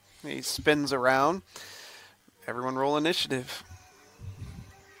 He spins around. Everyone roll initiative.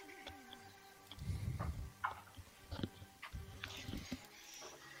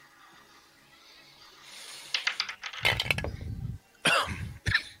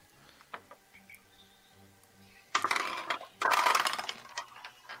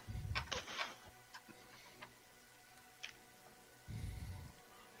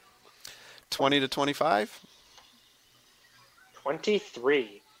 $20 to $25.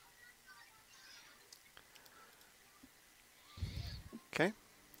 23. Okay.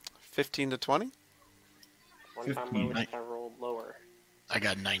 15 to 20. One time 15. I rolled lower. I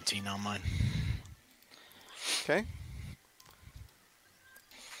got 19 on mine. Okay.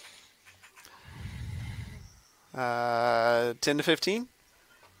 10 to 15.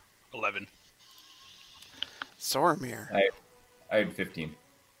 11. Zoramir. I had 15.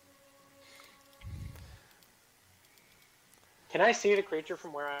 Can I see the creature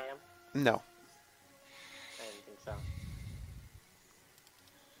from where I am? No. I didn't think so.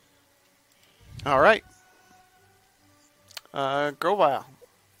 All right. Grovile.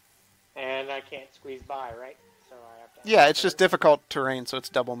 And I can't squeeze by, right? So I have to. Yeah, it's just difficult terrain, so it's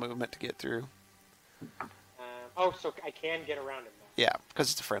double movement to get through. So I can get around him now. Yeah,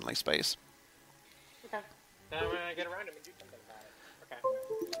 because it's a friendly space. Okay. Now I'm gonna get around him and do something about it. Okay.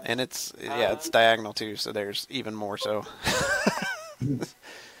 And it's diagonal too, so there's even more so.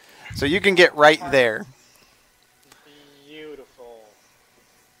 So you can get right there. Beautiful.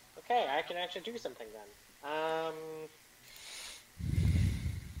 Okay, I can actually do something then.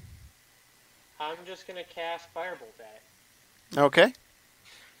 I'm just gonna cast Firebolt at it. Okay.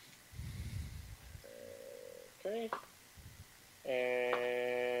 Okay.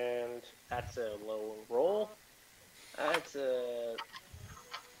 And that's a low roll. That's a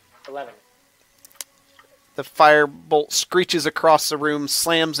 11. The firebolt screeches across the room,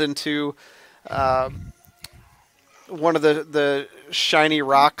 slams into one of the shiny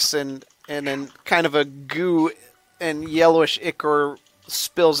rocks, and then kind of a goo and yellowish ichor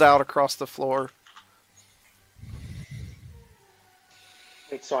spills out across the floor.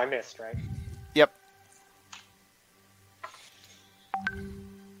 Wait, so I missed, right? Yep.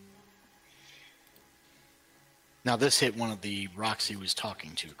 Now this hit one of the rocks he was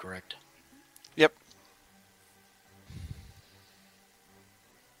talking to, correct? Yep.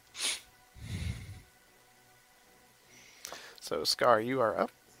 So, Scar, you are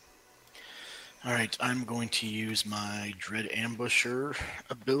up. All right, I'm going to use my Dread Ambusher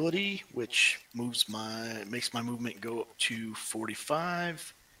ability, which makes my movement go up to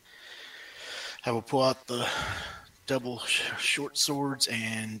 45. I will pull out the double short swords,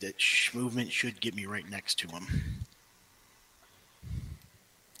 and that movement should get me right next to him.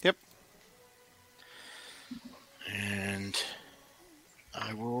 Yep. And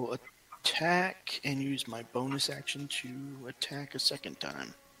I will attack and use my bonus action to attack a second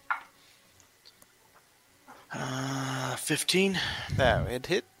time. 15. That would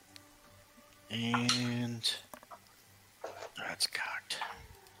hit. And that's cocked.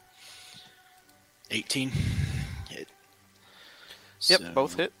 18. Hit. Yep, So,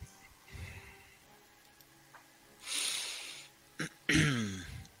 both hit.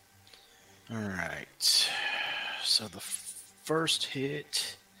 Alright. So the first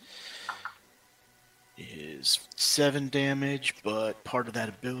hit is 7 damage, but part of that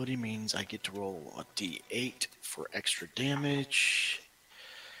ability means I get to roll a d8 for extra damage.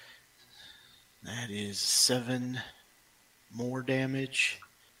 That is 7 more damage.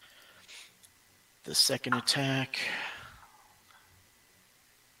 The second attack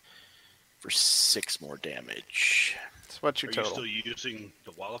for 6 more damage. That's what's your Are total. you still using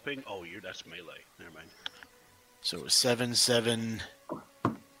the walloping? Oh, that's melee. Never mind. So it was 7, 7,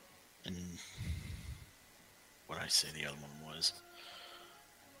 and what did I say the other one was?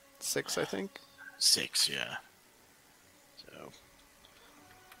 6, I think. 6, yeah.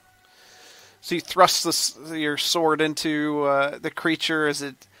 So you thrust your sword into the creature as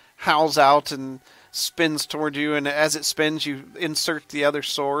it howls out and spins toward you, and as it spins, you insert the other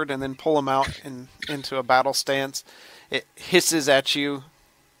sword and then pull him out into a battle stance. It hisses at you.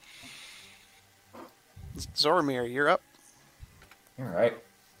 Zoramir, you're up. All right.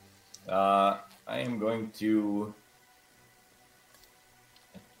 I am going to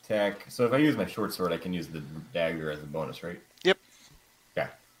attack. So if I use my short sword, I can use the dagger as a bonus, right? Yep. Okay.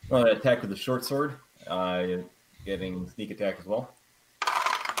 Well, I attack with the short sword, getting sneak attack as well.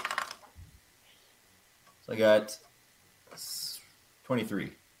 So I got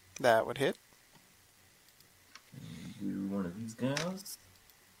 23. That would hit. Do one of these guys.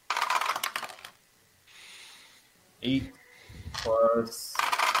 8 plus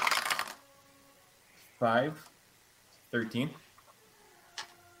 5, 13.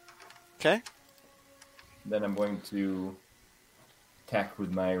 Okay. Then I'm going to attack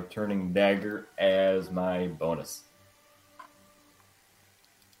with my returning dagger as my bonus.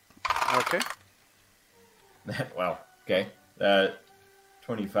 Okay. Wow. Okay.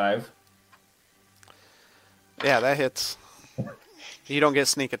 25. Yeah, that hits. You don't get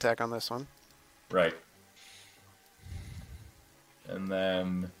sneak attack on this one. Right. And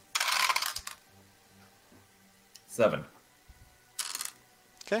then 7.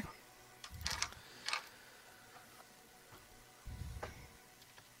 Okay.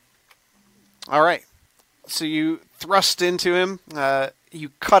 All right. So you thrust into him. you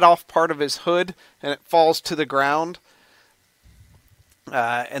cut off part of his hood, and it falls to the ground.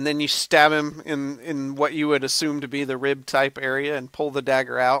 And then you stab him in what you would assume to be the rib type area and pull the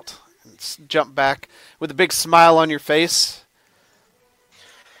dagger out. And jump back with a big smile on your face.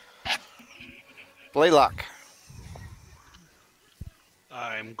 Blaylock.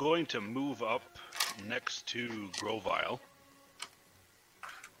 I'm going to move up next to Grovile.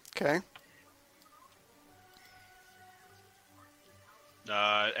 Okay.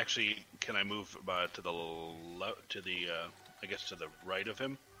 Actually, can I move to the I guess to the right of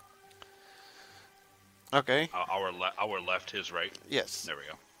him? Okay. Our left, his right. Yes. There we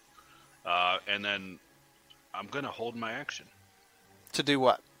go. And then I'm going to hold my action. To do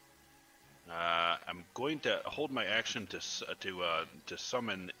what? I'm going to hold my action to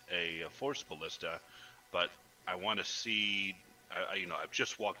summon a force ballista, but I want to see. I've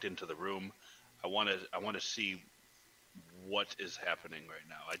just walked into the room. I want to see what is happening right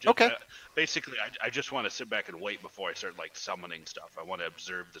now. Okay. Basically, I just want to sit back and wait before I start summoning stuff. I want to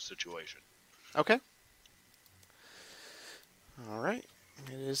observe the situation. Okay. All right.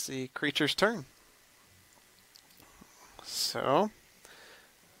 It is the creature's turn. So,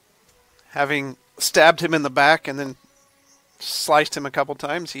 having stabbed him in the back and then sliced him a couple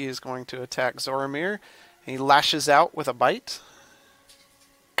times, he is going to attack Zoramir. He lashes out with a bite.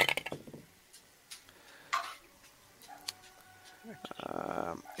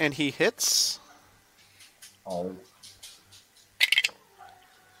 And he hits. Oh.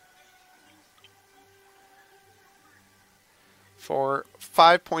 For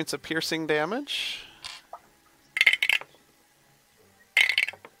 5 points of piercing damage.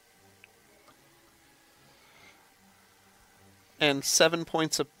 And 7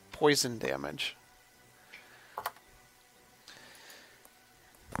 points of poison damage.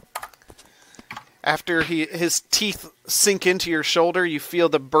 After his teeth sink into your shoulder, you feel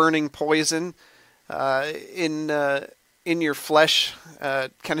the burning poison in your flesh,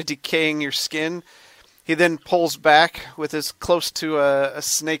 kind of decaying your skin. He then pulls back with as close to a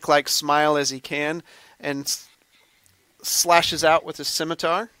snake-like smile as he can, and slashes out with his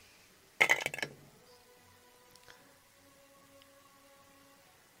scimitar.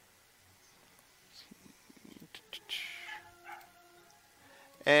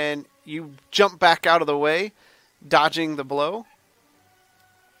 And you jump back out of the way, dodging the blow.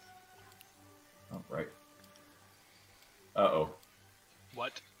 Oh, right. Uh-oh.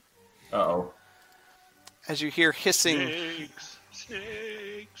 What? Uh-oh. As you hear hissing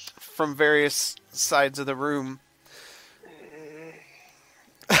Snakes. from various sides of the room.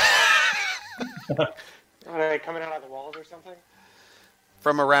 Are they coming out of the walls or something?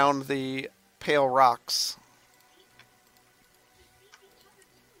 From around the pale rocks.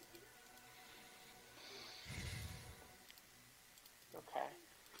 Okay.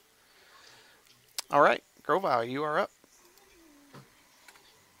 All right, Grovile, you are up.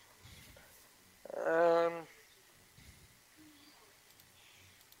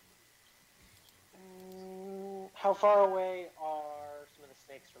 How far away are some of the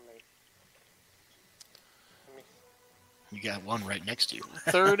snakes from me? Let me You got one right next to you.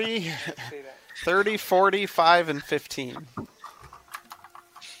 30, see that. 30, 40, 5, and 15.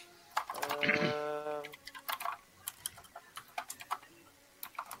 I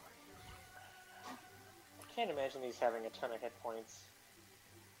can't imagine these having a ton of hit points.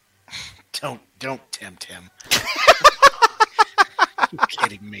 Don't tempt him. You're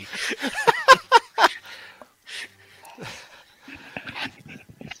kidding me.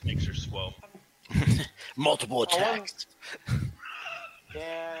 Snakes are slow. Multiple attacks.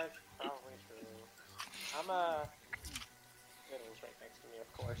 Yeah, that's probably true. Fiddle's right next to me,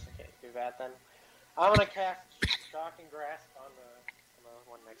 of course. I can't do that then. I'm gonna cast Shocking Grasp on the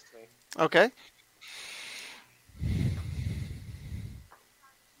one next to me. Okay.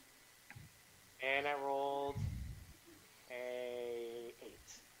 And I rolled a 8.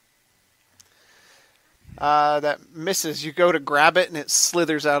 That misses. You go to grab it, and it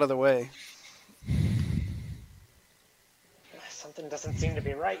slithers out of the way. Something doesn't seem to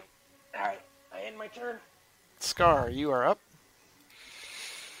be right. Alright, I end my turn. Scar, you are up.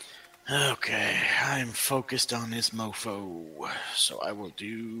 Okay, I'm focused on this mofo, so I will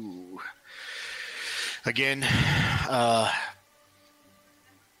do again.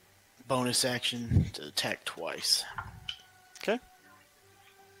 Bonus action to attack twice. Okay.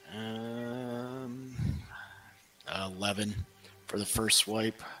 11 for the first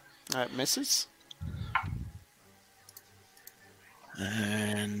swipe. That misses.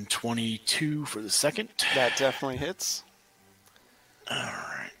 And 22 for the second. That definitely hits. All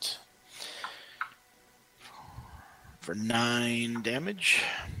right. for 9 damage.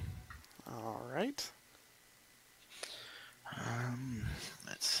 All right.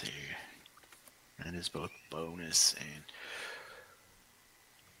 Let's see. That is both bonus and...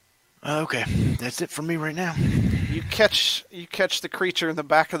 Okay, that's it for me right now. You catch the creature in the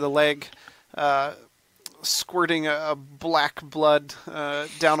back of the leg, squirting a black blood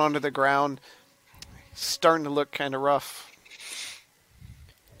down onto the ground. Starting to look kind of rough.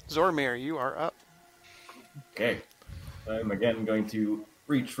 Zormir, you are up. Okay. I'm again going to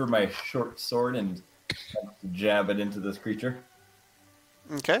reach for my short sword and jab it into this creature.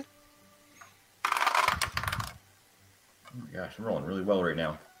 Okay. Oh my gosh, I'm rolling really well right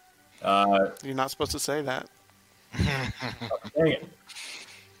now. You're not supposed to say that. Dang it.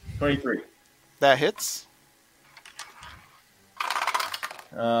 23. That hits.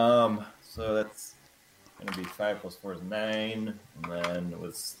 So that's going to be 5 plus 4 is 9. And then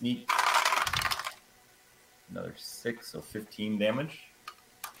with sneak, another 6, so 15 damage.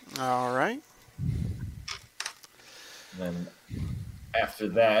 All right. And then after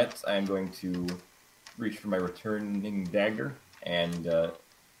that, I'm going to reach for my returning dagger and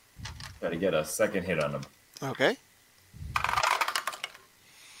try to get a second hit on him. Okay.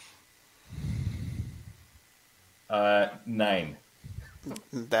 Nine.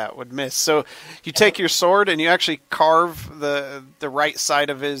 That would miss. So you take your sword and you actually carve the right side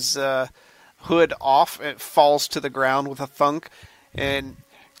of his hood off. It falls to the ground with a thunk. And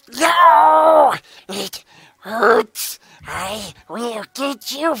No! It hurts. I will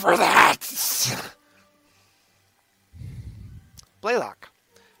get you for that. Blaylock,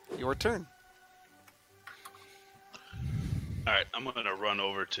 your turn. All right, I'm going to run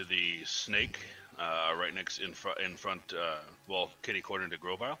over to the snake right next in front, kitty corner to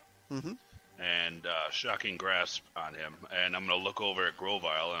Grovile. Mm-hmm. And shocking grasp on him. And I'm going to look over at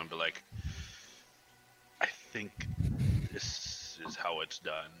Grovile and be like, I think this is how it's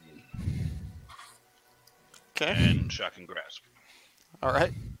done. Okay. And shocking grasp. All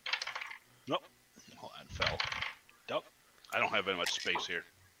right. Nope. Hold on, fell. Nope. I don't have very much space here.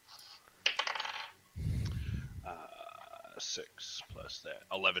 6 plus that.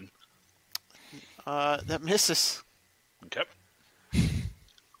 11. That misses. Okay. Is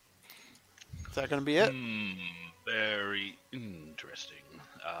that going to be it? Very interesting.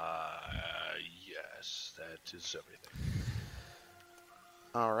 Yes, that is everything.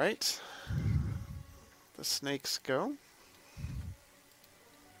 All right. The snakes go.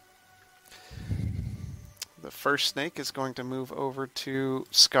 The first snake is going to move over to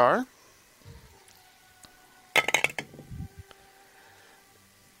Scar.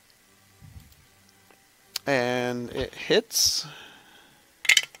 And it hits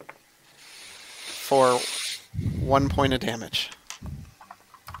for 1 point of damage.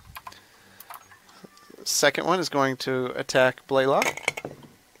 Second one is going to attack Blaylock.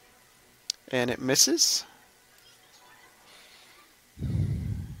 And it misses.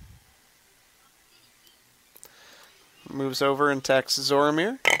 Moves over and attacks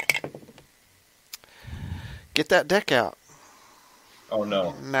Zoromir. Get that deck out. Oh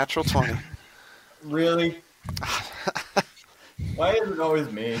no. Natural 20. Really? Why is it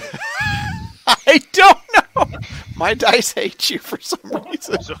always me? I don't know. My dice hate you for some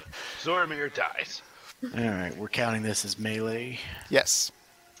reason. Zoromir dies. Alright, we're counting this as melee. Yes.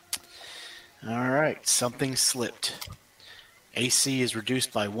 Alright, something slipped. AC is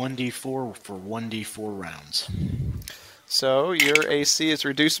reduced by 1d4 for 1d4 rounds. So your AC is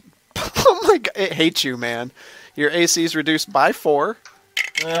reduced. Oh my god, it hates you, man. Your AC is reduced by 4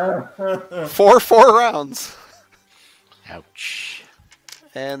 for 4 rounds. Ouch.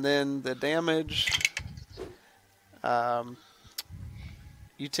 And then the damage. You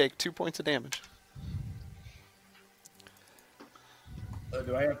take 2 points of damage.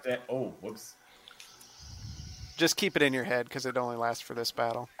 Do I have to? Oh, whoops. Just keep it in your head because it only lasts for this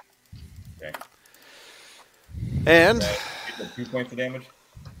battle. Okay. And Get the 2 points of damage.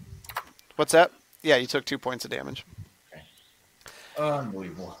 what's that? Yeah, you took 2 points of damage. Okay.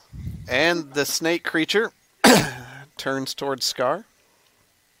 Unbelievable. And the snake creature turns towards Scar.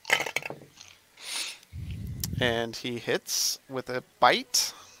 And he hits with a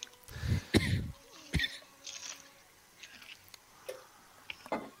bite.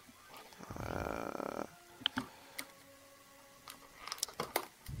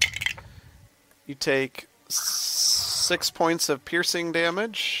 You take 6 points of piercing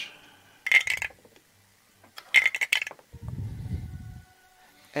damage.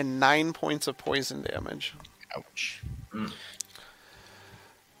 And 9 points of poison damage. Ouch.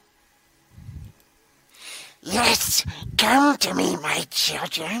 Yes, come to me, my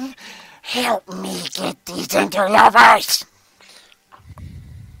children. Help me get these interlopers!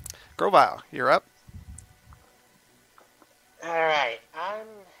 Grovile, you're up. Alright, I'm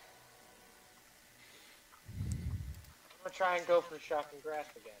gonna try and go for shock and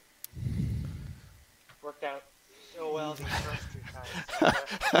grasp again. Worked out so well these first 2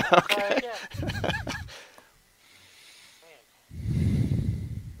 times. Okay. Man.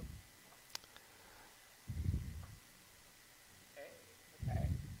 Okay.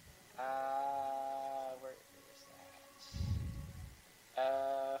 Where is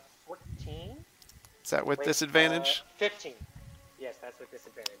that? 14? Is that with Wait, disadvantage? 15. Yes, that's with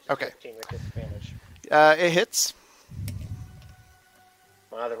disadvantage. Okay. 15 with disadvantage. It hits.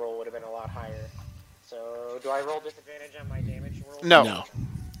 My other roll would have been a lot higher. So, do I roll disadvantage on my damage roll? No.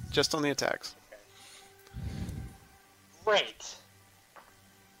 Just on the attacks. Okay. Great.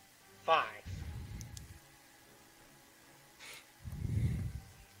 5.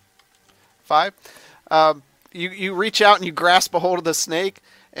 Five. You reach out and you grasp a hold of the snake,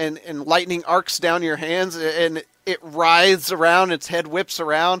 and lightning arcs down your hands, and it writhes around, its head whips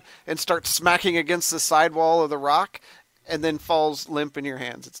around, and starts smacking against the sidewall of the rock, and then falls limp in your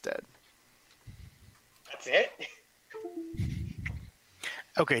hands. It's dead. That's it?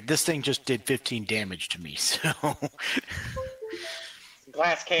 Okay, this thing just did 15 damage to me, so...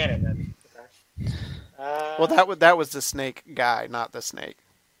 Glass cannon, then. Okay. Well, that was the snake guy, not the snake.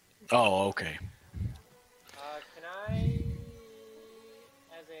 Oh, okay. Can I,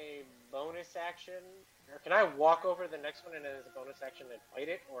 as a bonus action, or can I walk over the next one and as a bonus action and fight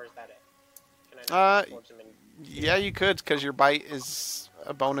it, or is that it? Can I not towards him and... Yeah, you could, because your bite is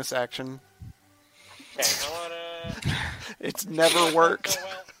a bonus action. Okay, I wanna... It's never worked.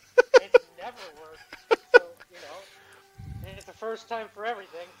 Well, it's never worked. So, you know, it's the first time for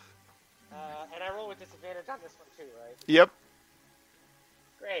everything. And I roll with disadvantage on this one too, right? Yep.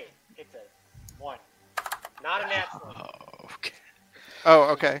 Great. It's a 1. Not a natural. Okay. Oh,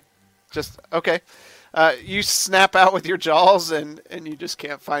 okay. Just okay. You snap out with your jaws, and you just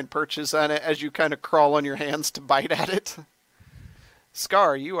can't find perches on it as you kind of crawl on your hands to bite at it.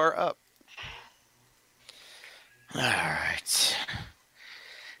 Scar, you are up. All right.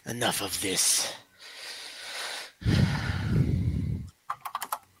 Enough of this.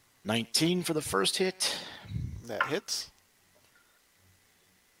 19 for the first hit. That hits.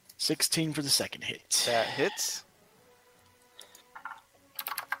 16 for the second hit. That hits.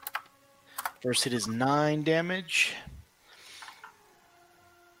 First hit is 9 damage.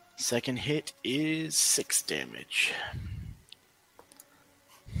 Second hit is 6 damage.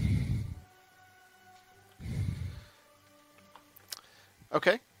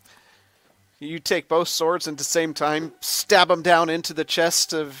 Okay. You take both swords and at the same time stab them down into the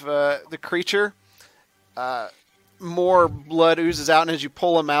chest of the creature. More blood oozes out, and as you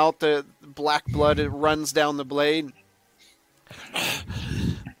pull them out, the black blood runs down the blade.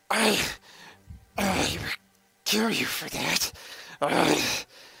 I will kill you for that.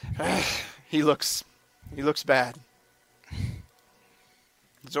 He looks bad.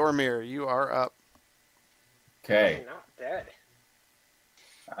 Zormir, you are up. Okay. He's not dead.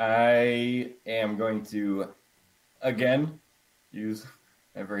 I am going to, again, use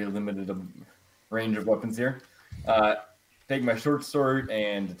a very limited range of weapons here. Take my short sword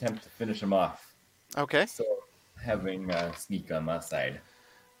and attempt to finish him off. Okay. So, having sneak on my side.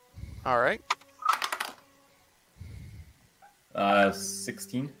 All right.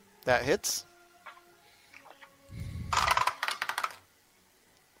 16. That hits.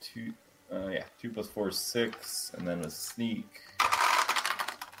 2 plus 4 is 6, and then a sneak.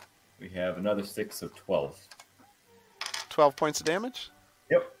 We have another 6, so 12. 12 points of damage.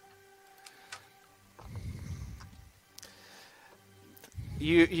 Yep.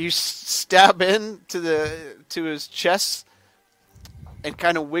 You stab in to his chest and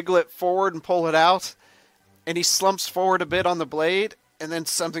kind of wiggle it forward and pull it out, and he slumps forward a bit on the blade, and then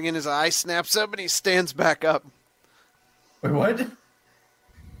something in his eye snaps up and he stands back up. Wait, what?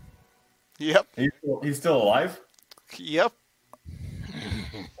 Yep. He's still alive? Yep.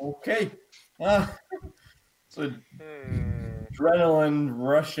 Okay. So adrenaline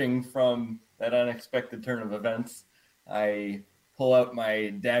rushing from that unexpected turn of events. I pull out my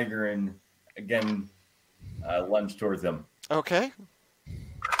dagger and again lunge towards him. Okay.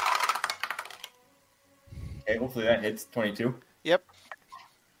 Okay, hopefully that hits 22. Yep.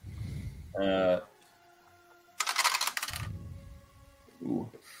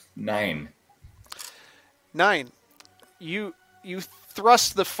 9. 9. You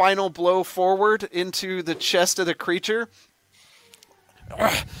thrust the final blow forward into the chest of the creature.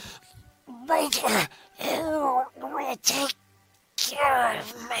 But I want to take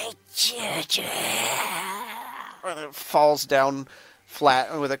serve my children. And it falls down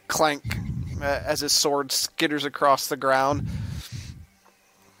flat with a clank as his sword skitters across the ground.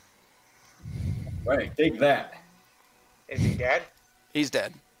 Right, take that. Is he dead? He's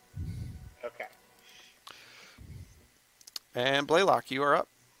dead. Okay. And Blaylock, you are up.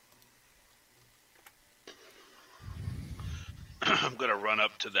 I'm gonna run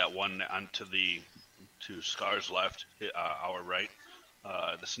up to that one to Scar's left, our right,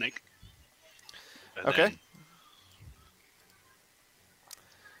 the snake. And Okay.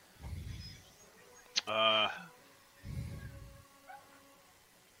 Then,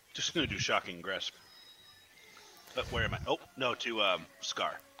 just gonna do shocking grasp. Where am I? Oh no, to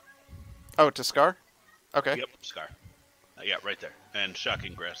Scar. Oh, to Scar? Okay. Yep, Scar. Yeah, right there. And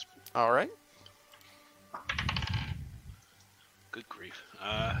shocking grasp. All right. Good grief.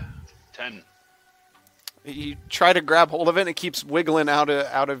 10. You try to grab hold of it, and it keeps wiggling out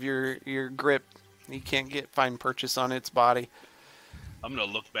of your grip. You can't find purchase on its body. I'm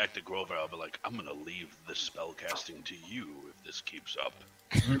gonna look back to Grover. I'll be like, I'm gonna leave the spell casting to you if this keeps up.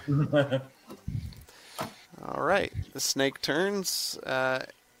 All right. The snake turns.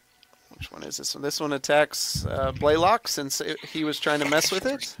 Which one is this one? This one attacks Blaylock since he was trying to mess with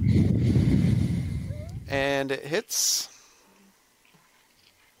it. And it hits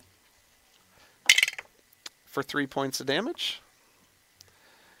for 3 points of damage.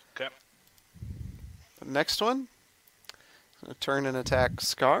 Okay. The next one, going to turn and attack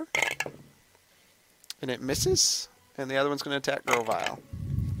Scar. And it misses. And the other one's going to attack Grovile.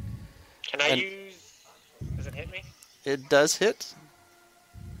 Can I use... Does it hit me? It does hit.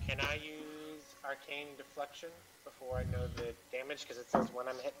 Can I use Arcane Deflection before I know the damage? Because it says when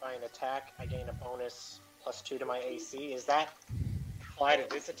I'm hit by an attack, I gain a bonus +2 to my AC. Is that apply to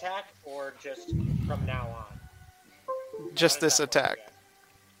this attack, or just from now on? Just this attack.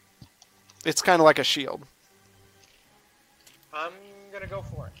 It's kind of like a shield. I'm going to go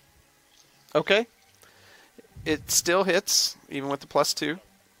for it. Okay. It still hits, even with the +2.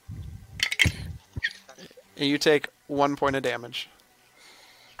 And you take 1 point of damage.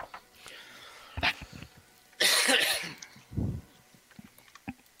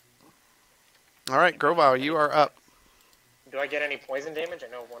 All right, Grovile, you are up. Do I get any poison damage? I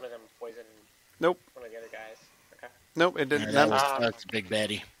know one of them poisoned Nope. one of the other guys. Okay. Nope, it didn't. Yeah, That- that's a big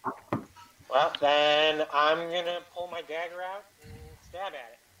baddie. Well, then I'm going to pull my dagger out and stab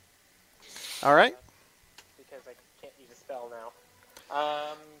at it. all right. Because I can't use a spell now.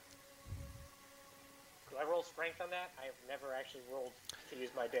 Do I roll strength on that? I have never actually rolled to use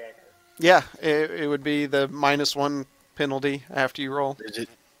my dagger. Yeah, it would be the -1 penalty after you roll.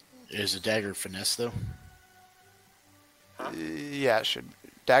 Is a dagger finesse though? Yeah, it should.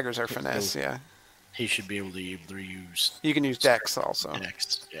 Daggers are finesse, yeah. He should be able to use You can use Dex also.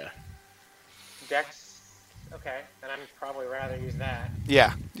 Dex. Yeah. Dex? Okay, then I'd probably rather use that.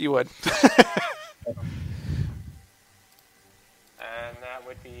 Yeah, you would. And that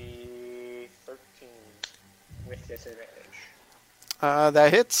would be 13 with disadvantage.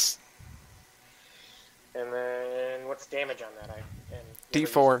 That hits. And then what's damage on that?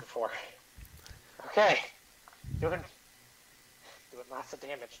 D4. Okay. Doing lots of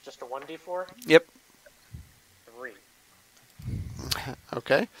damage. Just a 1d4? Yep. 3.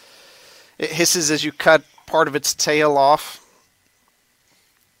 Okay. It hisses as you cut part of its tail off.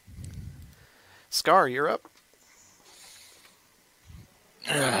 Scar, you're up.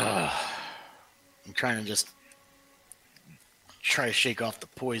 I'm trying to just try to shake off the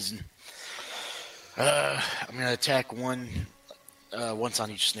poison. I'm going to attack once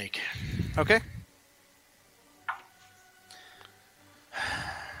on each snake. Okay.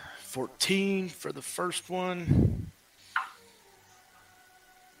 14 for the first one.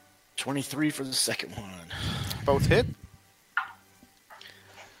 23 for the second one. Both hit.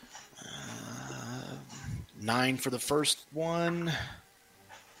 9 for the first one.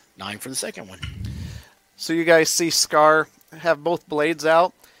 9 for the second one. So you guys see Scar have both blades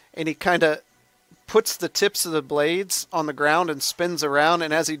out, and he kind of puts the tips of the blades on the ground and spins around,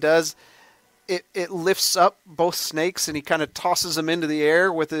 and as he does, it lifts up both snakes, and he kind of tosses them into the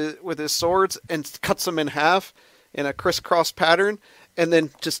air with his swords and cuts them in half in a crisscross pattern, and then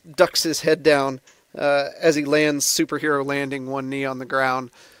just ducks his head down as he lands superhero landing, one knee on the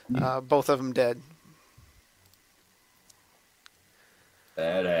ground, both of them dead.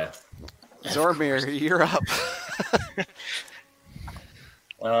 Badass. Zormir, you're up.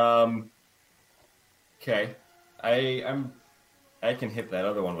 Okay. I can hit that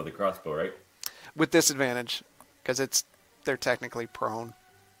other one with a crossbow, right? With disadvantage, because they're technically prone.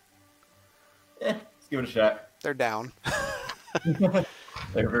 Let's give it a shot. They're down.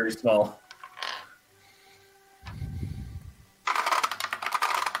 They're very small.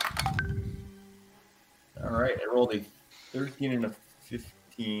 All right, I rolled a 13 and a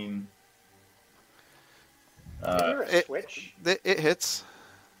 15. Switch. It hits.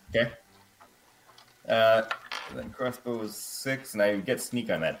 Okay. Then crossbow is 6, and I get sneak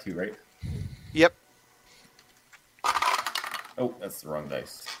on that too, right? Yep. Oh, that's the wrong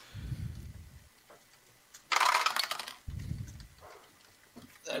dice.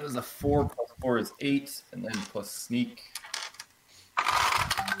 That is a 4 plus 4 is 8, and then plus sneak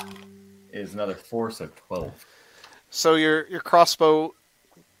is another 4, so 12. So your crossbow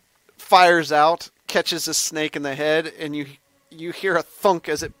fires out, catches a snake in the head, and you hear a thunk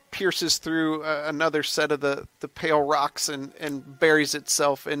as it pierces through another set of the pale rocks and buries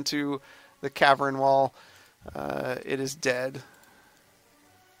itself into the cavern wall. It is dead.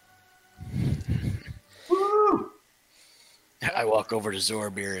 I walk over to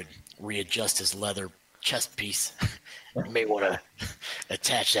Zorbeer and readjust his leather chest piece. You may want to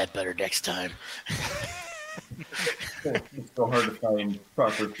attach that better next time. It's so hard to find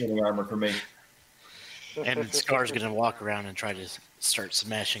proper fitting armor for me. And Scar's going to walk around and try to start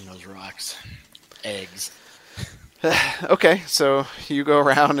smashing those rocks. Eggs. Okay, so you go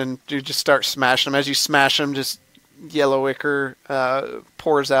around and you just start smashing them. As you smash them, just yellow ichor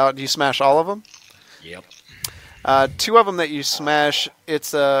pours out. Do you smash all of them? Yep. 2 of them that you smash,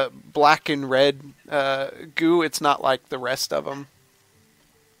 it's a black and red goo. It's not like the rest of them.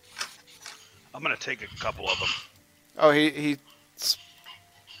 I'm gonna take a couple of them. Oh, he's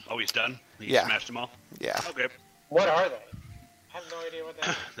Oh, he's done. He Yeah. smashed them all. yeah. Okay. What are they? I have no idea what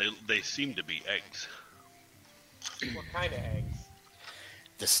that is. They seem to be eggs. What kind of eggs?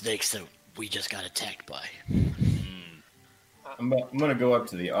 The snakes that we just got attacked by. I'm going to go up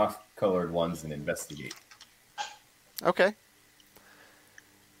to the off-colored ones and investigate. Okay.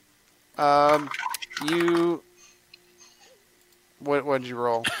 You. What did you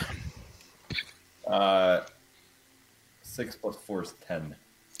roll? 6 plus 4 is 10.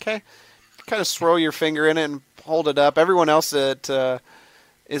 Okay. Kind of swirl your finger in it and hold it up. Everyone else that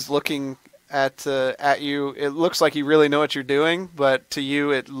is looking at you, it looks like you really know what you're doing, but to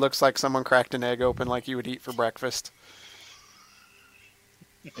you, it looks like someone cracked an egg open like you would eat for breakfast.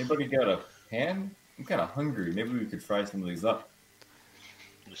 Anybody got a pan? I'm kind of hungry. Maybe we could fry some of these up.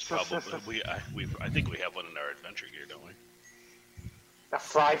 It's probably I think we have one in our adventure gear, don't we? A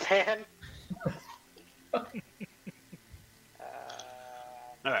fry pan? All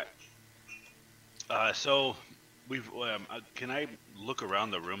right. So we've. Can I look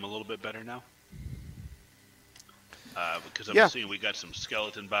around the room a little bit better now? Because I'm seeing we got some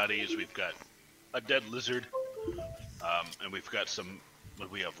skeleton bodies. We've got a dead lizard, and we've got some.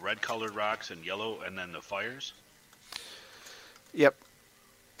 We have red-colored rocks and yellow, and then the fires. Yep,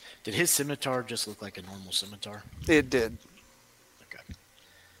 Did his scimitar just look like a normal scimitar? it did. Okay.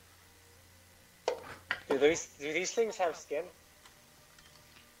 Do these things have skin?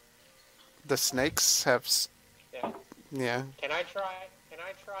 The snakes have. Yeah. Yeah. Can I try and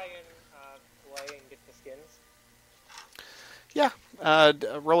play and get the skins? Yeah.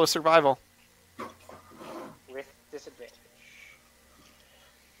 Roll a survival. With disadvantage.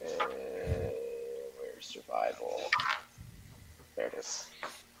 Where's survival? There it is.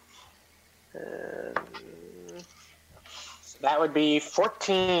 So that would be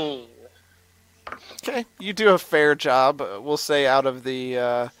 14. Okay, you do a fair job. We'll say out of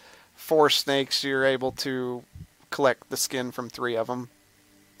the 4 snakes, you're able to collect the skin from 3 of them.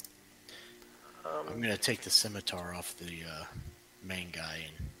 I'm going to take the scimitar off the main guy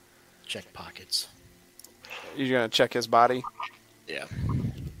and check pockets. You're going to check his body? Yeah.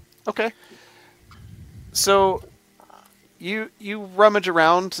 Okay. So you rummage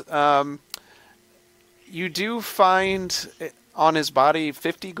around. You do find on his body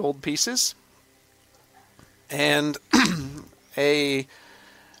 50 gold pieces. And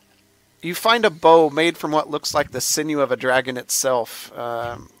you find a bow made from what looks like the sinew of a dragon itself,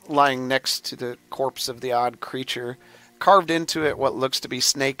 lying next to the corpse of the odd creature. Carved into it what looks to be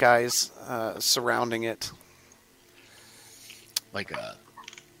snake eyes surrounding it. Like a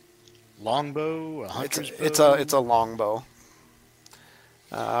longbow, a hunter's bow? It's a longbow.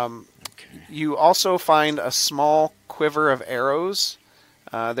 Okay. You also find a small quiver of arrows.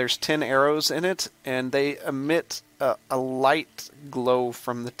 There's 10 arrows in it, and they emit a light glow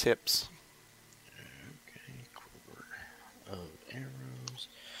from the tips. Okay, quiver of arrows.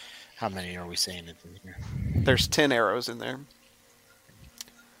 How many are we saying it's in here? There's 10 arrows in there.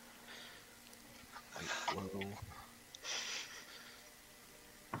 Light glow.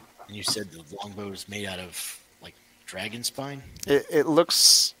 And you said the longbow is made out of like dragon spine? It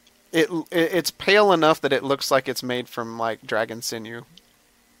looks it's pale enough that it looks like it's made from like dragon sinew.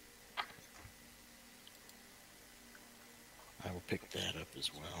 I will pick that up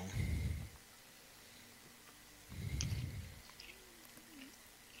as well.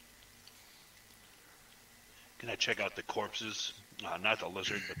 Can I check out the corpses? Not the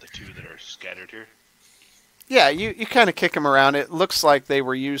lizard, but the two that are scattered here. Yeah, you kind of kick them around. It looks like they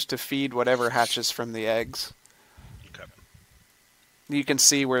were used to feed whatever hatches from the eggs. Okay. You can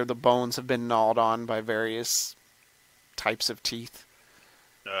see where the bones have been gnawed on by various types of teeth.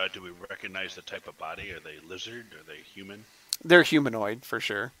 Do we recognize the type of body? Are they lizard? Are they human? They're humanoid, for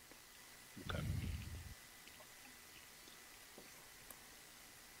sure. Okay.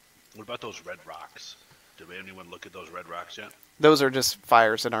 What about those red rocks? Did anyone look at those red rocks yet? Those are just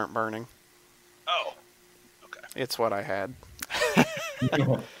fires that aren't burning. Oh. Okay. It's what I had.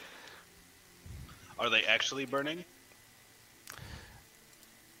 Are they actually burning?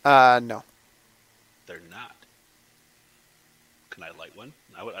 No. They're not. Can I light one?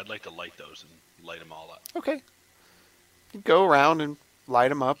 I'd like to light those and light them all up. Okay. You go around and light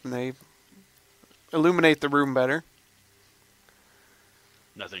them up, and they illuminate the room better.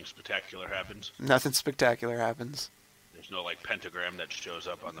 Nothing spectacular happens. Nothing spectacular happens. There's no like pentagram that shows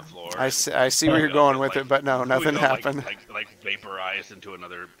up on the floor. I see where you're going with it, but no, nothing happened. Like vaporized into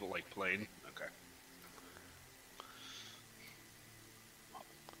another like plane. Okay.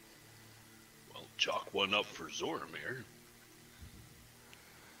 Well, chalk one up for Zoramir.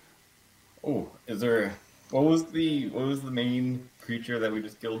 Oh, is there? What was the main creature that we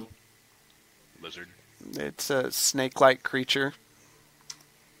just killed? Lizard. It's a snake-like creature.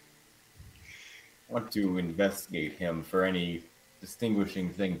 I want to investigate him for any distinguishing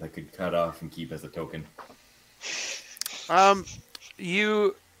things I could cut off and keep as a token.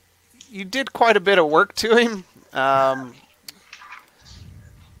 You did quite a bit of work to him,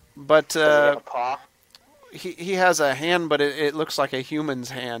 but Does he have a paw? he has a hand, but it looks like a human's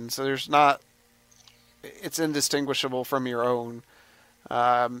hand, so there's not. It's indistinguishable from your own.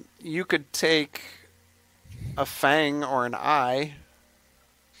 You could take a fang or an eye.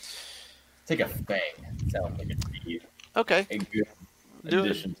 Take a fang. Sounds like it'd be Okay. a good Do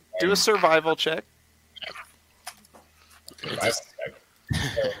addition. a survival check. Survival check.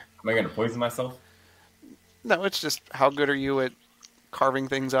 Am I going to poison myself? No, it's just how good are you at carving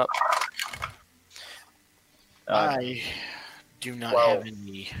things up? I do not have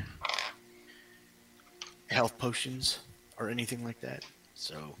any health potions or anything like that,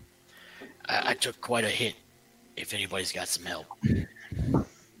 so I took quite a hit. If anybody's got some help.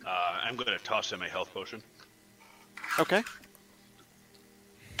 I'm going to toss him a health potion. Okay.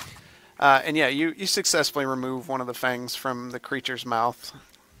 And yeah, you successfully remove one of the fangs from the creature's mouth.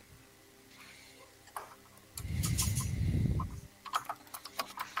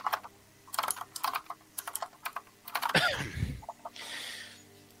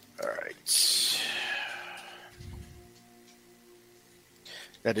 Alright.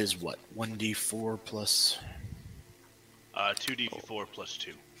 That is what? 1d4 plus... 2d4 plus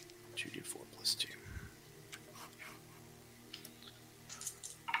 2. 2d4 plus 2.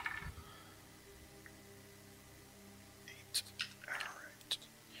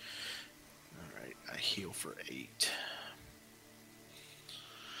 Alright, I heal for 8.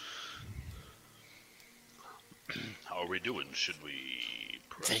 How are we doing? Should we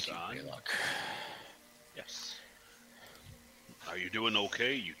press Thank you, on? Greylock. Yes. Are you doing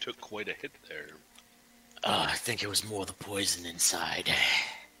okay? You took quite a hit there. I think it was more the poison inside.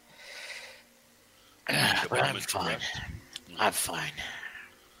 Take a But I'm moment to fine. rest. I'm fine.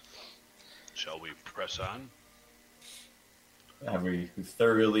 Shall we press on? Have we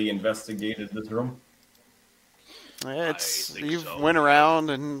thoroughly investigated this room? It's think you've so. went around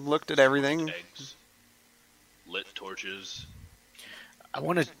and looked at everything. Eggs, lit torches. I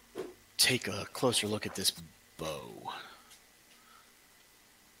want to take a closer look at this bow.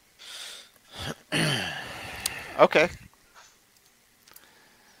 Okay.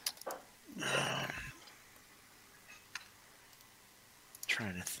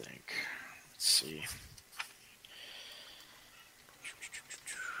 Trying to think. Let's see.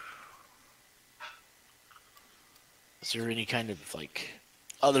 Is there any kind of, like,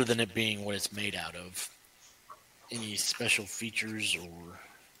 other than it being what it's made out of, any special features or...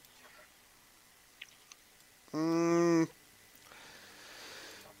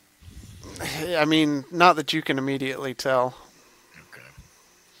 I mean, not that you can immediately tell. Okay.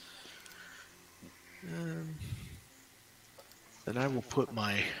 Then I will put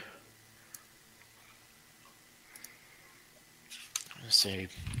my... Let's say...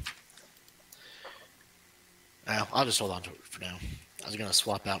 Well, I'll just hold on to it for now. I was gonna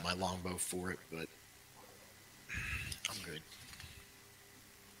swap out my longbow for it, but I'm good.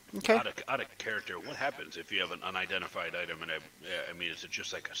 Okay. Out of character, what happens if you have an unidentified item? And I mean, is it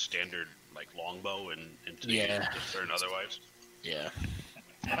just like a standard like longbow and until you discern otherwise? Yeah.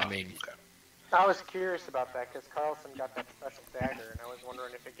 I mean, Okay. I was curious about that because Carlson got that special dagger, and I was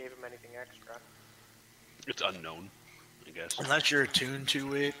wondering if it gave him anything extra. It's unknown, I guess. unless you're attuned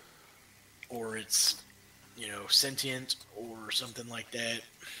to it, or it's, sentient or something like that.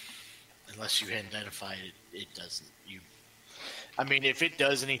 Unless you identify it, it doesn't. I mean, if it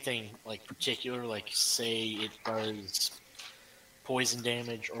does anything like particular, like say it does poison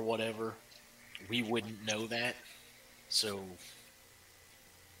damage or whatever, we wouldn't know that. So,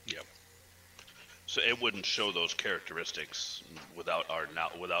 Yep. So it wouldn't show those characteristics without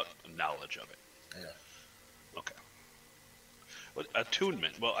without knowledge of it. yeah. Okay. Well,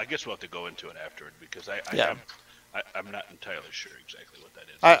 attunement. Well, I guess we'll have to go into it afterward because I'm not entirely sure exactly what that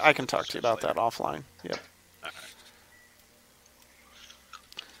is. I can talk to you about that offline. Yep. All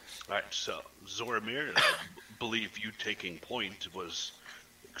right. So Zoramir, I believe you taking point was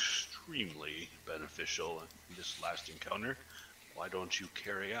extremely beneficial in this last encounter. Why don't you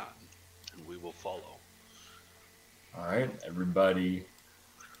carry on, and we will follow. All right, everybody,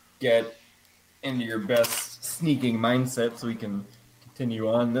 get into your best sneaking mindset so we can continue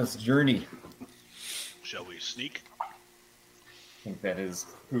on this journey. Shall we sneak? I think that has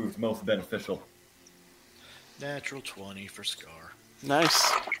proved most beneficial. Natural 20 for Scar.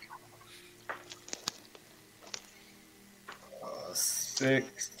 Nice.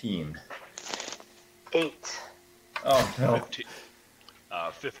 16. 8. Oh, no.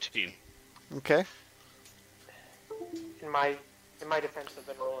 15. Okay. In my defense, I've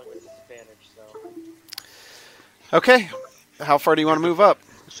been rolling with disadvantage, so. Okay. How far do you want to move up?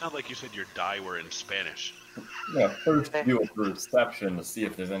 It sounded like you said your die were in Spanish. Yeah, first do a perception to see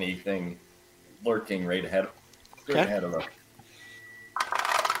if there's anything lurking right ahead, Okay. ahead of us.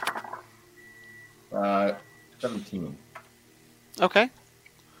 17. Okay.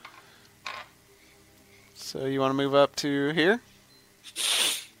 So you want to move up to here?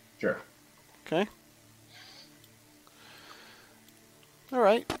 Sure. Okay. All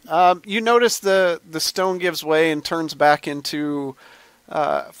right. You notice the stone gives way and turns back into,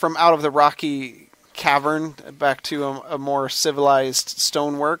 from out of the rocky cavern back to a more civilized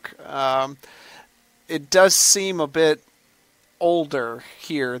stonework. It does seem a bit older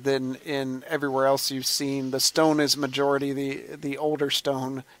here than in everywhere else you've seen. The stone is majority the older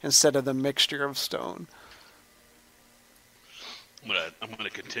stone instead of the mixture of stone. I'm gonna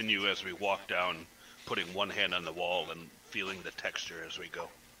continue as we walk down, putting one hand on the wall and feeling the texture as we go.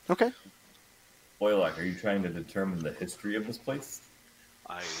 Okay. Boylock, are you trying to determine the history of this place?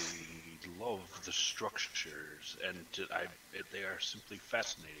 I love the structures, and they are simply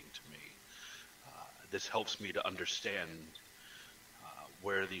fascinating to me. This helps me to understand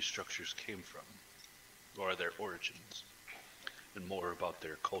where these structures came from, or their origins, and more about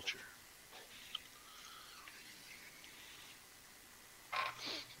their culture.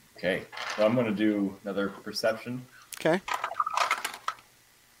 Okay, so I'm going to do another perception. Okay.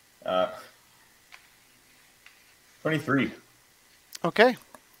 23. Okay.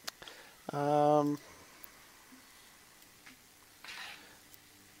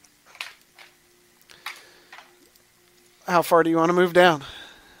 How far do you want to move down?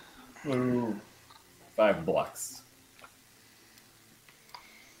 Ooh, 5 blocks.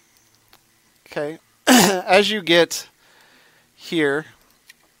 Okay. As you get here,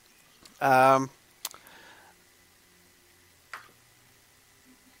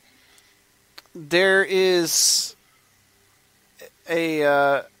 there is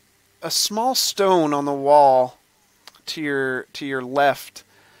a small stone on the wall to your left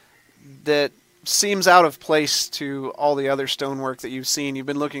that seems out of place to all the other stonework that you've seen. You've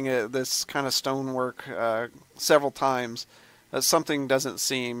been looking at this kind of stonework several times. Something doesn't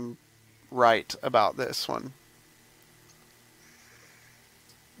seem right about this one.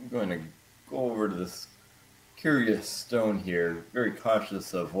 I'm going to go over to this curious stone here, very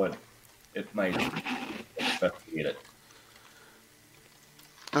cautious of what it might investigate it.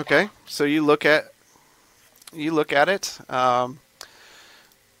 Okay, so you look at it.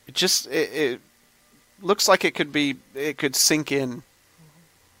 It looks like it could sink in.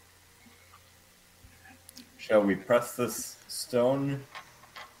 Shall we press this stone?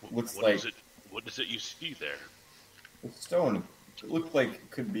 Looks What like is it? What is it you see there? the stone looks like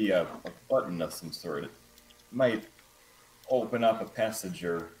it could be a button of some sort. It might open up a passage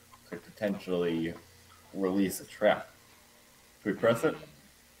or could potentially release a trap. Should we press it?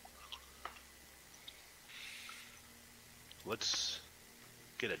 let's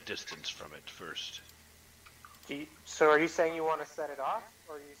get a distance from it first. So are you saying you want to set it off,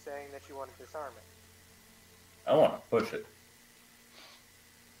 or are you saying that you want to disarm it? I want to push it.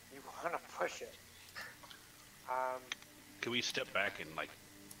 You want to push it. Can we step back and like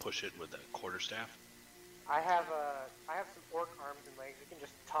push it with a quarterstaff? I have some orc arms and legs. You can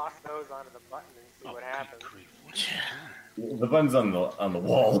just toss those onto the button and see what happens. The button's on the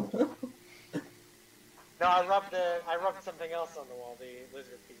wall. No, I rubbed something else on the wall. The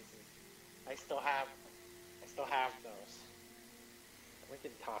lizard pieces. I still have those. We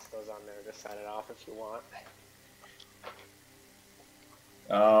can toss those on there to set it off if you want.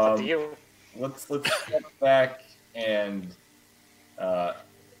 It's up to you. Let's step back and the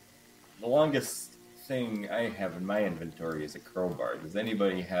longest thing I have in my inventory is a crowbar. Does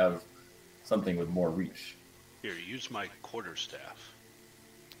anybody have something with more reach? Here, use my quarterstaff.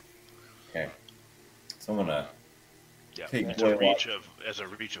 Okay. So I'm gonna take it's a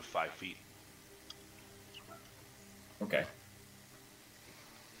reach of 5 feet. Okay.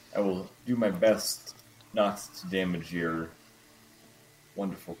 I will do my best not to damage your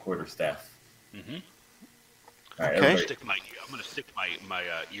wonderful quarterstaff. Mm-hmm. All right, Okay. I'm gonna stick my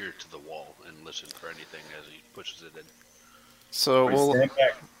ear to the wall and listen for anything as he pushes it in. So everybody stand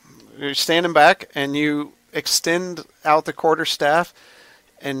back. you're standing back, and you extend out the quarterstaff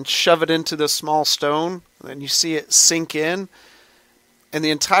and shove it into the small stone. And you see it sink in, and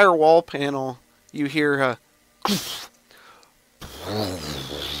the entire wall panel. You hear a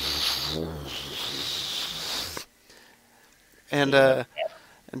and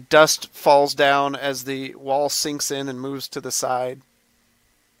dust falls down as the wall sinks in and moves to the side,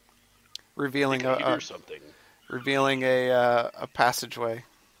 revealing I think I hear a something. passageway.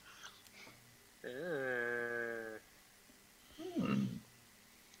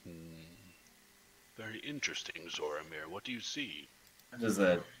 Very interesting, Zoramir. What do you see? There's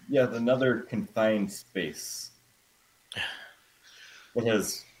another confined space. It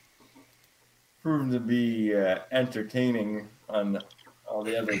has proven to be entertaining on all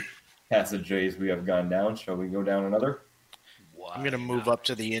the other passageways we have gone down. Shall we go down another? Why I'm gonna move not? up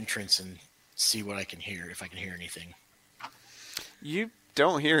to the entrance and see what I can hear, if I can hear anything. You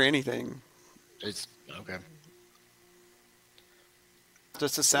don't hear anything. It's okay.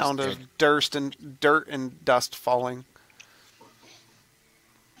 Just the sound of dirt and dust falling.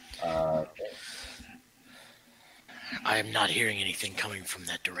 Okay. I am not hearing anything coming from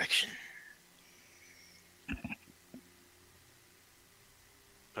that direction.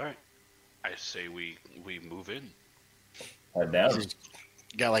 All right. I say we move in. Head down.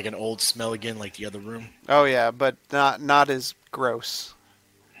 Got like an old smell again, like the other room. Oh yeah, but not as gross.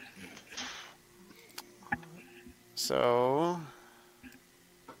 So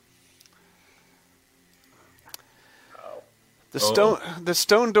the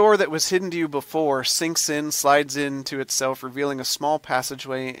stone door that was hidden to you before sinks in, slides into itself, revealing a small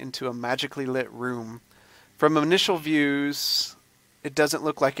passageway into a magically lit room. From initial views, it doesn't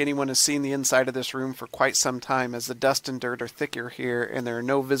look like anyone has seen the inside of this room for quite some time, as the dust and dirt are thicker here and there are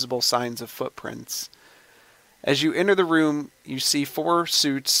no visible signs of footprints. As you enter the room, you see 4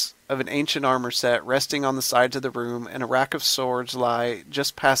 suits of an ancient armor set resting on the sides of the room, and a rack of swords lie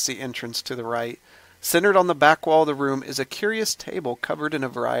just past the entrance to the right. Centered on the back wall of the room is a curious table covered in a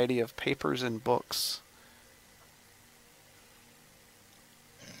variety of papers and books.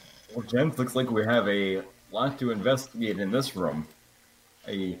 Well, gents, looks like we have a lot to investigate in this room.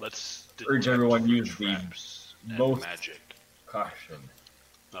 Let's urge everyone use the traps and most magic. caution.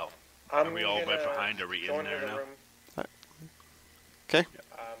 Oh, I'm are we all gonna right behind? Are we go in there into the now? room. Okay.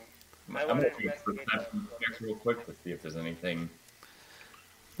 I I'm want to looking for investigate perception checks real quick to see if there's anything.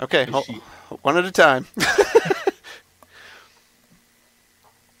 Okay, Fishy. one at a time.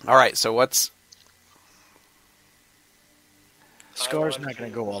 All right, so what's... Scar's not going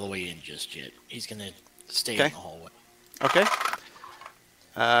to go all the way in just yet. He's going to stay Okay. in the hallway. Okay.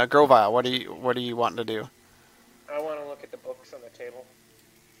 Grovile, what do you want to do? I want to look at the books on the table.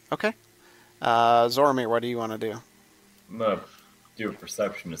 Okay. Zoramir, what do you want to do? I'm gonna do a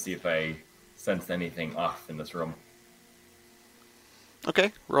perception to see if I sense anything off in this room.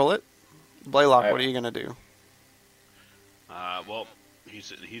 Okay, roll it. Blaylock, Alright. what are you going to do? Well,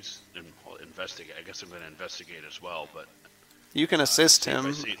 he's investigate. I guess I'm going to investigate as well, but You can assist see if I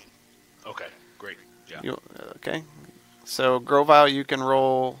him. see- Okay, great. Yeah. Okay. So, Grovile, you can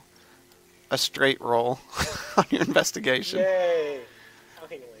roll a straight roll on your investigation. Yay!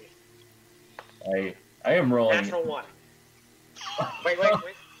 Finally. I am rolling. Natural 1. Wait. Oh,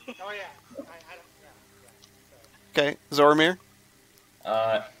 yeah. I don't, yeah. Okay, Zoramir?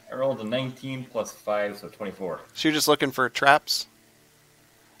 I rolled a 19 plus 5, so 24. So you're just looking for traps?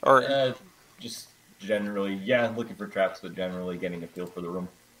 Or Just generally, yeah, looking for traps, but generally getting a feel for the room.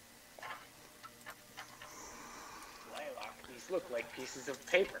 Lilac, these look like pieces of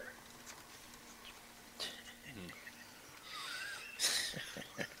paper.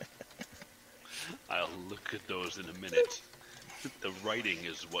 I'll look at those in a minute. The writing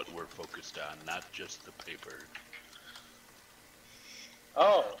is what we're focused on, not just the paper.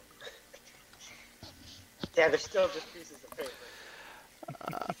 Oh. Yeah, they're still just pieces of paper.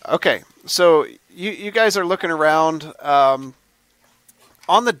 okay, so you guys are looking around. On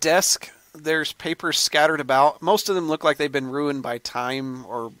the desk, there's papers scattered about. Most of them look like they've been ruined by time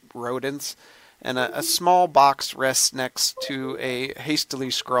or rodents. And a small box rests next to a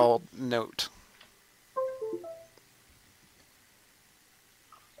hastily scrawled note.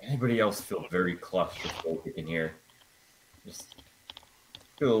 Anybody else feel very claustrophobic in here? Just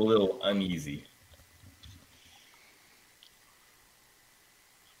feel a little uneasy.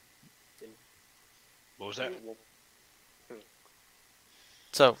 What was that?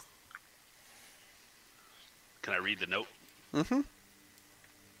 So. Can I read the note? Mm-hmm. All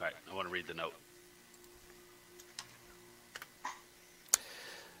right, I want to read the note.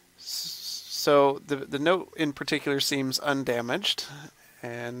 So the note in particular seems undamaged,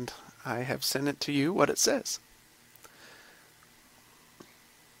 and I have sent it to you what it says.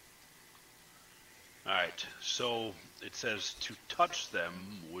 All right, so it says to touch them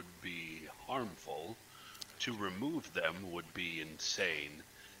would be harmful, to remove them would be insane,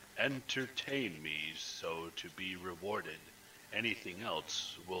 entertain me so to be rewarded, anything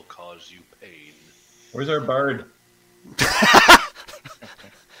else will cause you pain. Where's our bard?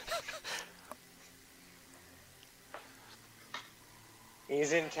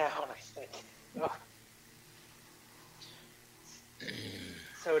 He's in town, I think. Oh.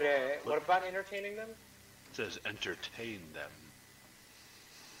 So, what about entertaining them? It says entertain them.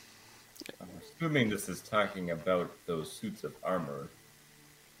 I'm assuming this is talking about those suits of armor.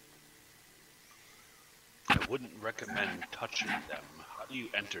 I wouldn't recommend touching them. How do you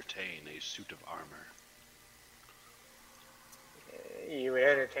entertain a suit of armor? You would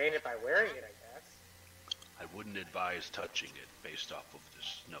entertain it by wearing it, I guess. I wouldn't advise touching it based off of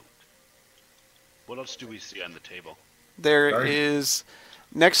this note. What else do we see on the table? There is,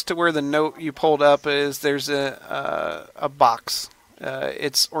 next to where the note you pulled up is, there's a box.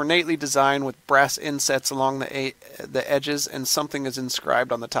 It's ornately designed with brass insets along the edges, and something is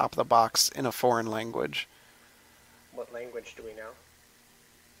inscribed on the top of the box in a foreign language. What language do we know?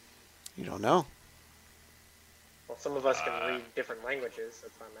 You don't know. Well, some of us can read different languages.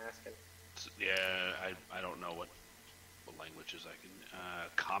 That's why I'm asking. Yeah, I don't know what languages I can.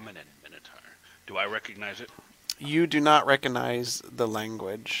 Common and Minotaur. Do I recognize it? You do not recognize the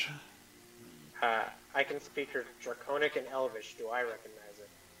language. I can speak Draconic and Elvish. Do I recognize it?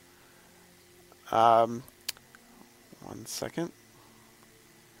 1 second.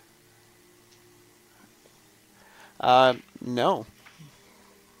 No.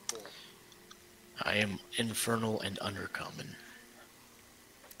 I am infernal and undercommon.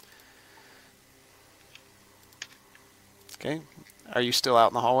 Okay. Are you still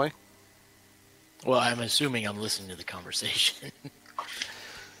out in the hallway? Well, I'm assuming I'm listening to the conversation.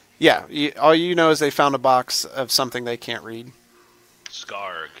 Yeah. All you know is they found a box of something they can't read.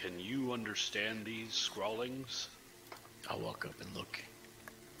 Scar, can you understand these scrawlings? I'll walk up and look.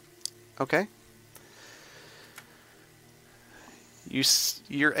 Okay.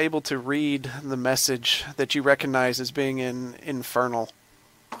 You're able to read the message that you recognize as being in Infernal.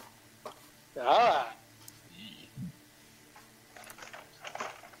 Ah.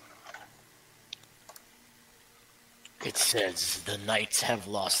 It says, the knights have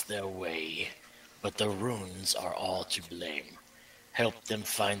lost their way, but the runes are all to blame. Help them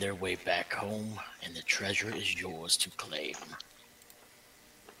find their way back home, and the treasure is yours to claim.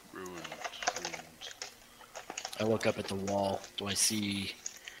 Runes. I look up at the wall. Do I see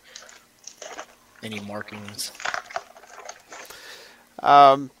any markings?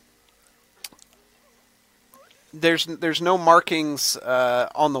 There's no markings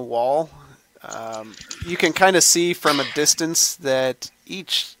on the wall. You can kind of see from a distance that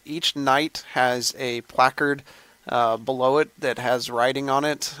each knight has a placard below it that has writing on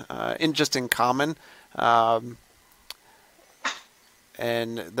it, in common, and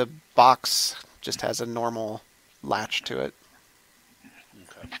the box just has a normal latch to it.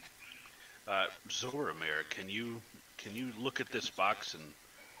 Okay. Zoramir, can you look at this box and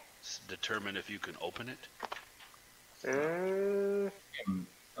determine if you can open it? I'm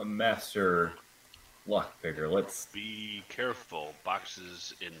a master lock picker. Let's. Be careful.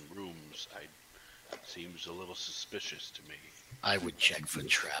 Boxes in rooms. Seems a little suspicious to me. I would check for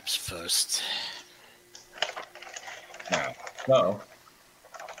traps first. Now, so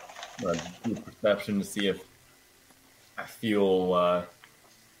I'm gonna do perception to see if I feel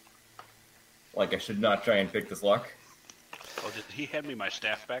like I should not try and pick this lock. Oh, did he hand me my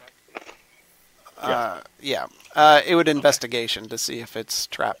staff back? Yeah. It would investigation to see if it's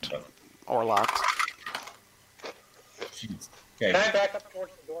trapped or locked. Jeez. Can Okay, I back up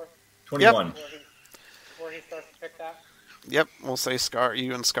towards the door 21. before he starts to pick that? Yep, we'll say Scar.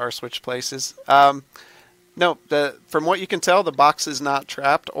 You and Scar switch places. No, from what you can tell, the box is not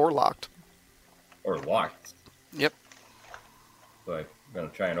trapped or locked. Or locked. Yep. So I'm gonna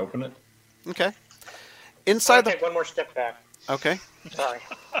try and open it. Okay. I'll Inside the. take one more step back. Okay. Sorry.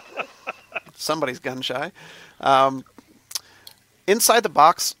 Somebody's gun shy. Inside the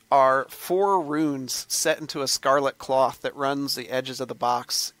box are 4 runes set into a scarlet cloth that runs the edges of the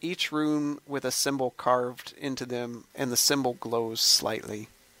box, each rune with a symbol carved into them, and the symbol glows slightly.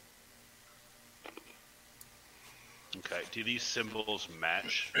 Okay. Do these symbols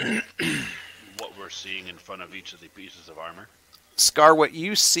match what we're seeing in front of each of the pieces of armor? Scar, what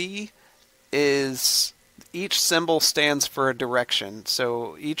you see is each symbol stands for a direction.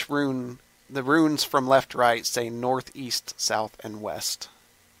 So each rune, the runes from left to right say north, east, south, and west.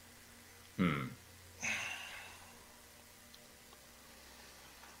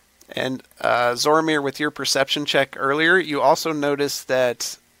 And Zoramir, with your perception check earlier, you also noticed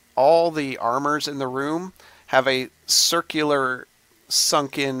that all the armors in the room have a circular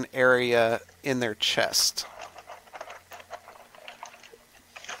sunken area in their chest.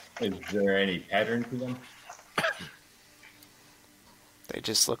 Is there any pattern to them? They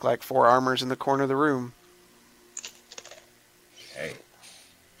just look like 4 armors in the corner of the room. Okay.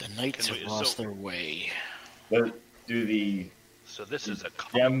 The knights have lost their way. Do the So this is a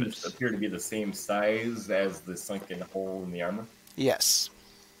gems compass. appear to be the same size as the sunken hole in the armor? Yes.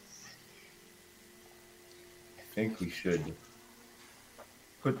 I think we should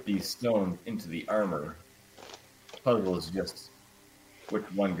put these stones into the armor. The puzzle is just which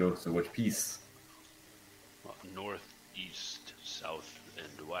one goes to which piece. North, east, south,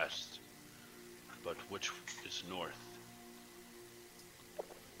 and west. But which is north?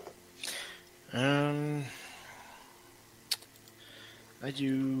 I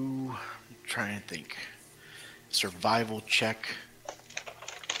do. Try and think. Survival check.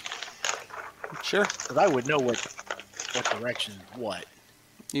 Sure. Because I would know what direction is what.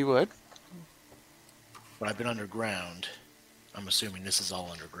 You would. But I've been underground. I'm assuming this is all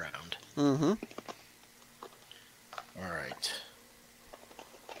underground. Mm-hmm. All right.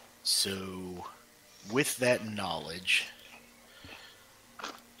 So, with that knowledge,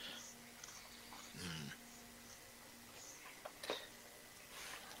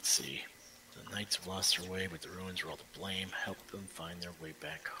 let's see. The knights have lost their way, but the ruins are all to blame. Help them find their way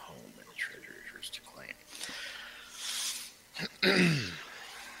back home, and the treasure is yours to claim.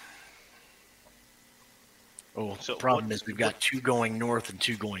 Oh, So the problem what- is we've got 2 going north and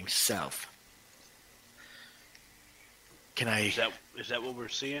 2 going south. Can I? Is that what we're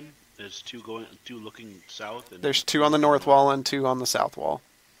seeing? There's 2 looking south. And There's 2 on the north wall and 2 on the south wall.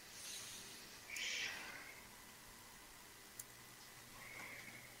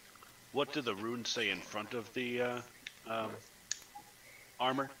 What do the runes say in front of the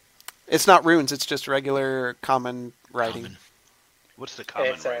armor? It's not runes, it's just regular common writing. Common. What's the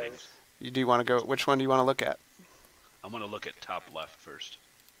common It writing? says, You do want to go, which one do you want to look at? I'm going to look at top left first.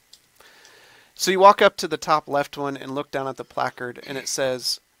 So you walk up to the top left one and look down at the placard, and it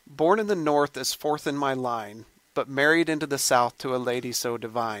says, "Born in the north is 4th in my line, but married into the south to a lady so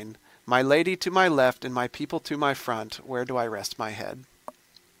divine. My lady to my left and my people to my front, where do I rest my head?"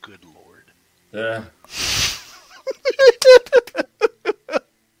 Good lord.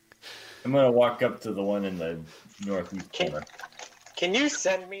 I'm gonna walk up to the one in the northeast Can- corner. can you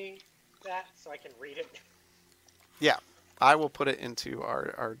send me that so I can read it? Yeah, I will put it into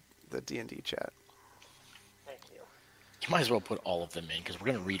the D&D chat. Thank you. You might as well put all of them in because we're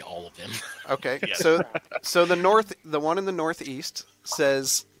going to read all of them. Okay, Yes. so the one in the northeast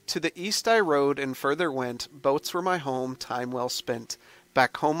says, "To the east I rode and further went. Boats were my home, time well spent.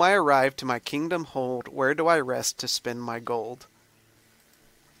 Back home I arrived to my kingdom hold. Where do I rest to spend my gold?"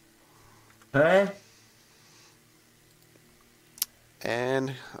 Huh?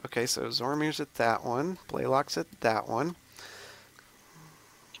 And okay, so Zormir's at that one. Blaylock's at that one.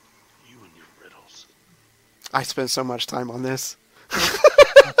 You and your riddles. I spent so much time on this.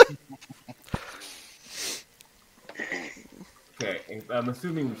 Okay, if I'm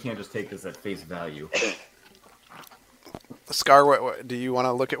assuming we can't just take this at face value. Scar, what, do you want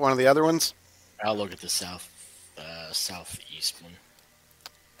to look at one of the other ones? I'll look at the southeast one.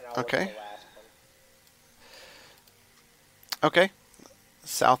 And I'll look Okay. at the last one. Okay.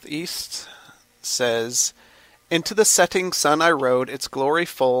 Southeast says, into the setting sun I rode, its glory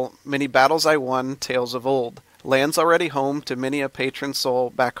full, many battles I won, tales of old. Lands already home to many a patron soul,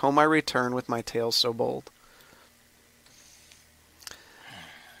 back home I return with my tales so bold.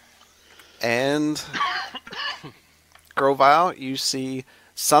 And Grovile, you see,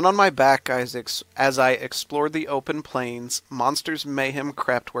 sun on my back as I explored the open plains, monsters mayhem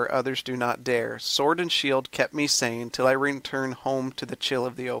crept where others do not dare. Sword and shield kept me sane till I return home to the chill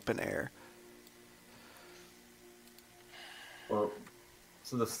of the open air. Well,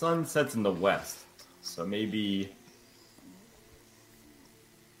 so the sun sets in the west. So maybe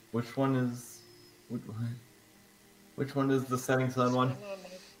which one is the setting sun one?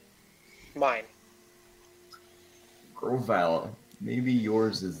 Mine. Grovile. Maybe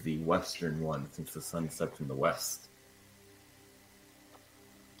yours is the western one since the sun sets in the west.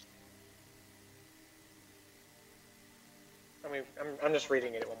 I mean, I'm just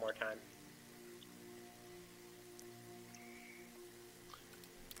reading it one more time.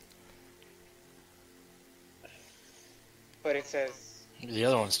 But it says The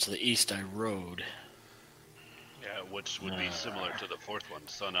other one's to the east I rode. Yeah, which would be similar to the fourth one,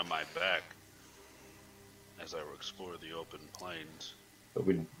 sun on my back, as I explore the open plains. But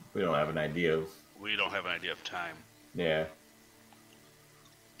we don't have an idea of. We don't have an idea of time. Yeah.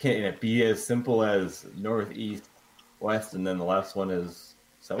 Can it be as simple as northeast, west, and then the last one is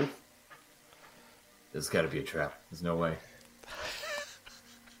south? There's got to be a trap. There's no way.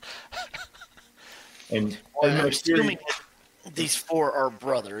 And I'm assuming that these four are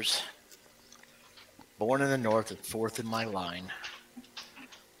brothers. Born in the north and fourth in my line.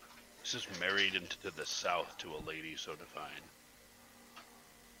 This is married into the south to a lady so defined.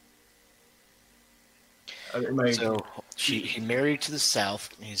 So he married to the south.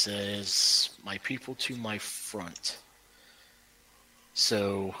 He says, "My people to my front."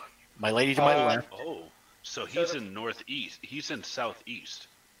 So my lady to my left. Oh, so he's in northeast. He's in southeast.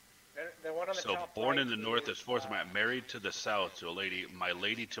 the one on the So top born right in the north is fourth. Married to the south to a lady. My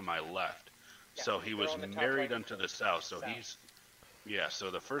lady to my left. Yeah, So he they're was on the top married right unto and the south. So south. he's yeah. So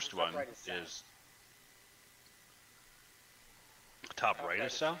the first Top one right is south. is top right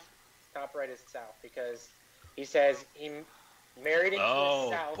is south. Top right is south because he says he married into the Oh,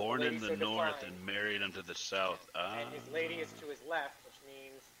 south. born the in lady the so north defined, and married unto the south. Ah. and his lady is to his left, which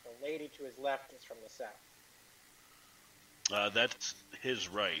means the lady to his left is from the south. That's his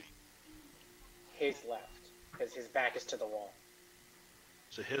right. His left, because his back is to the wall.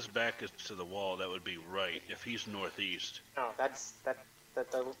 So his back is to the wall. That would be right. If he's northeast. No, that's the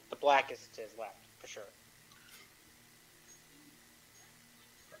black is to his left for sure.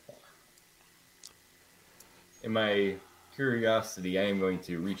 In my curiosity, I am going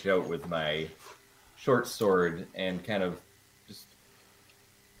to reach out with my short sword and kind of just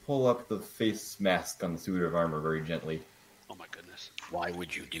pull up the face mask on the suit of armor very gently. Oh my goodness. Why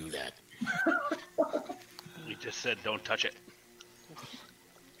would you do that? We just said don't touch it.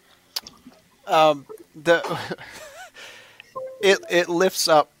 The it lifts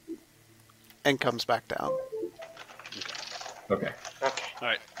up and comes back down. Okay. Okay. All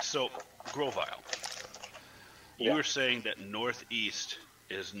right. So Grovile, you were saying that northeast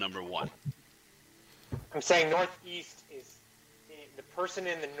is number one. I'm saying northeast is the person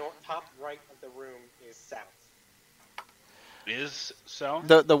in the top right of the room is south. Is south?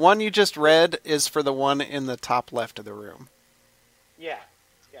 The one you just read is for the one in the top left of the room. Yeah,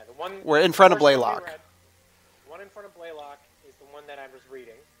 the one. We're in front of first one we Blaylock. read, the one in front of Blaylock is the one that I was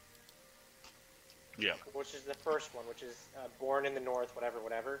reading, Yeah. which is the first one, which is born in the north,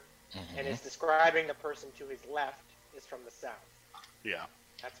 whatever, and it's describing the person to his left is from the south. Yeah.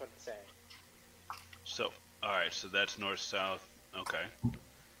 That's what it's saying. So all right. So that's north south. Okay.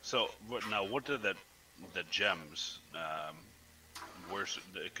 So what do the gems?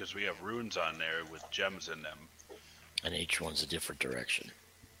 Because we have runes on there with gems in them. And each one's a different direction.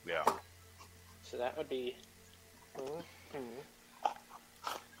 Yeah. So that would be.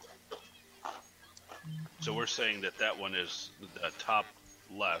 So we're saying that one is the top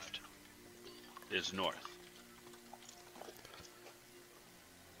left is north.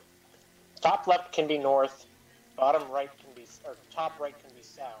 Top left can be north, bottom right can be, or top right can be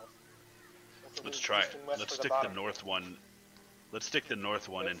south. Let's try it. Let's stick the north one. Let's stick the north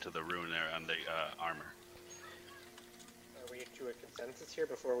one into the rune there on the armor. Are we to a consensus here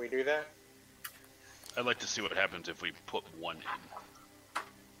before we do that? I'd like to see what happens if we put one in.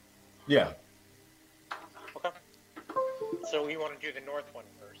 Yeah. Okay. So we want to do the north one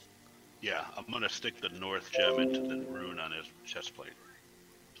first. Yeah, I'm gonna stick the north gem into the rune on his chest plate.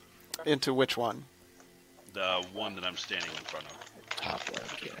 Into which one? The one that I'm standing in front of. Top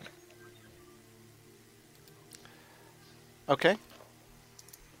right, yeah. Okay.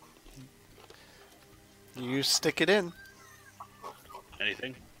 You stick it in.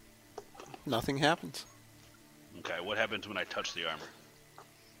 Anything? Nothing happens. Okay, what happens when I touch the armor?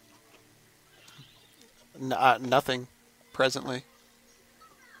 Nothing. Presently.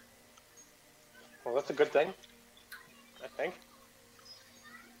 Well, that's a good thing, I think.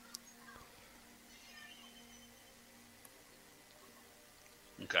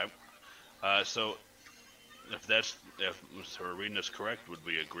 Okay. So, if Serena's correct, would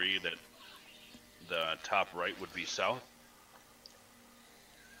we agree that the top right would be south?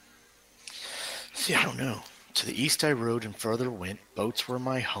 See, I don't know. To the east I rode and further went. Boats were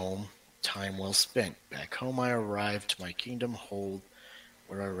my home. Time well spent. Back home I arrived to my kingdom hold,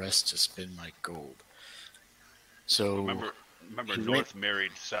 where I rest to spin my gold. So Remember, north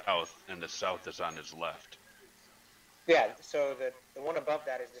married south, and the south is on his left. Yeah, so the one above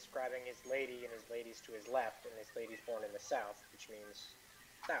that is describing his lady, and his lady's to his left, and his lady's born in the south, which means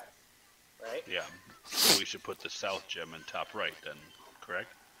south, right? Yeah. So we should put the south gem in top right then, correct?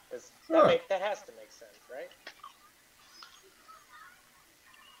 That has to make sense, right?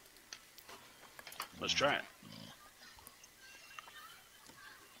 Let's try it.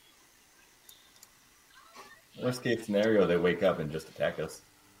 Worst case scenario, they wake up and just attack us.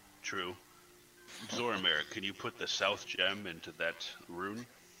 True. Zoramir, can you put the south gem into that rune?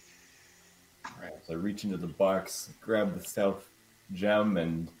 Alright, so I reach into the box, grab the south gem,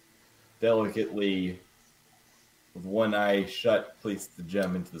 and delicately, with one eye shut, place the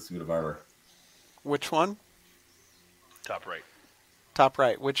gem into the suit of armor. Which one? Top right. Top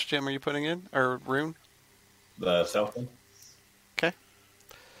right. Which gem are you putting in? Or rune? The south one? Okay.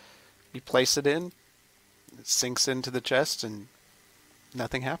 You place it in. It sinks into the chest, and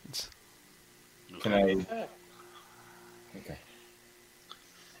nothing happens. Can I... Okay.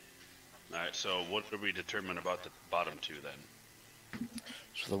 Alright, so what did we determine about the bottom two then?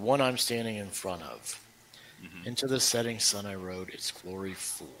 So the one I'm standing in front of. Into the setting sun I rode, its glory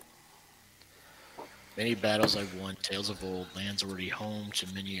full. Many battles I've won, tales of old, lands already home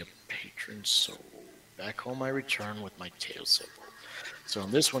to many a patron soul. Back home I return with my tale so bold. So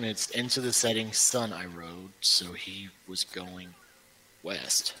on this one, it's into the setting sun I rode, so he was going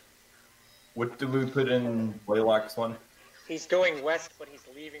west. What did we put in Blaylock's one? He's going west, but he's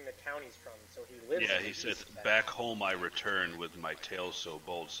leaving the town he's from, so he lives. Yeah, in he the said, east back home I return with my tale so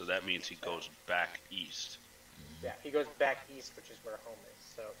bold, so that means he goes back east. Yeah, he goes back east, which is where home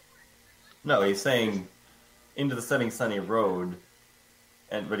is. So No, he's saying into the setting sunny road,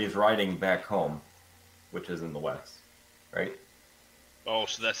 but he's riding back home, which is in the west, right? Oh,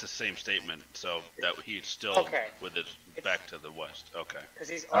 so that's the same statement, so that he's still with it back to the west. Okay. because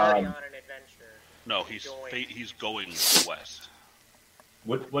he's already on an adventure. No, he's going west.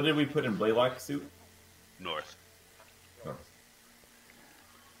 What did we put in Blaylock's suit? North. North.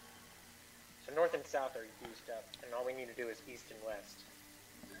 So north and south are used up, and all we need to do is east and west.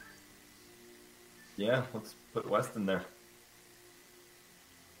 Yeah, let's put west in there.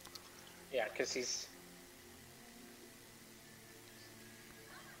 Yeah, because he's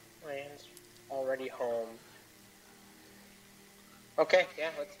lands already home. Okay, yeah,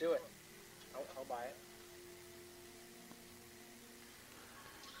 let's do it. I'll buy it.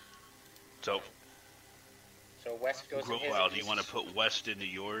 So, west goes in his. Growell, do you want to put west into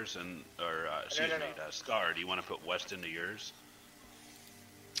yours, Scar, do you want to put west into yours?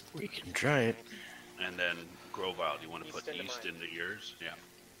 We can try it. And then Growell, do you want to East put into east mine. into yours? Yeah.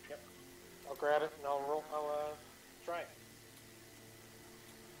 Yep. I'll grab it and I'll try it.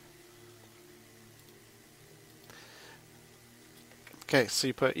 Okay, so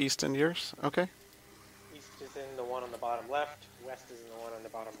you put east in yours? Okay. East is in the one on the bottom left. West is in the one on the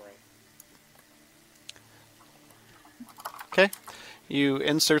bottom right. Okay. You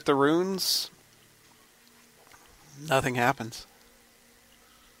insert the runes. Nothing happens.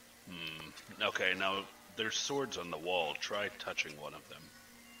 Okay, now there's swords on the wall. Try touching one of them.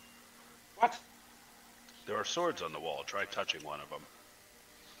 What? There are swords on the wall. Try touching one of them.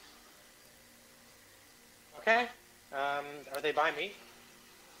 Okay. Are they by me?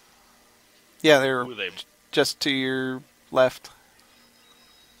 Yeah, they're Who are they? just to your left.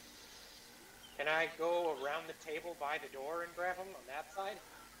 Can I go around the table by the door and grab them on that side?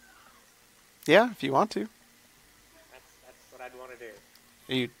 Yeah, if you want to. That's what I'd want to do.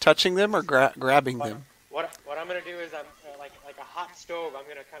 Are you touching them or grabbing them? What I'm gonna do is I'm like a hot stove. I'm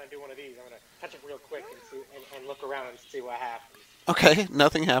gonna kind of do one of these. I'm gonna touch it real quick and see and look around and see what happens. Okay,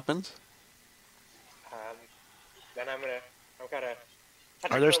 nothing happens. Then I'm gonna.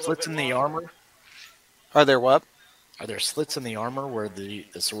 Are there slits in the armor? Are there what? Are there slits in the armor where the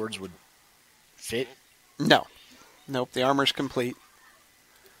swords would fit? No. Nope, the armor's complete.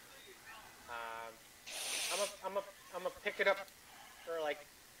 I'm gonna pick it up for like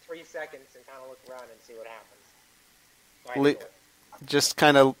 3 seconds and kind of look around and see what happens. Just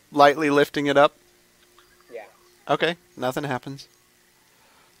kind of lightly lifting it up? Yeah. Okay, nothing happens.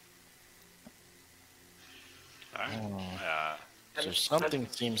 Alright. So something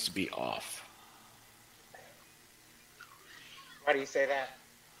seems to be off. Why do you say that?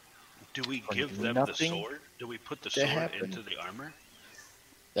 Do we give them the sword? Do we put the sword into the armor?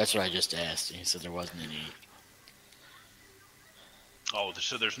 That's what I just asked. He said there wasn't any. Oh,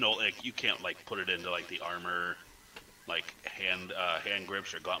 so there's no, like, you can't, like, put it into, like, the armor, like, hand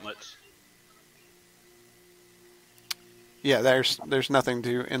grips or gauntlets? Yeah, there's nothing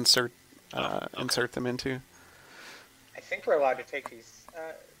to insert them into. I think we're allowed to take these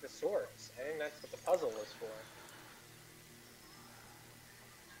the swords. I think that's what the puzzle was for.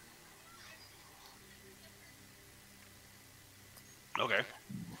 Okay.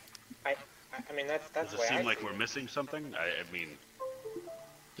 I mean that's Does it seem like we're missing something? I mean,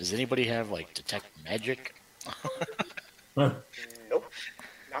 does anybody have like detect magic? Nope.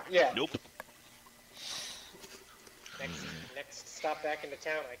 Not yet. Nope. Next stop back into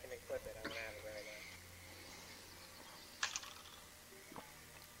town, I can equip it. I don't have it right now.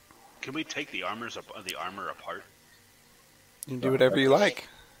 Can we take the armor apart? You can do whatever you like.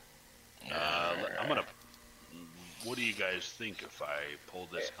 I'm gonna. What do you guys think if I pull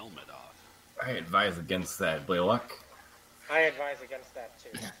this helmet off? I advise against that, Blaylock. I advise against that too.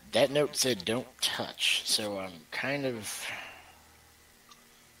 That note said don't touch, so I'm kind of.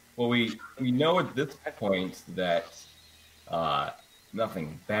 Well, we know at this point that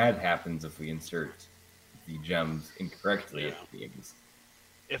nothing bad happens if we insert the gems incorrectly. Yeah.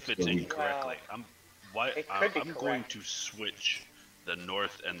 If it's incorrectly, I'm going to switch the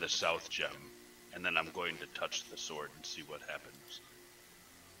north and the south gem, and then I'm going to touch the sword and see what happens.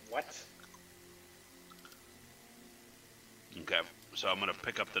 What? Okay, so I'm going to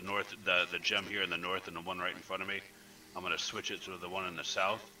pick up the north, the gem here in the north and the one right in front of me. I'm going to switch it to the one in the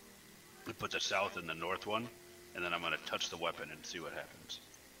south. We put the south in the north one, and then I'm going to touch the weapon and see what happens.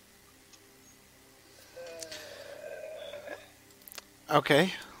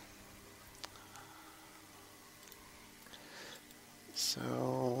 Okay.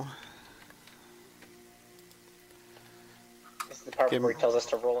 So... This is the part where he tells us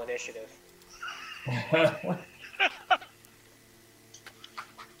to roll initiative.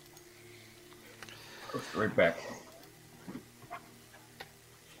 Right back.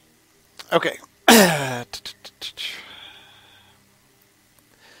 Okay.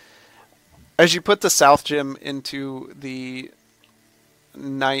 As you put the south gem into the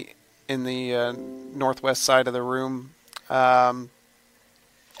night in the northwest side of the room,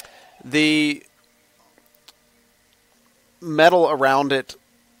 the metal around it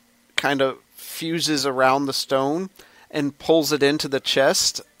kind of fuses around the stone and pulls it into the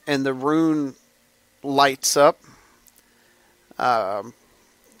chest, and the rune lights up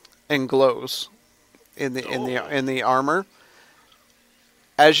and glows in the armor.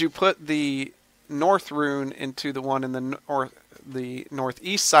 As you put the north rune into the one in the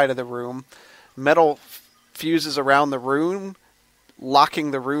northeast side of the room, metal fuses around the rune, locking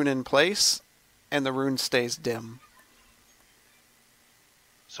the rune in place, and the rune stays dim.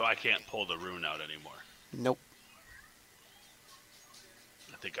 So I can't pull the rune out anymore. Nope.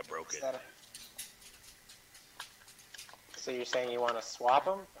 I think I broke it. So you're saying you want to swap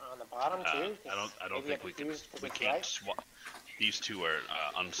them on the bottom too? I don't think we can. We can't swap. These two are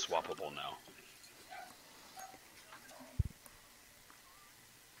unswappable now.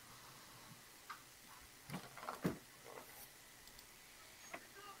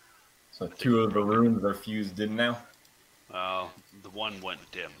 So two of the runes are fused in now? The one went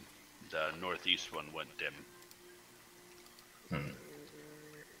dim. The northeast one went dim.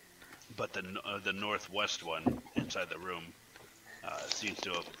 But the northwest one inside the room seems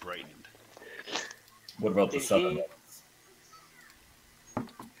to have brightened. What about the southern ones?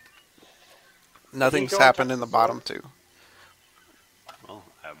 Nothing's happened in the bottom two. Well,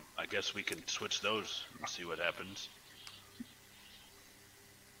 I guess we can switch those and see what happens.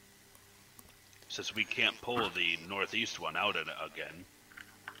 Since we can't pull the northeast one out again.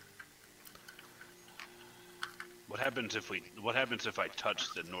 What happens if I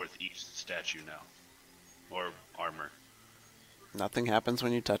touch the northeast statue now? or armor? Nothing happens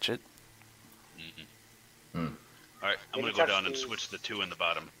when you touch it. All right, I'm going to go down and switch the 2 in the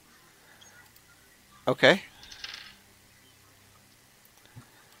bottom. Okay.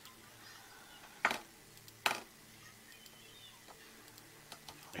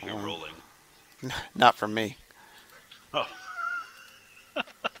 I hear rolling. Not from me. Oh,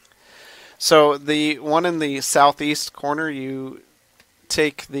 So the one in the southeast corner, you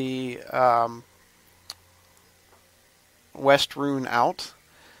take the west rune out,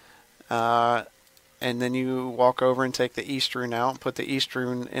 and then you walk over and take the east rune out, put the east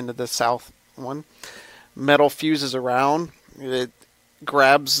rune into the south one. Metal fuses around. It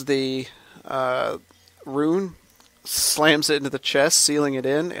grabs the rune, slams it into the chest, sealing it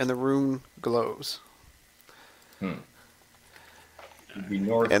in, and the rune glows. It'd be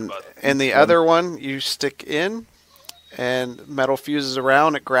north. And the other one you stick in, and metal fuses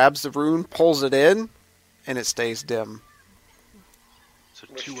around. It grabs the rune, pulls it in, and it stays dim. so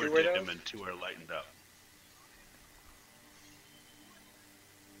Which 2 two are are dim those? and 2 are lightened up.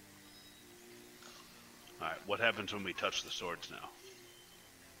 All right, what happens when we touch the swords now?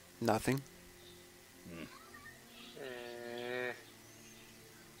 Nothing.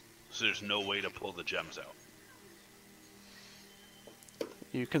 So there's no way to pull the gems out.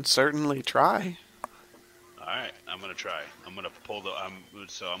 You can certainly try. All right, I'm gonna try. I'm gonna pull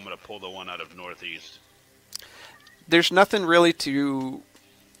the one out of northeast. There's nothing really to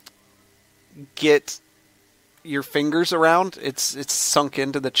get your fingers around. It's sunk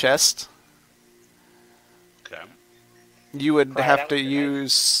into the chest. Okay. You would Pry it have out to with your knife.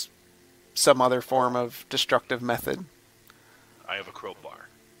 use some other form of destructive method. I have a crowbar.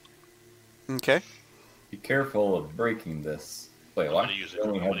 Okay. Be careful of breaking this. Wait, I'm what? gonna use You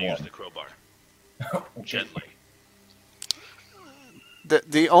only have the one. crowbar Okay. gently.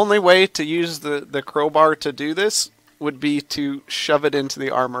 The only way to use the crowbar to do this would be to shove it into the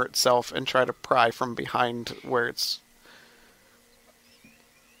armor itself and try to pry from behind where it's...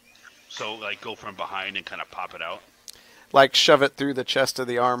 So like go from behind and kind of pop it out. Like shove it through the chest of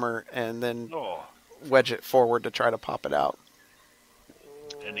the armor and then Oh. wedge it forward to try to pop it out.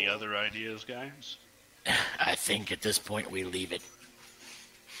 Any other ideas, guys? I think at this point we leave it.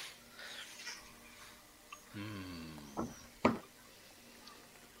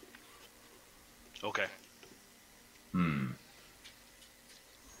 Okay.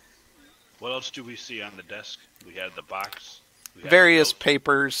 What else do we see on the desk? We had the box. We had Various those-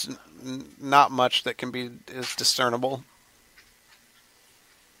 papers, not much that can be is discernible.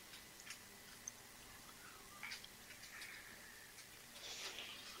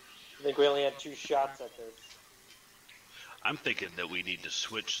 I think we only had 2 shots at this. I'm thinking that we need to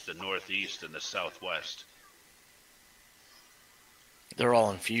switch the northeast and the southwest. They're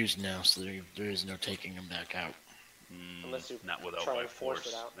all infused now, so there is no taking them back out. Unless you Not without try by and force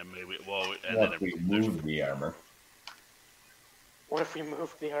force. it out. And maybe and What then if we there's- move the armor? What if we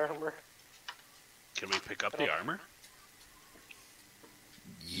move the armor? can we pick up the armor?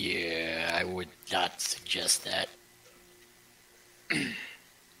 Yeah, I would not suggest that.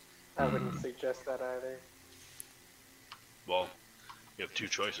 I wouldn't suggest that either. Well, we have 2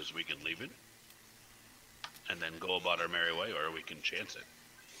 choices. We can leave it and then go about our merry way, or we can chance it.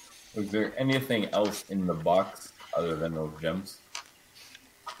 Was there anything else in the box other than those gems?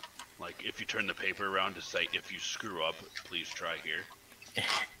 Like, if you turn the paper around to say, if you screw up, please try here.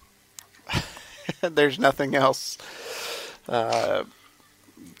 There's nothing else that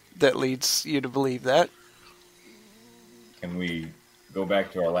leads you to believe that. Can we go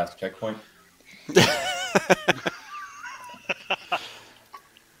back to our last checkpoint?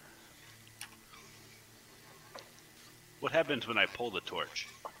 What happens when I pull the torch?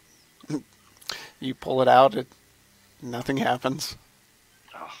 You pull it out, nothing happens.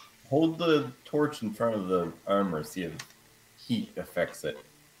 Hold the torch in front of the armor, see if heat affects it.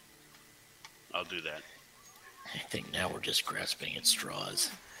 I'll do that. I think now we're just grasping at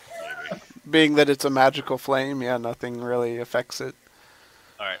straws. Maybe. Being that it's a magical flame, yeah, nothing really affects it.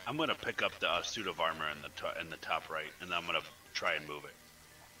 All right, I'm gonna pick up the suit of armor in the top right, and I'm gonna try and move it.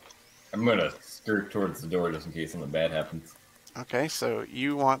 I'm gonna skirt towards the door just in case something bad happens. Okay, so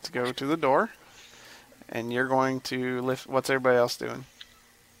you want to go to the door, and you're going to lift... What's everybody else doing?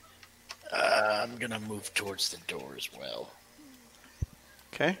 I'm gonna move towards the door as well.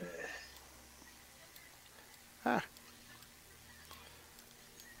 Okay. I'm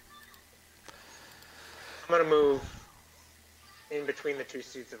gonna move in between the 2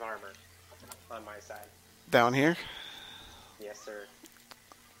 suits of armor on my side. Down here? Yes, sir.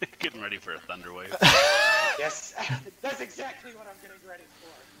 Getting ready for a thunder wave. Yes, that's exactly what I'm getting ready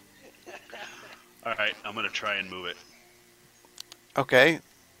for. All right, I'm gonna try and move it. Okay.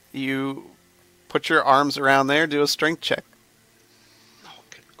 You put your arms around there, do a strength check. Oh,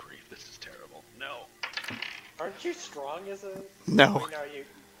 good grief! This is terrible. No. Aren't you strong as a? No. Wait, no,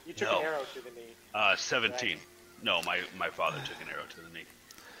 you took an arrow to the knee. 17. Right. No, my father took an arrow to the knee.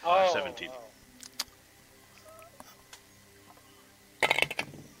 Oh, 17. oh.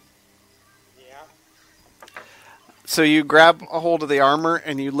 Yeah. So you grab a hold of the armor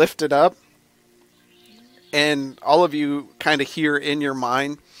and you lift it up, and all of you kind of hear in your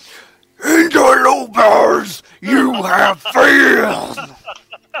mind, "Interlopers, you have failed!"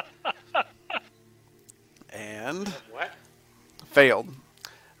 And What? failed.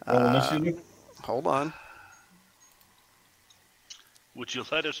 Roll initiative. Hold on. Would you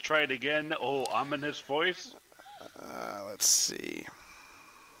let us try it again? Oh, ominous voice. Let's see.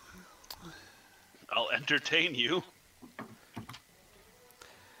 I'll entertain you.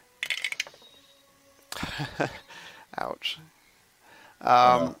 Ouch.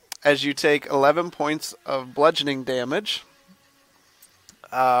 As you take 11 points of bludgeoning damage.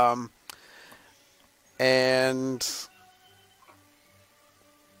 And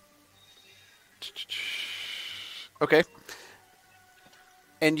okay.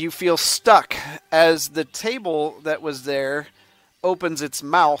 And you feel stuck as the table that was there opens its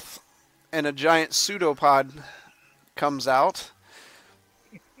mouth and a giant pseudopod comes out.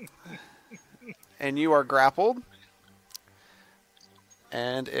 And you are grappled.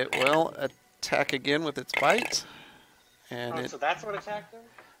 And it will attack again with its bite. And it So that's what attacked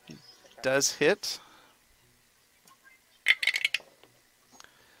him? does hit.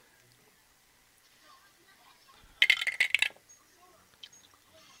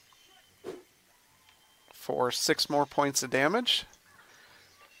 For 6 more points of damage.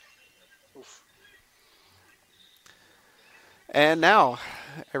 Oof. And now,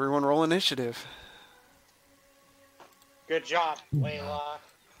 everyone roll initiative. Good job, Layla.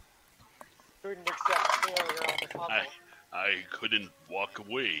 Couldn't accept failure on the puzzle. I couldn't walk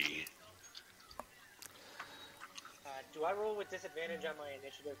away. Do I roll with disadvantage on my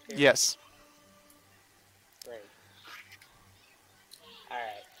initiative too? Yes. Great.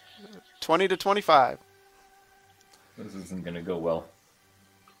 Alright. 20 to 25. This isn't going to go well.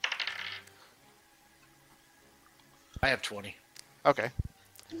 I have 20. Okay.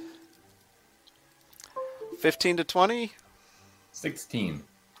 15 to 20. 16.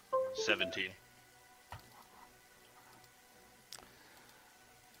 17.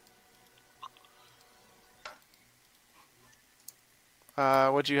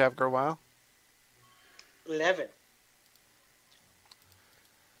 What'd you have, Growile? 11.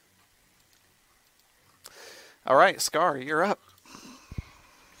 All right, Scar, you're up.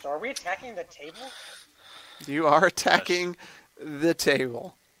 So are we attacking the table? You are attacking the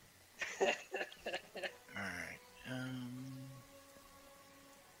table. Alright.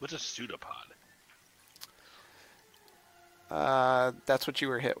 What's a pseudopod? That's what you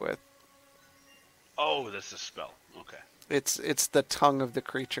were hit with. Oh, that's a spell. Okay. It's the tongue of the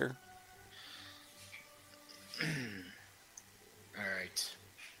creature. Alright.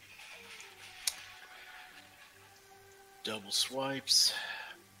 Double swipes.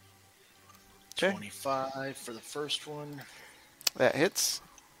 Okay. 25 for the first one. That hits.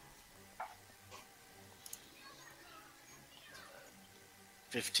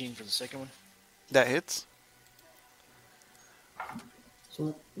 $15 for the second one. That hits.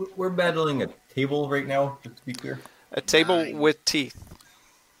 So we're battling a table right now, just to be clear. A table 9. with teeth.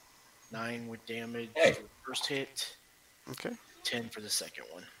 9 with damage Hey. for the first hit. Okay. 10 for the second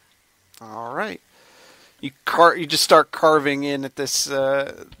one. All right. You just start carving in at this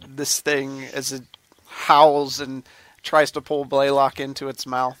this thing as it howls and tries to pull Blaylock into its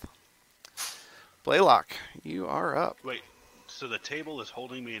mouth. Blaylock, you are up. Wait, so the table is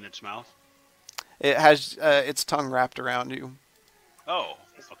holding me in its mouth? It has its tongue wrapped around you. Oh,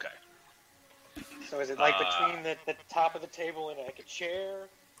 okay. So is it like between the top of the table and like a chair?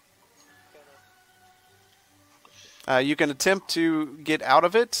 You can attempt to get out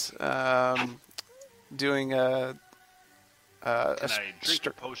of it, doing a Can I drink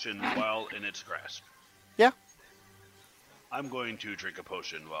a potion while in its grasp? Yeah. I'm going to drink a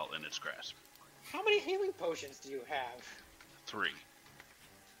potion while in its grasp. How many healing potions do you have? 3.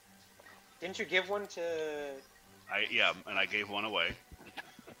 Didn't you give one to... And I gave one away,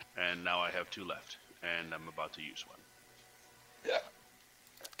 and now I have 2 left, and I'm about to use one.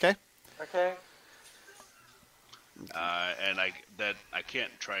 Okay. Okay. And I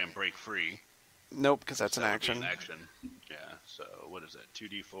can't try and break free. Nope, because that's an That would be action. An action. Yeah. So what is that?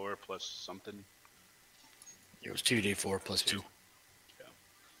 2d4 plus something. It was 2d4 plus 2. Yeah.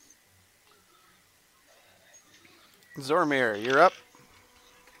 Zormir, you're up.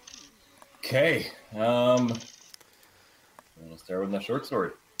 Okay. I'm gonna start with my short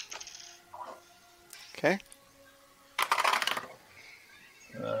sword. Okay.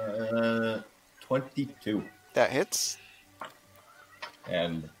 22. That hits.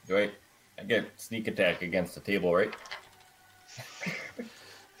 And I get sneak attack against the table, right?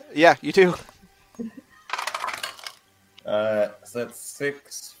 Yeah, you do. So that's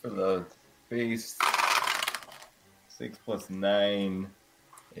 6 for the base. 6 plus 9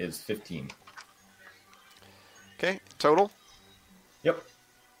 is 15. Okay, total. Yep.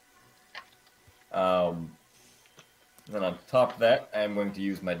 Then on top of that, I'm going to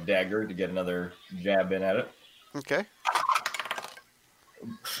use my dagger to get another jab in at it. Okay.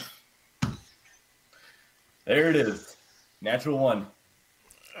 There it is. Natural 1.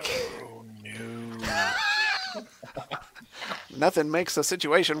 Oh no! Nothing makes a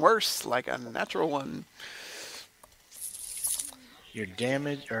situation worse like a natural one. Your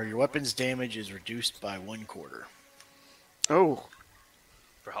damage or your weapon's damage is reduced by 1/4. Oh,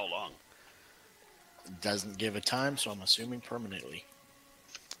 For how long? Doesn't give a time, so I'm assuming permanently.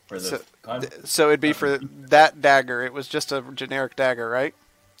 For the so it'd be for that dagger. It was just a generic dagger, right?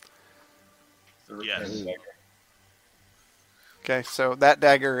 Yes. Okay, so that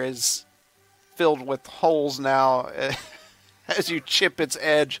dagger is filled with holes now as you chip its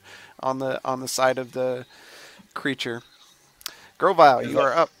edge on the side of the creature. Grovile, you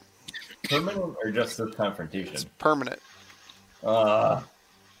are up. Permanent or just this confrontation? It's permanent. It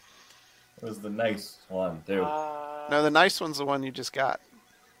was the nice one, too. No, the nice one's the one you just got.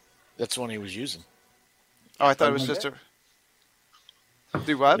 That's the one he was using. Oh, I thought it was just a...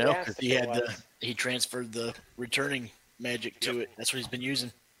 Do what? No, Yes, because he it had was. he transferred the returning magic to it. That's what he's been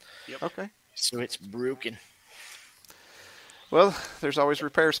using. Okay. So it's broken. Well, there's always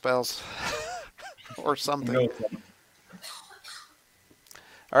repair spells. Or something. No.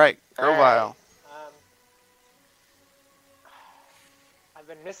 All right, All right. Grovile. I've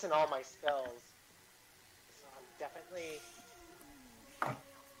been missing all my spells, so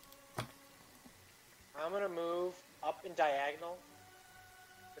I'm gonna move up in diagonal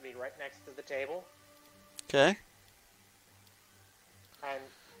to be right next to the table, Okay. and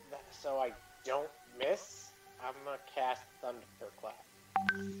so I don't miss. I'm gonna cast Thunderclap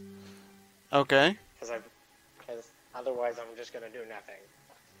Okay. because otherwise I'm just gonna do nothing.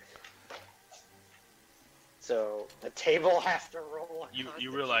 So the table has to roll. a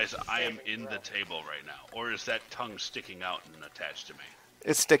You realize I am Constitution in the saving table right now, or is that tongue sticking out and attached to me?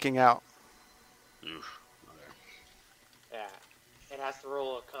 It's sticking out. Oof. Okay. throw. Yeah, it has to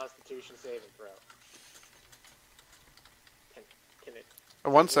roll a Constitution saving throw. Can it?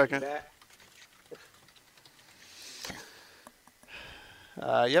 1 do second. that?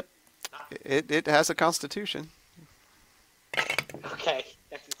 Yep. It has a constitution. Okay,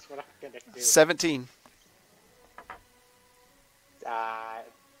 that's what I'm gonna do. 17.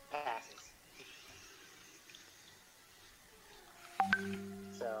 Passes.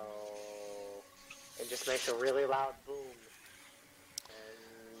 So it just makes a really loud boom, and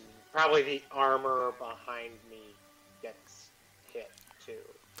probably the armor behind me gets hit too.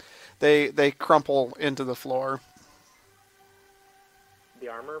 They crumple into the floor. The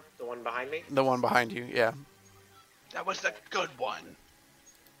armor, the one behind me. The one behind you, yeah. That was the good one.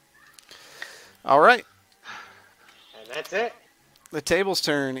 All right. And that's it. The table's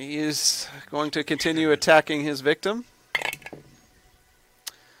turn. He is going to continue attacking his victim.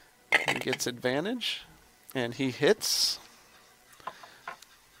 He gets advantage, and he hits.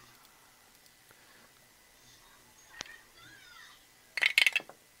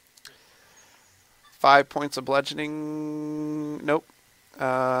 Five points of bludgeoning. Nope.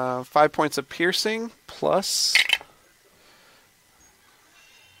 5 points of piercing plus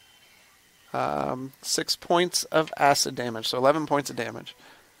 6 points of acid damage. So 11 points of damage.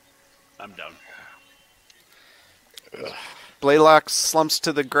 I'm done. Blaylock slumps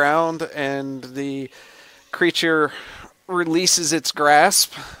to the ground, and the creature releases its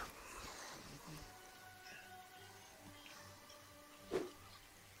grasp.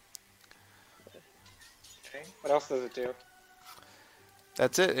 Okay. What else does it do?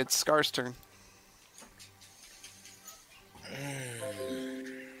 That's it. It's Scar's turn.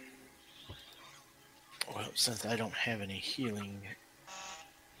 Well, since I don't have any healing.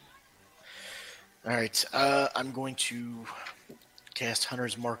 Alright, I'm going to cast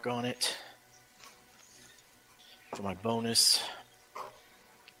Hunter's Mark on it for my bonus.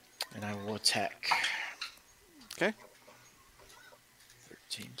 And I will attack. Okay.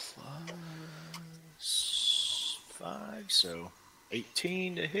 13 plus 5, so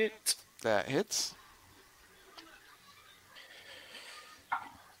 18 to hit. That hits.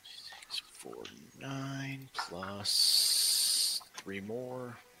 9 plus 3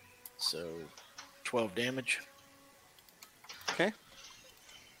 more. So 12 damage. Okay.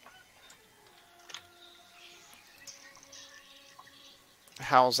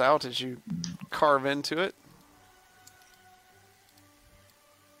 Howls out as you carve into it.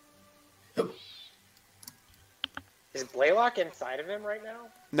 Is Blaylock inside of him right now?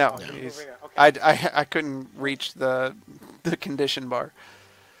 No, No. he's. Okay. I couldn't reach the condition bar.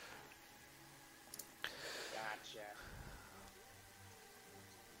 Gotcha.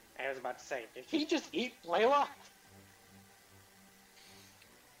 I was about to say, did he just eat Blaylock?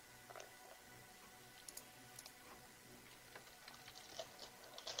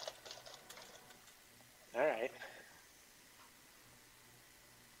 Alright.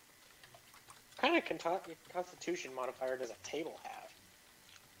 What kind of constitution modifier does a table have?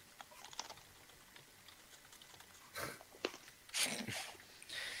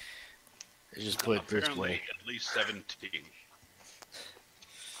 They just put it this Apparently, way. at least 17.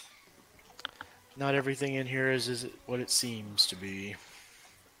 Not everything in here is what it seems to be.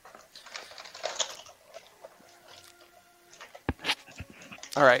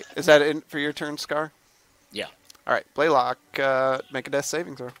 All right, is that it for your turn, Scar? Yeah. All right, Blaylock, make a death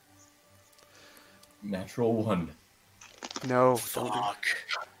saving throw. Natural 1. No, don't do. Fuck.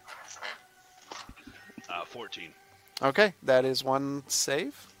 14. Okay, that is one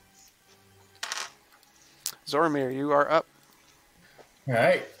save. Zoramir, you are up. All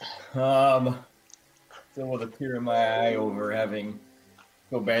right. Still with a tear in my eye over having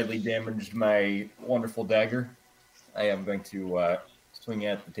so badly damaged my wonderful dagger, I am going to swing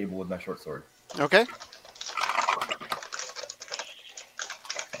at the table with my short sword. Okay.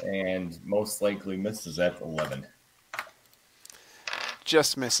 And most likely misses at 11.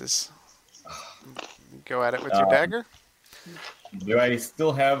 Just misses. Go at it with your dagger. Do I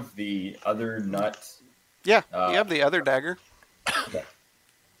still have the other nut? Yeah, you have the other dagger. Okay.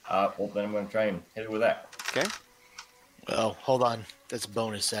 Well, then I'm going to try and hit it with that. Okay. Well, hold on. That's a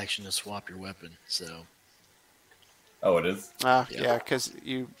bonus action to swap your weapon. So Oh, it is? Yeah, because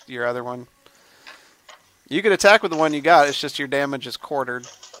your other one. You could attack with the one you got. It's just your damage is quartered.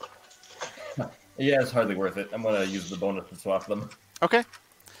 Yeah, it's hardly worth it. I'm going to use the bonus to swap them. Okay.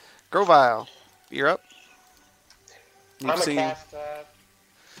 Grovile, you're up. I'm going to cast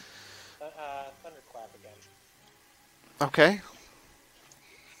Thunderclap again. Okay.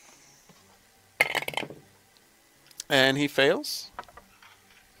 And he fails.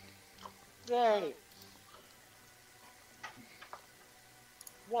 Yay!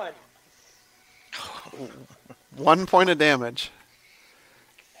 1. 1 point of damage.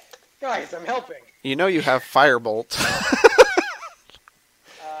 Guys, I'm helping. You know you have Firebolt.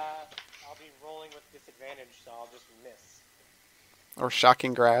 I'll be rolling with disadvantage, so I'll just miss. Or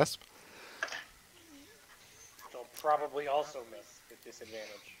Shocking Grasp. I'll probably also miss with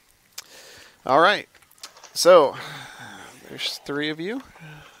disadvantage. All right. So, there's 3 of you.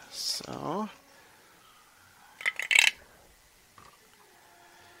 So,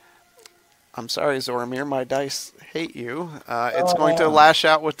 I'm sorry, Zoramir. My dice hate you. It's going to lash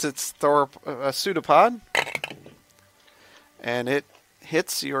out with its pseudopod. And it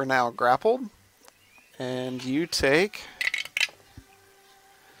hits. You are now grappled. And you take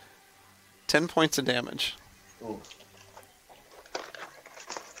 10 points of damage. Ooh.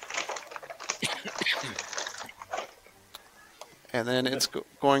 And then it's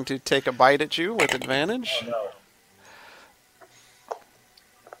going to take a bite at you with advantage. Oh, no.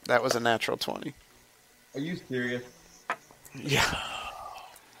 That was a natural 20. Are you serious? Yeah.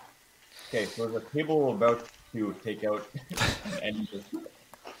 Okay, so the table about to take out and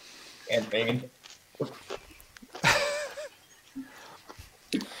Bane.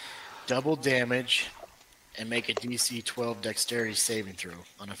 double damage and make a DC 12 dexterity saving throw.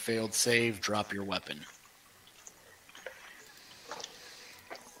 On a failed save, drop your weapon.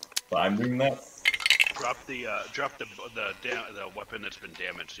 So I'm doing that. Drop the weapon that's been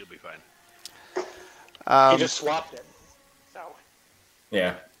damaged. You'll be fine. He just swapped it. So.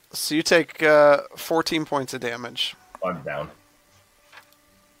 Yeah, So you take 14 points of damage. I'm down.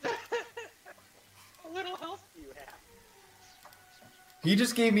 How little health do you have? He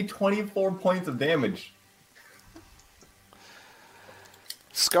just gave me 24 points of damage.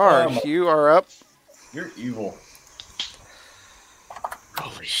 Scar, you are up. You're evil.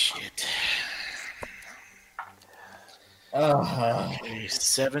 Holy shit. Uh,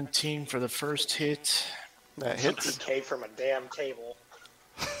 17 for the first hit. That hits. PK from a damn table.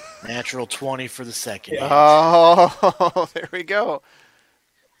 Natural 20 for the second. Yeah. Oh, there we go.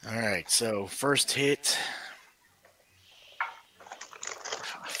 All right, so first hit.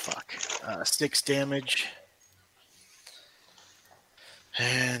 Oh, fuck. 6 damage.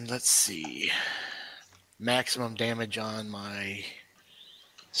 And let's see. Maximum damage on my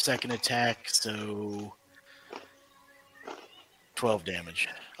second attack, so 12 damage.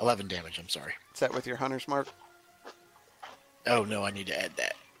 11 damage, I'm sorry. Is that with your hunter's mark? Oh, no, I need to add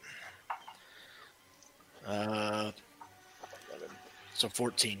that. So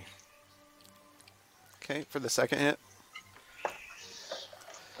 14. Okay, for the second hit.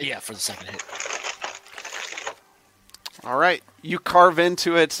 Yeah, for the second hit. All right. You carve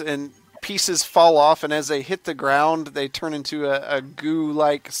into it, and pieces fall off, and as they hit the ground, they turn into a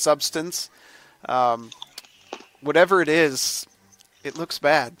goo-like substance. Whatever it is, it looks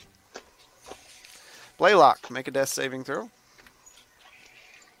bad. Blaylock, make a death saving throw.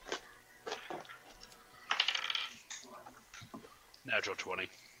 Natural 20.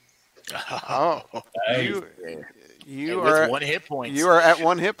 Oh, Nice. you with are 1 hit point. You are at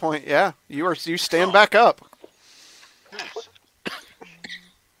 1 hit point. Yeah, you stand back up. Nice.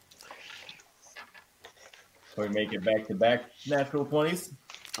 So we make it back to back natural 20s.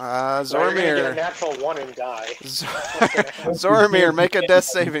 So you're gonna get a Zormir, natural 1 and die. Zormir, make a death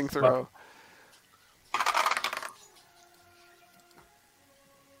saving throw.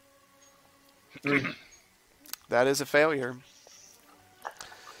 That is a failure.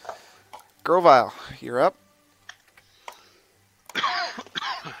 Grovile, you're up.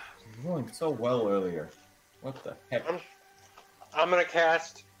 Going so well earlier. What the heck? I'm gonna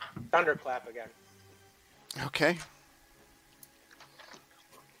cast Thunderclap again. Okay.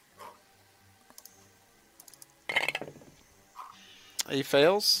 He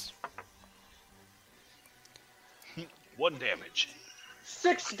fails. 1 damage.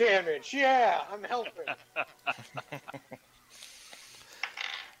 6 damage. Yeah, I'm helping.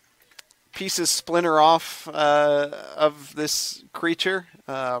 Pieces splinter off of this creature.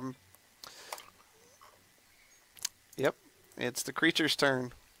 Yep, it's the creature's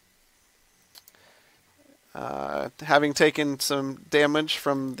turn. Having taken some damage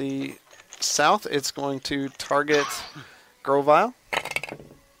from the south, it's going to target Grovile. I'm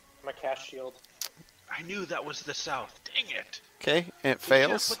gonna cast shield. I knew that was the south. Dang it. Okay, it We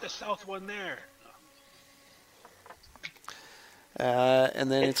fails. should've put the south one there.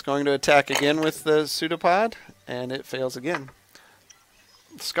 And then it's going to attack again with the pseudopod, and it fails again.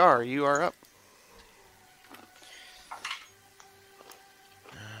 Scar, you are up.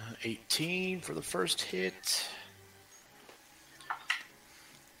 18 for the first hit.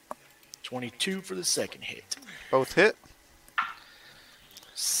 22 for the second hit. Both hit.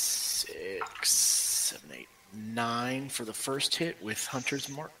 6, 7, 8, 9 for the first hit with Hunter's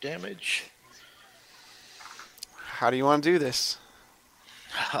Mark damage. How do you want to do this?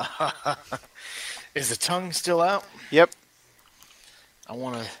 Is the tongue still out? Yep. I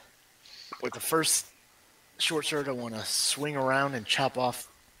want to, with the first short sword, I want to swing around and chop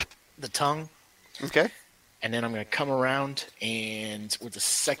off the tongue. Okay. And then I'm going to come around and with the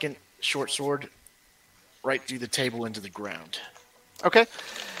second short sword, right through the table into the ground. Okay.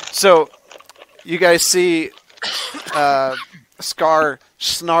 So you guys see Scar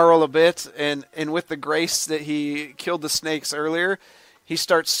snarl a bit, and with the grace that he killed the snakes earlier, he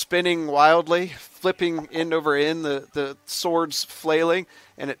starts spinning wildly, flipping end over end, the swords flailing,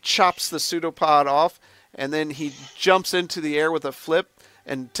 and it chops the pseudopod off, and then he jumps into the air with a flip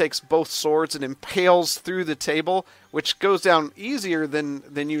and takes both swords and impales through the table, which goes down easier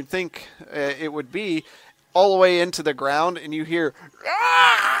than you'd think it would be, all the way into the ground, and you hear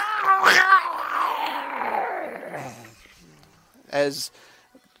as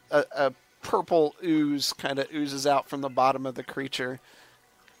a purple ooze kind of oozes out from the bottom of the creature,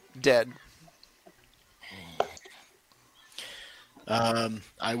 dead.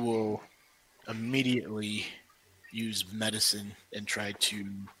 I will immediately use medicine and try to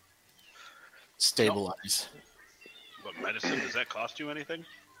stabilize. But medicine, does that cost you anything?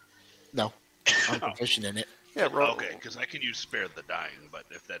 No, I'm proficient in it. Yeah, roll. Okay, because I can use Spare the Dying, but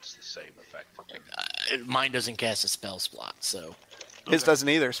if that's the same effect. Mine doesn't cast a spell slot, so. His doesn't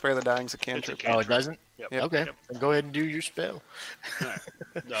either. Spare the Dying's a It's a cantrip. cantrip. Oh, it doesn't? Yep. Yep. Okay, Yep. then go ahead and do your spell. Alright.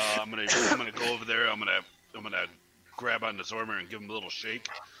 I'm gonna go over there. I'm gonna grab onto Zormir and give him a little shake,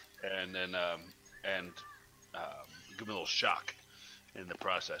 and then give him a little shock in the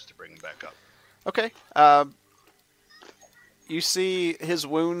process to bring him back up. Okay. You see his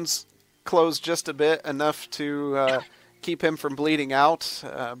wounds close just a bit, enough to keep him from bleeding out,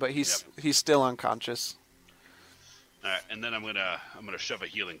 but he's still unconscious. All right, and then I'm gonna shove a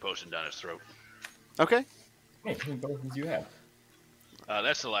healing potion down his throat. Okay. Hey, how many bonuses do you have?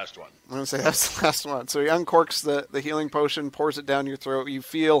 That's the last one. I'm going to say that's the last one. So he uncorks the healing potion, pours it down your throat. You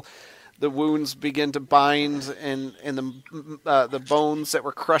feel the wounds begin to bind, and the bones that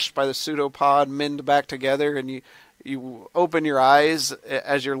were crushed by the pseudopod mend back together, and you open your eyes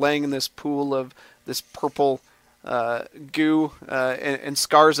as you're laying in this pool of this purple goo, and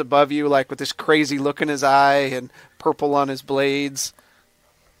Scar's above you, like with this crazy look in his eye and purple on his blades.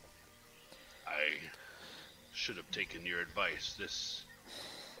 I should have taken your advice.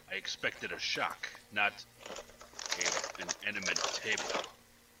 I expected a shock, not an inanimate table.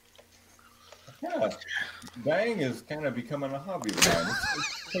 Yeah, dying is kind of becoming a hobby of mine.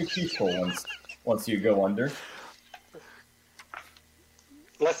 It's quite peaceful once you go under.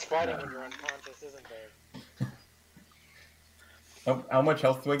 Less fighting when you're unconscious, isn't there? How much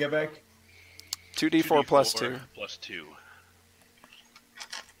health do I get back? 2d4 plus 2. Plus 2.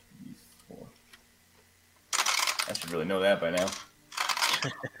 I should really know that by now.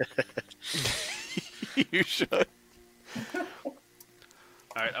 You should.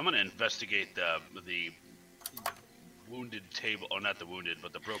 All right, I'm going to investigate the wounded table, or not the wounded,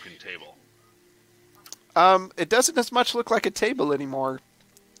 but the broken table. It doesn't as much look like a table anymore.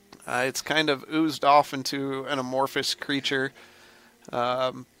 It's kind of oozed off into an amorphous creature.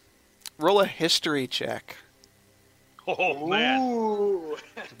 Roll a history check. Oh, man. Ooh.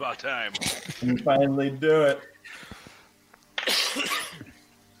 It's about time. You finally do it.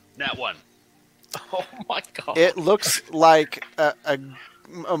 Nat 1. Oh my god! It looks like a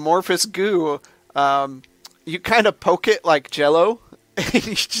amorphous goo. You kind of poke it like Jello, and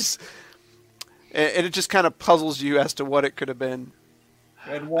it just kind of puzzles you as to what it could have been.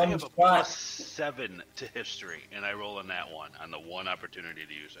 I had I one have a spot. plus 7 to history, and I roll a nat 1 on the one opportunity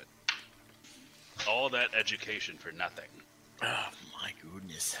to use it. All that education for nothing. Oh my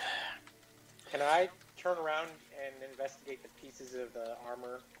goodness! Can I turn around and investigate the pieces of the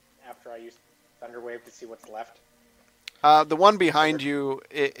armor after I use Thunderwave to see what's left? The one behind you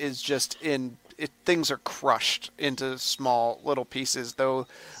is just things are crushed into small little pieces, though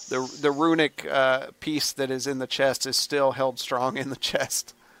the runic piece that is in the chest is still held strong in the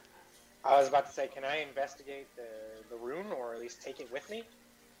chest. I was about to say, can I investigate the rune, or at least take it with me?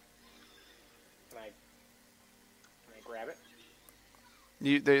 Can I grab it?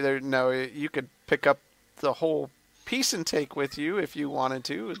 You could pick up the whole piece and take with you if you wanted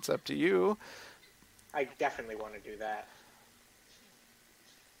to. It's up to you. I definitely want to do that.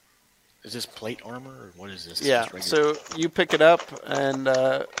 Is this plate armor, or what is this? Yeah, so you pick it up, and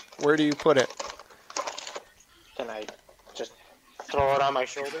where do you put it? Can I just throw it on my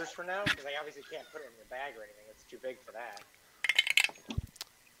shoulders for now? Because I obviously can't put it in the bag or anything. It's too big for that.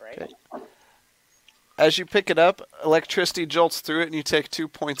 Right? Okay. As you pick it up, electricity jolts through it, and you take 2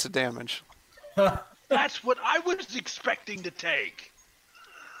 points of damage. That's what I was expecting to take.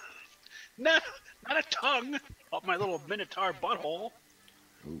 Not a tongue up my little minotaur butthole.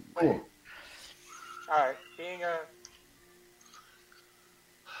 Oh, Alright, being a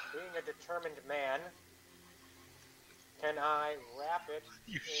determined man, can I wrap it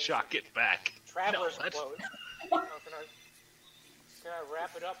You in shock it back. traveler's No, that's- clothes? Can I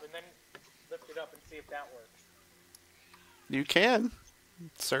wrap it up and then lift it up and see if that works? You can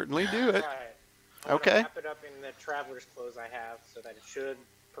certainly do it. Alright. I'm Okay. gonna wrap it up in the traveler's clothes I have so that it should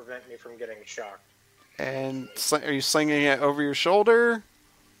prevent me from getting shocked. And are you slinging it over your shoulder?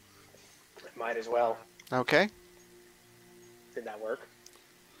 Might as well. Okay. Did that work?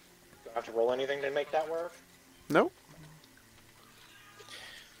 Do I have to roll anything to make that work? Nope.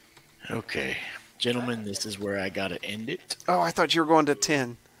 Okay, gentlemen, this is where I gotta end it. Oh, I thought you were going to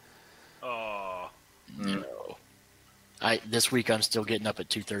 10. Oh, No. This week I'm still getting up at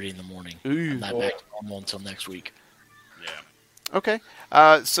 2:30 in the morning. Ooh. I'm not back to normal until next week. yeah. Okay.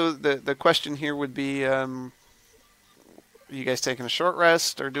 So the question here would be, you guys taking a short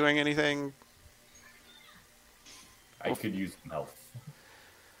rest or doing anything? I could use some health.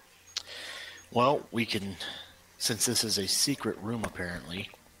 Well, we can, since this is a secret room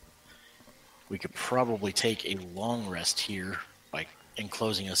apparently, we could probably take a long rest here by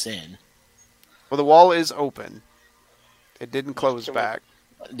enclosing us in. Well, the wall is open. It didn't close So we- back.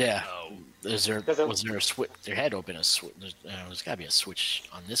 Yeah. Oh, Was there a switch? There had to been a switch. There's got to be a switch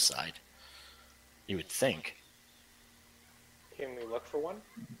on this side. You would think. Can we look for one?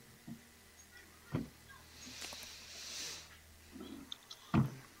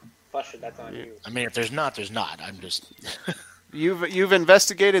 Flush it, that's on you. I mean, if there's not, there's not. I'm just. You've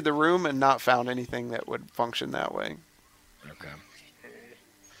investigated the room and not found anything that would function that way. Okay.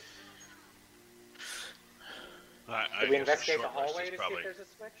 I Did we guess a investigate the short rest hallway is to see probably- if there's a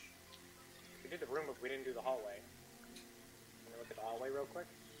switch? We did the room, but we didn't do the hallway. Can we look at the hallway real quick?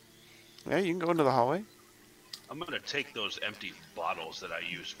 Yeah, you can go into the hallway. I'm gonna take those empty bottles that I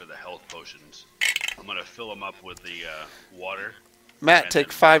use for the health potions. I'm gonna fill them up with the water. Matt, And take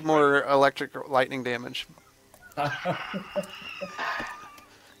then 5 right- more electric lightning damage.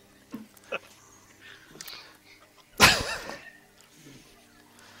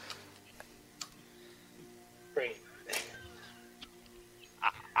 Great.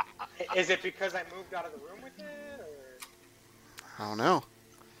 Is it because I moved out of the room with it, or? I don't know.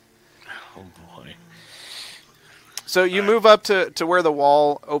 Oh boy. So you move up to where the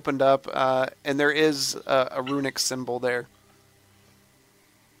wall opened up, and there is a runic symbol there.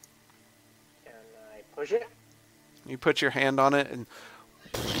 Can I push it? You put your hand on it, and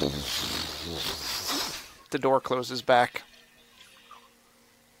the door closes back.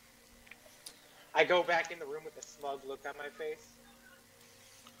 I go back in the room with a smug look on my face.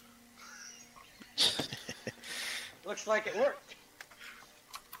 Looks like it worked.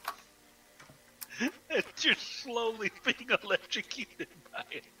 And you're slowly being electrocuted by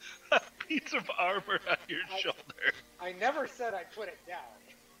a piece of armor on your shoulder. I never said I put it down.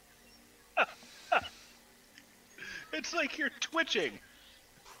 It's like you're twitching.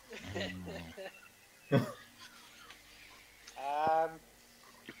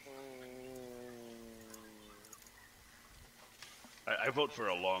 I vote for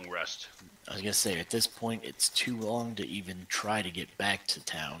a long rest. I was gonna say, at this point, it's too long to even try to get back to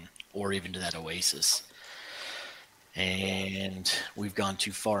town, or even to that oasis. And we've gone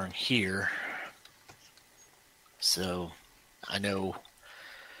too far in here. So, I know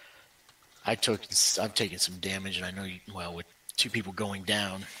I've taken some damage, and I know, with 2 people going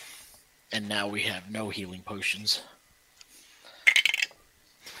down, and now we have no healing potions.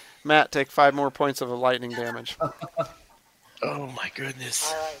 Matt, take 5 more points of lightning damage. Oh my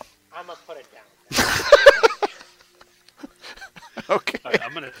goodness. Alright, I'm gonna put it down. Okay.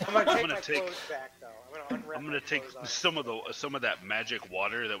 I'm gonna take clothes back, though. I'm gonna take some of that magic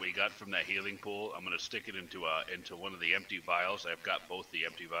water that we got from that healing pool. I'm gonna stick it into one of the empty vials. I've got both the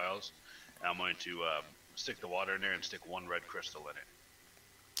empty vials. And I'm going to stick the water in there and stick 1 red crystal in it.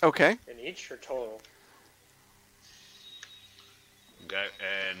 Okay. In each or total? Okay,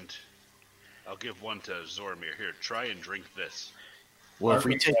 and I'll give 1 to Zoramir. Here, try and drink this. Well, if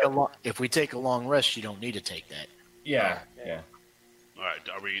we take a long rest, you don't need to take that. Yeah. All right,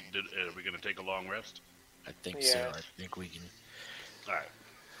 are we going to take a long rest? I think so. Yeah. I think we can All right.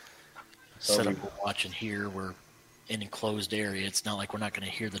 set up a watch in here. We're in an enclosed area. It's not like we're not going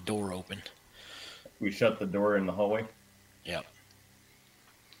to hear the door open. We shut the door in the hallway. Yep.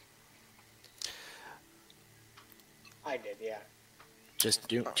 I did, yeah. Just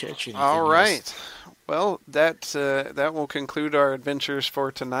don't touch anything. All else. right. Well, that will conclude our adventures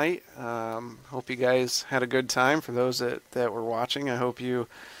for tonight. Hope you guys had a good time. For those that were watching, I hope you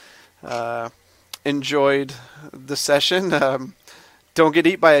enjoyed the session. Don't get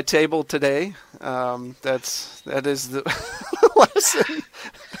eat by a table today. That is the lesson.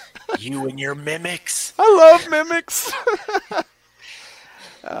 You and your mimics. I love mimics.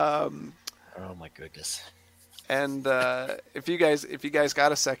 Oh my goodness. And if you guys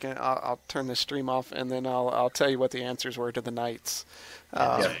got a second, I'll turn the stream off, and then I'll tell you what the answers were to the knights.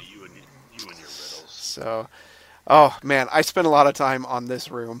 Yeah, you and your riddles. So, oh man, I spent a lot of time on this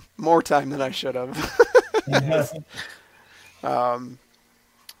room, more time than I should have. Yeah.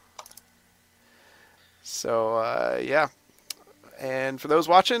 And for those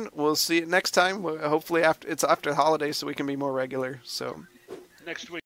watching, we'll see you next time. Hopefully after the holidays, so we can be more regular. So Next week.